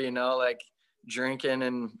before, you know, like drinking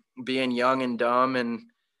and being young and dumb, and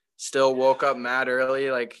still woke up mad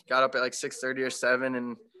early, like got up at like 6:30 or 7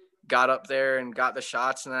 and got up there and got the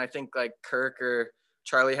shots. And I think like Kirk or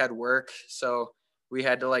Charlie had work, so we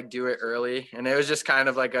had to like do it early, and it was just kind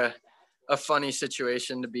of like a funny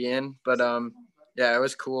situation to be in. But yeah, it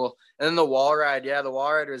was cool. And then the wall ride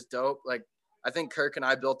was dope. Like, I think Kirk and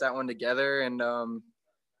I built that one together and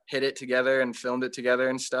hit it together and filmed it together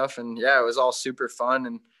and stuff. And yeah, it was all super fun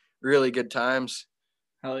and really good times.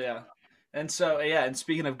 Hell yeah. And so, yeah, and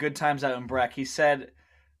speaking of good times out in Breck, he said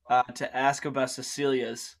to ask about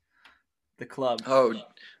Cecilia's, the club.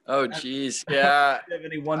 Oh, geez. Yeah. Do you have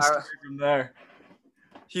any one story from there?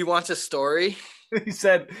 He wants a story. He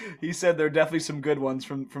said there are definitely some good ones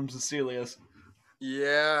from Cecilia's.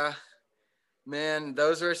 Yeah, man,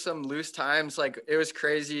 those were some loose times. Like, it was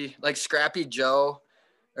crazy. Like, Scrappy Joe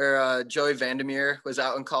or Joey Vandermeer was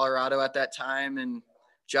out in Colorado at that time, and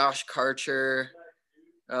Josh Karcher,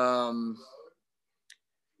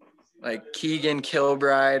 like Keegan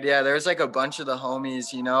Kilbride. Yeah, there's like a bunch of the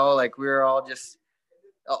homies, you know, like we were all just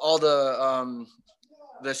all the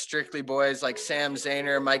Strictly boys, like Sam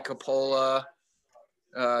Zahner, Mike Coppola,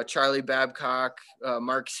 Charlie Babcock,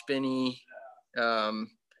 Mark Spinney,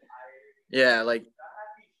 yeah, like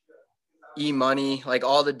E-Money, like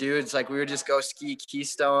all the dudes. Like, we would just go ski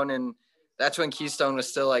Keystone, and that's when Keystone was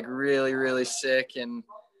still like really, really sick, and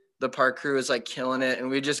the park crew was like killing it. And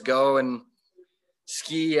we just go and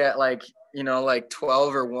ski at like, you know, like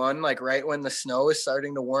 12 or 1, like right when the snow is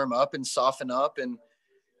starting to warm up and soften up, and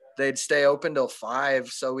they'd stay open till 5.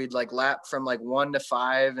 So we'd like lap from like 1 to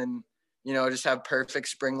 5 and, you know, just have perfect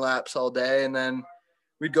spring laps all day. And then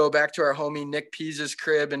we'd go back to our homie Nick Pease's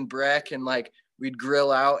crib in Breck, and like we'd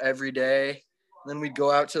grill out every day. And then we'd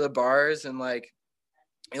go out to the bars, and like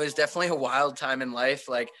it was definitely a wild time in life.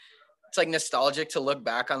 Like, it's like nostalgic to look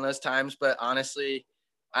back on those times, but honestly,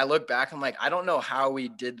 I look back, I'm like, I don't know how we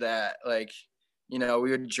did that. Like, you know,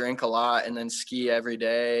 we would drink a lot and then ski every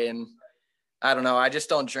day. And I don't know, I just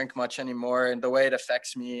don't drink much anymore. And the way it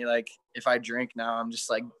affects me, like if I drink now, I'm just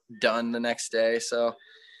like done the next day. So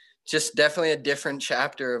just definitely a different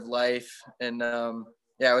chapter of life. And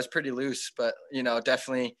yeah, it was pretty loose, but you know,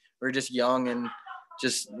 definitely we're just young and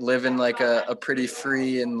just living like a pretty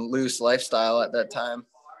free and loose lifestyle at that time.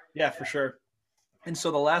 Yeah, for sure. And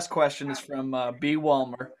so the last question is from B.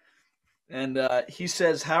 Walmer, and he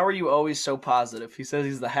says, "How are you always so positive?" He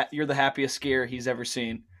says you're the happiest skier he's ever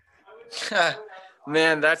seen.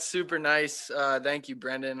 Man, that's super nice. Thank you,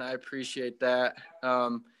 Brendan. I appreciate that.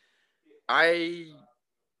 I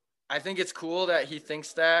think it's cool that he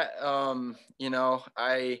thinks that. You know,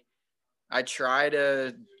 I try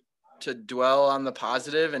to dwell on the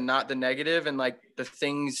positive and not the negative, and like the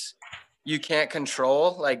things you can't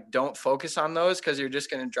control, like don't focus on those, because you're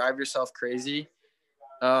just going to drive yourself crazy.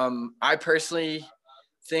 I personally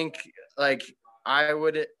think like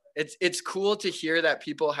it's cool to hear that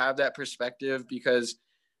people have that perspective, because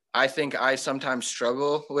I think I sometimes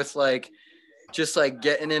struggle with like just like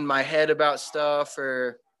getting in my head about stuff,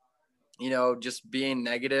 or you know, just being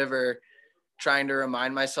negative, or trying to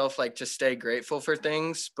remind myself like to stay grateful for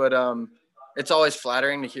things. But it's always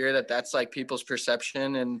flattering to hear that that's like people's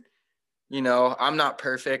perception. And you know, I'm not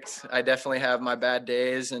perfect. I definitely have my bad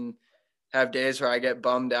days and have days where I get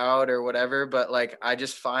bummed out or whatever. But like, I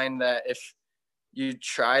just find that if you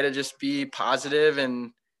try to just be positive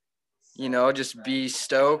and, you know, just be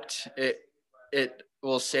stoked, it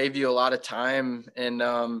will save you a lot of time. And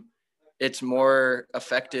it's more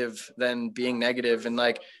effective than being negative. And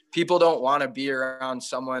like, people don't want to be around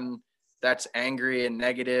someone that's angry and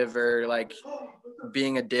negative or like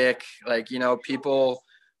being a dick. Like, you know, people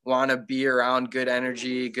want to be around good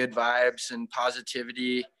energy, good vibes, and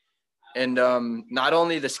positivity. And not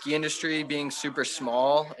only the ski industry being super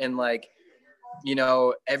small, and like, you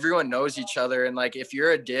know, everyone knows each other, and like if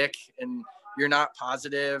you're a dick and you're not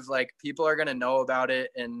positive, like people are going to know about it,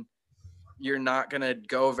 and you're not going to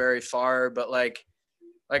go very far. But like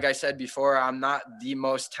I said before, I'm not the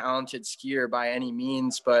most talented skier by any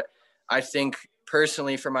means, but I think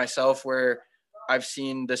personally for myself, where I've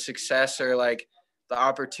seen the success or like the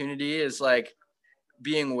opportunity is like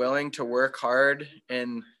being willing to work hard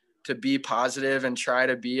and to be positive and try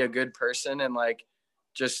to be a good person, and like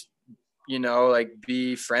just, you know, like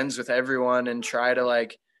be friends with everyone and try to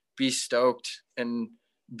like be stoked and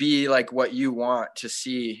be like what you want to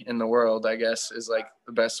see in the world, I guess, is like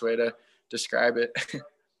the best way to describe it.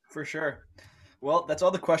 For sure. Well, that's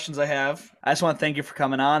all the questions I have. I just want to thank you for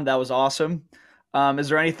coming on. That was awesome. Is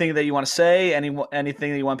there anything that you want to say?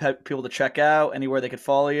 Anything that you want people to check out? Anywhere they could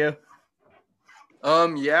follow you?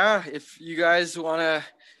 Yeah, if you guys want to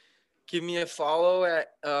give me a follow at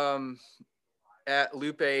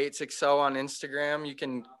Lupe860 on Instagram, you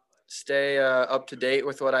can stay up to date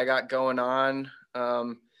with what I got going on.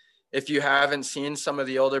 If you haven't seen some of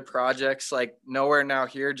the older projects, like Nowhere Now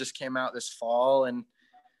Here just came out this fall, and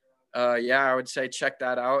I would say check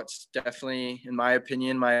that out. It's definitely, in my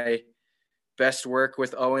opinion, my best work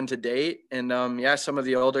with Owen to date. And some of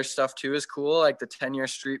the older stuff too is cool, like the 10-Year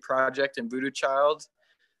Street Project and Voodoo Child.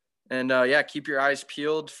 And keep your eyes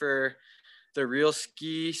peeled for the Real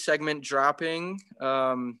Ski segment dropping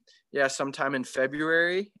sometime in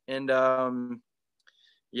February. And I'm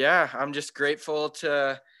just grateful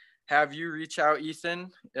to have you reach out,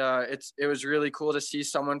 Ethan. It was really cool to see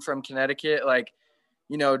someone from Connecticut, like,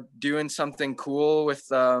 doing something cool with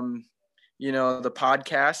the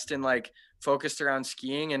podcast and like focused around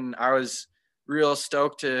skiing. And I was real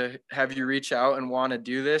stoked to have you reach out and want to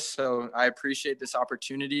do this. So I appreciate this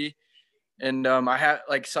opportunity. And I had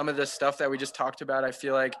like some of the stuff that we just talked about, I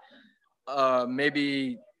feel like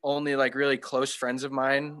maybe only like really close friends of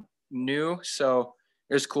mine knew. So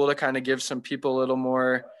it was cool to kind of give some people a little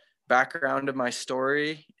more background of my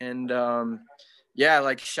story. And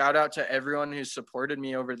shout out to everyone who's supported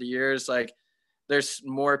me over the years. Like, there's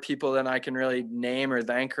more people than I can really name or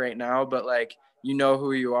thank right now, but like,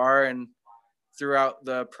 who you are. And throughout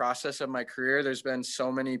the process of my career, there's been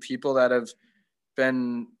so many people that have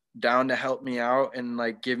been down to help me out and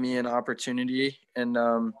like give me an opportunity, and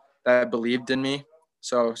that believed in me.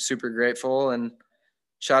 So super grateful, and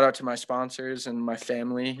shout out to my sponsors and my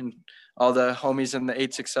family and all the homies in the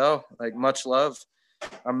 860. Like, much love.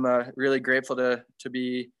 I'm really grateful to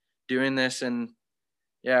be doing this, and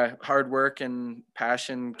hard work and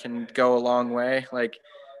passion can go a long way. Like,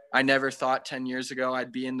 I never thought 10 years ago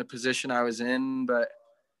I'd be in the position I was in, but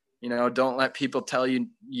don't let people tell you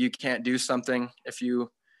you can't do something. If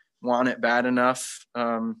you want it bad enough,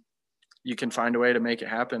 you can find a way to make it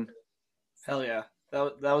happen. Hell yeah.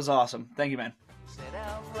 That was awesome. Thank you, man. Set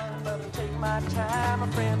out run, but take my time.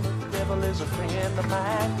 A friend of the devil is a friend of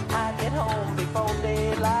mine. I get home before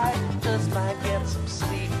daylight, just might get some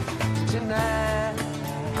sleep tonight.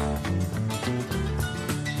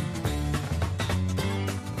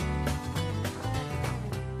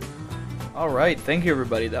 All right. Thank you,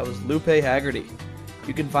 everybody. That was Lupe Haggerty.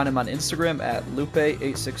 You can find him on Instagram at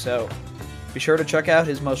Lupe860. Be sure to check out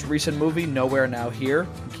his most recent movie, Nowhere Now Here,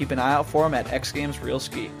 and keep an eye out for him at X Games Real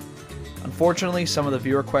Ski. Unfortunately, some of the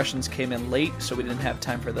viewer questions came in late, so we didn't have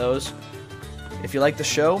time for those. If you like the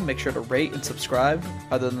show, make sure to rate and subscribe.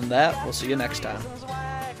 Other than that, we'll see you next time.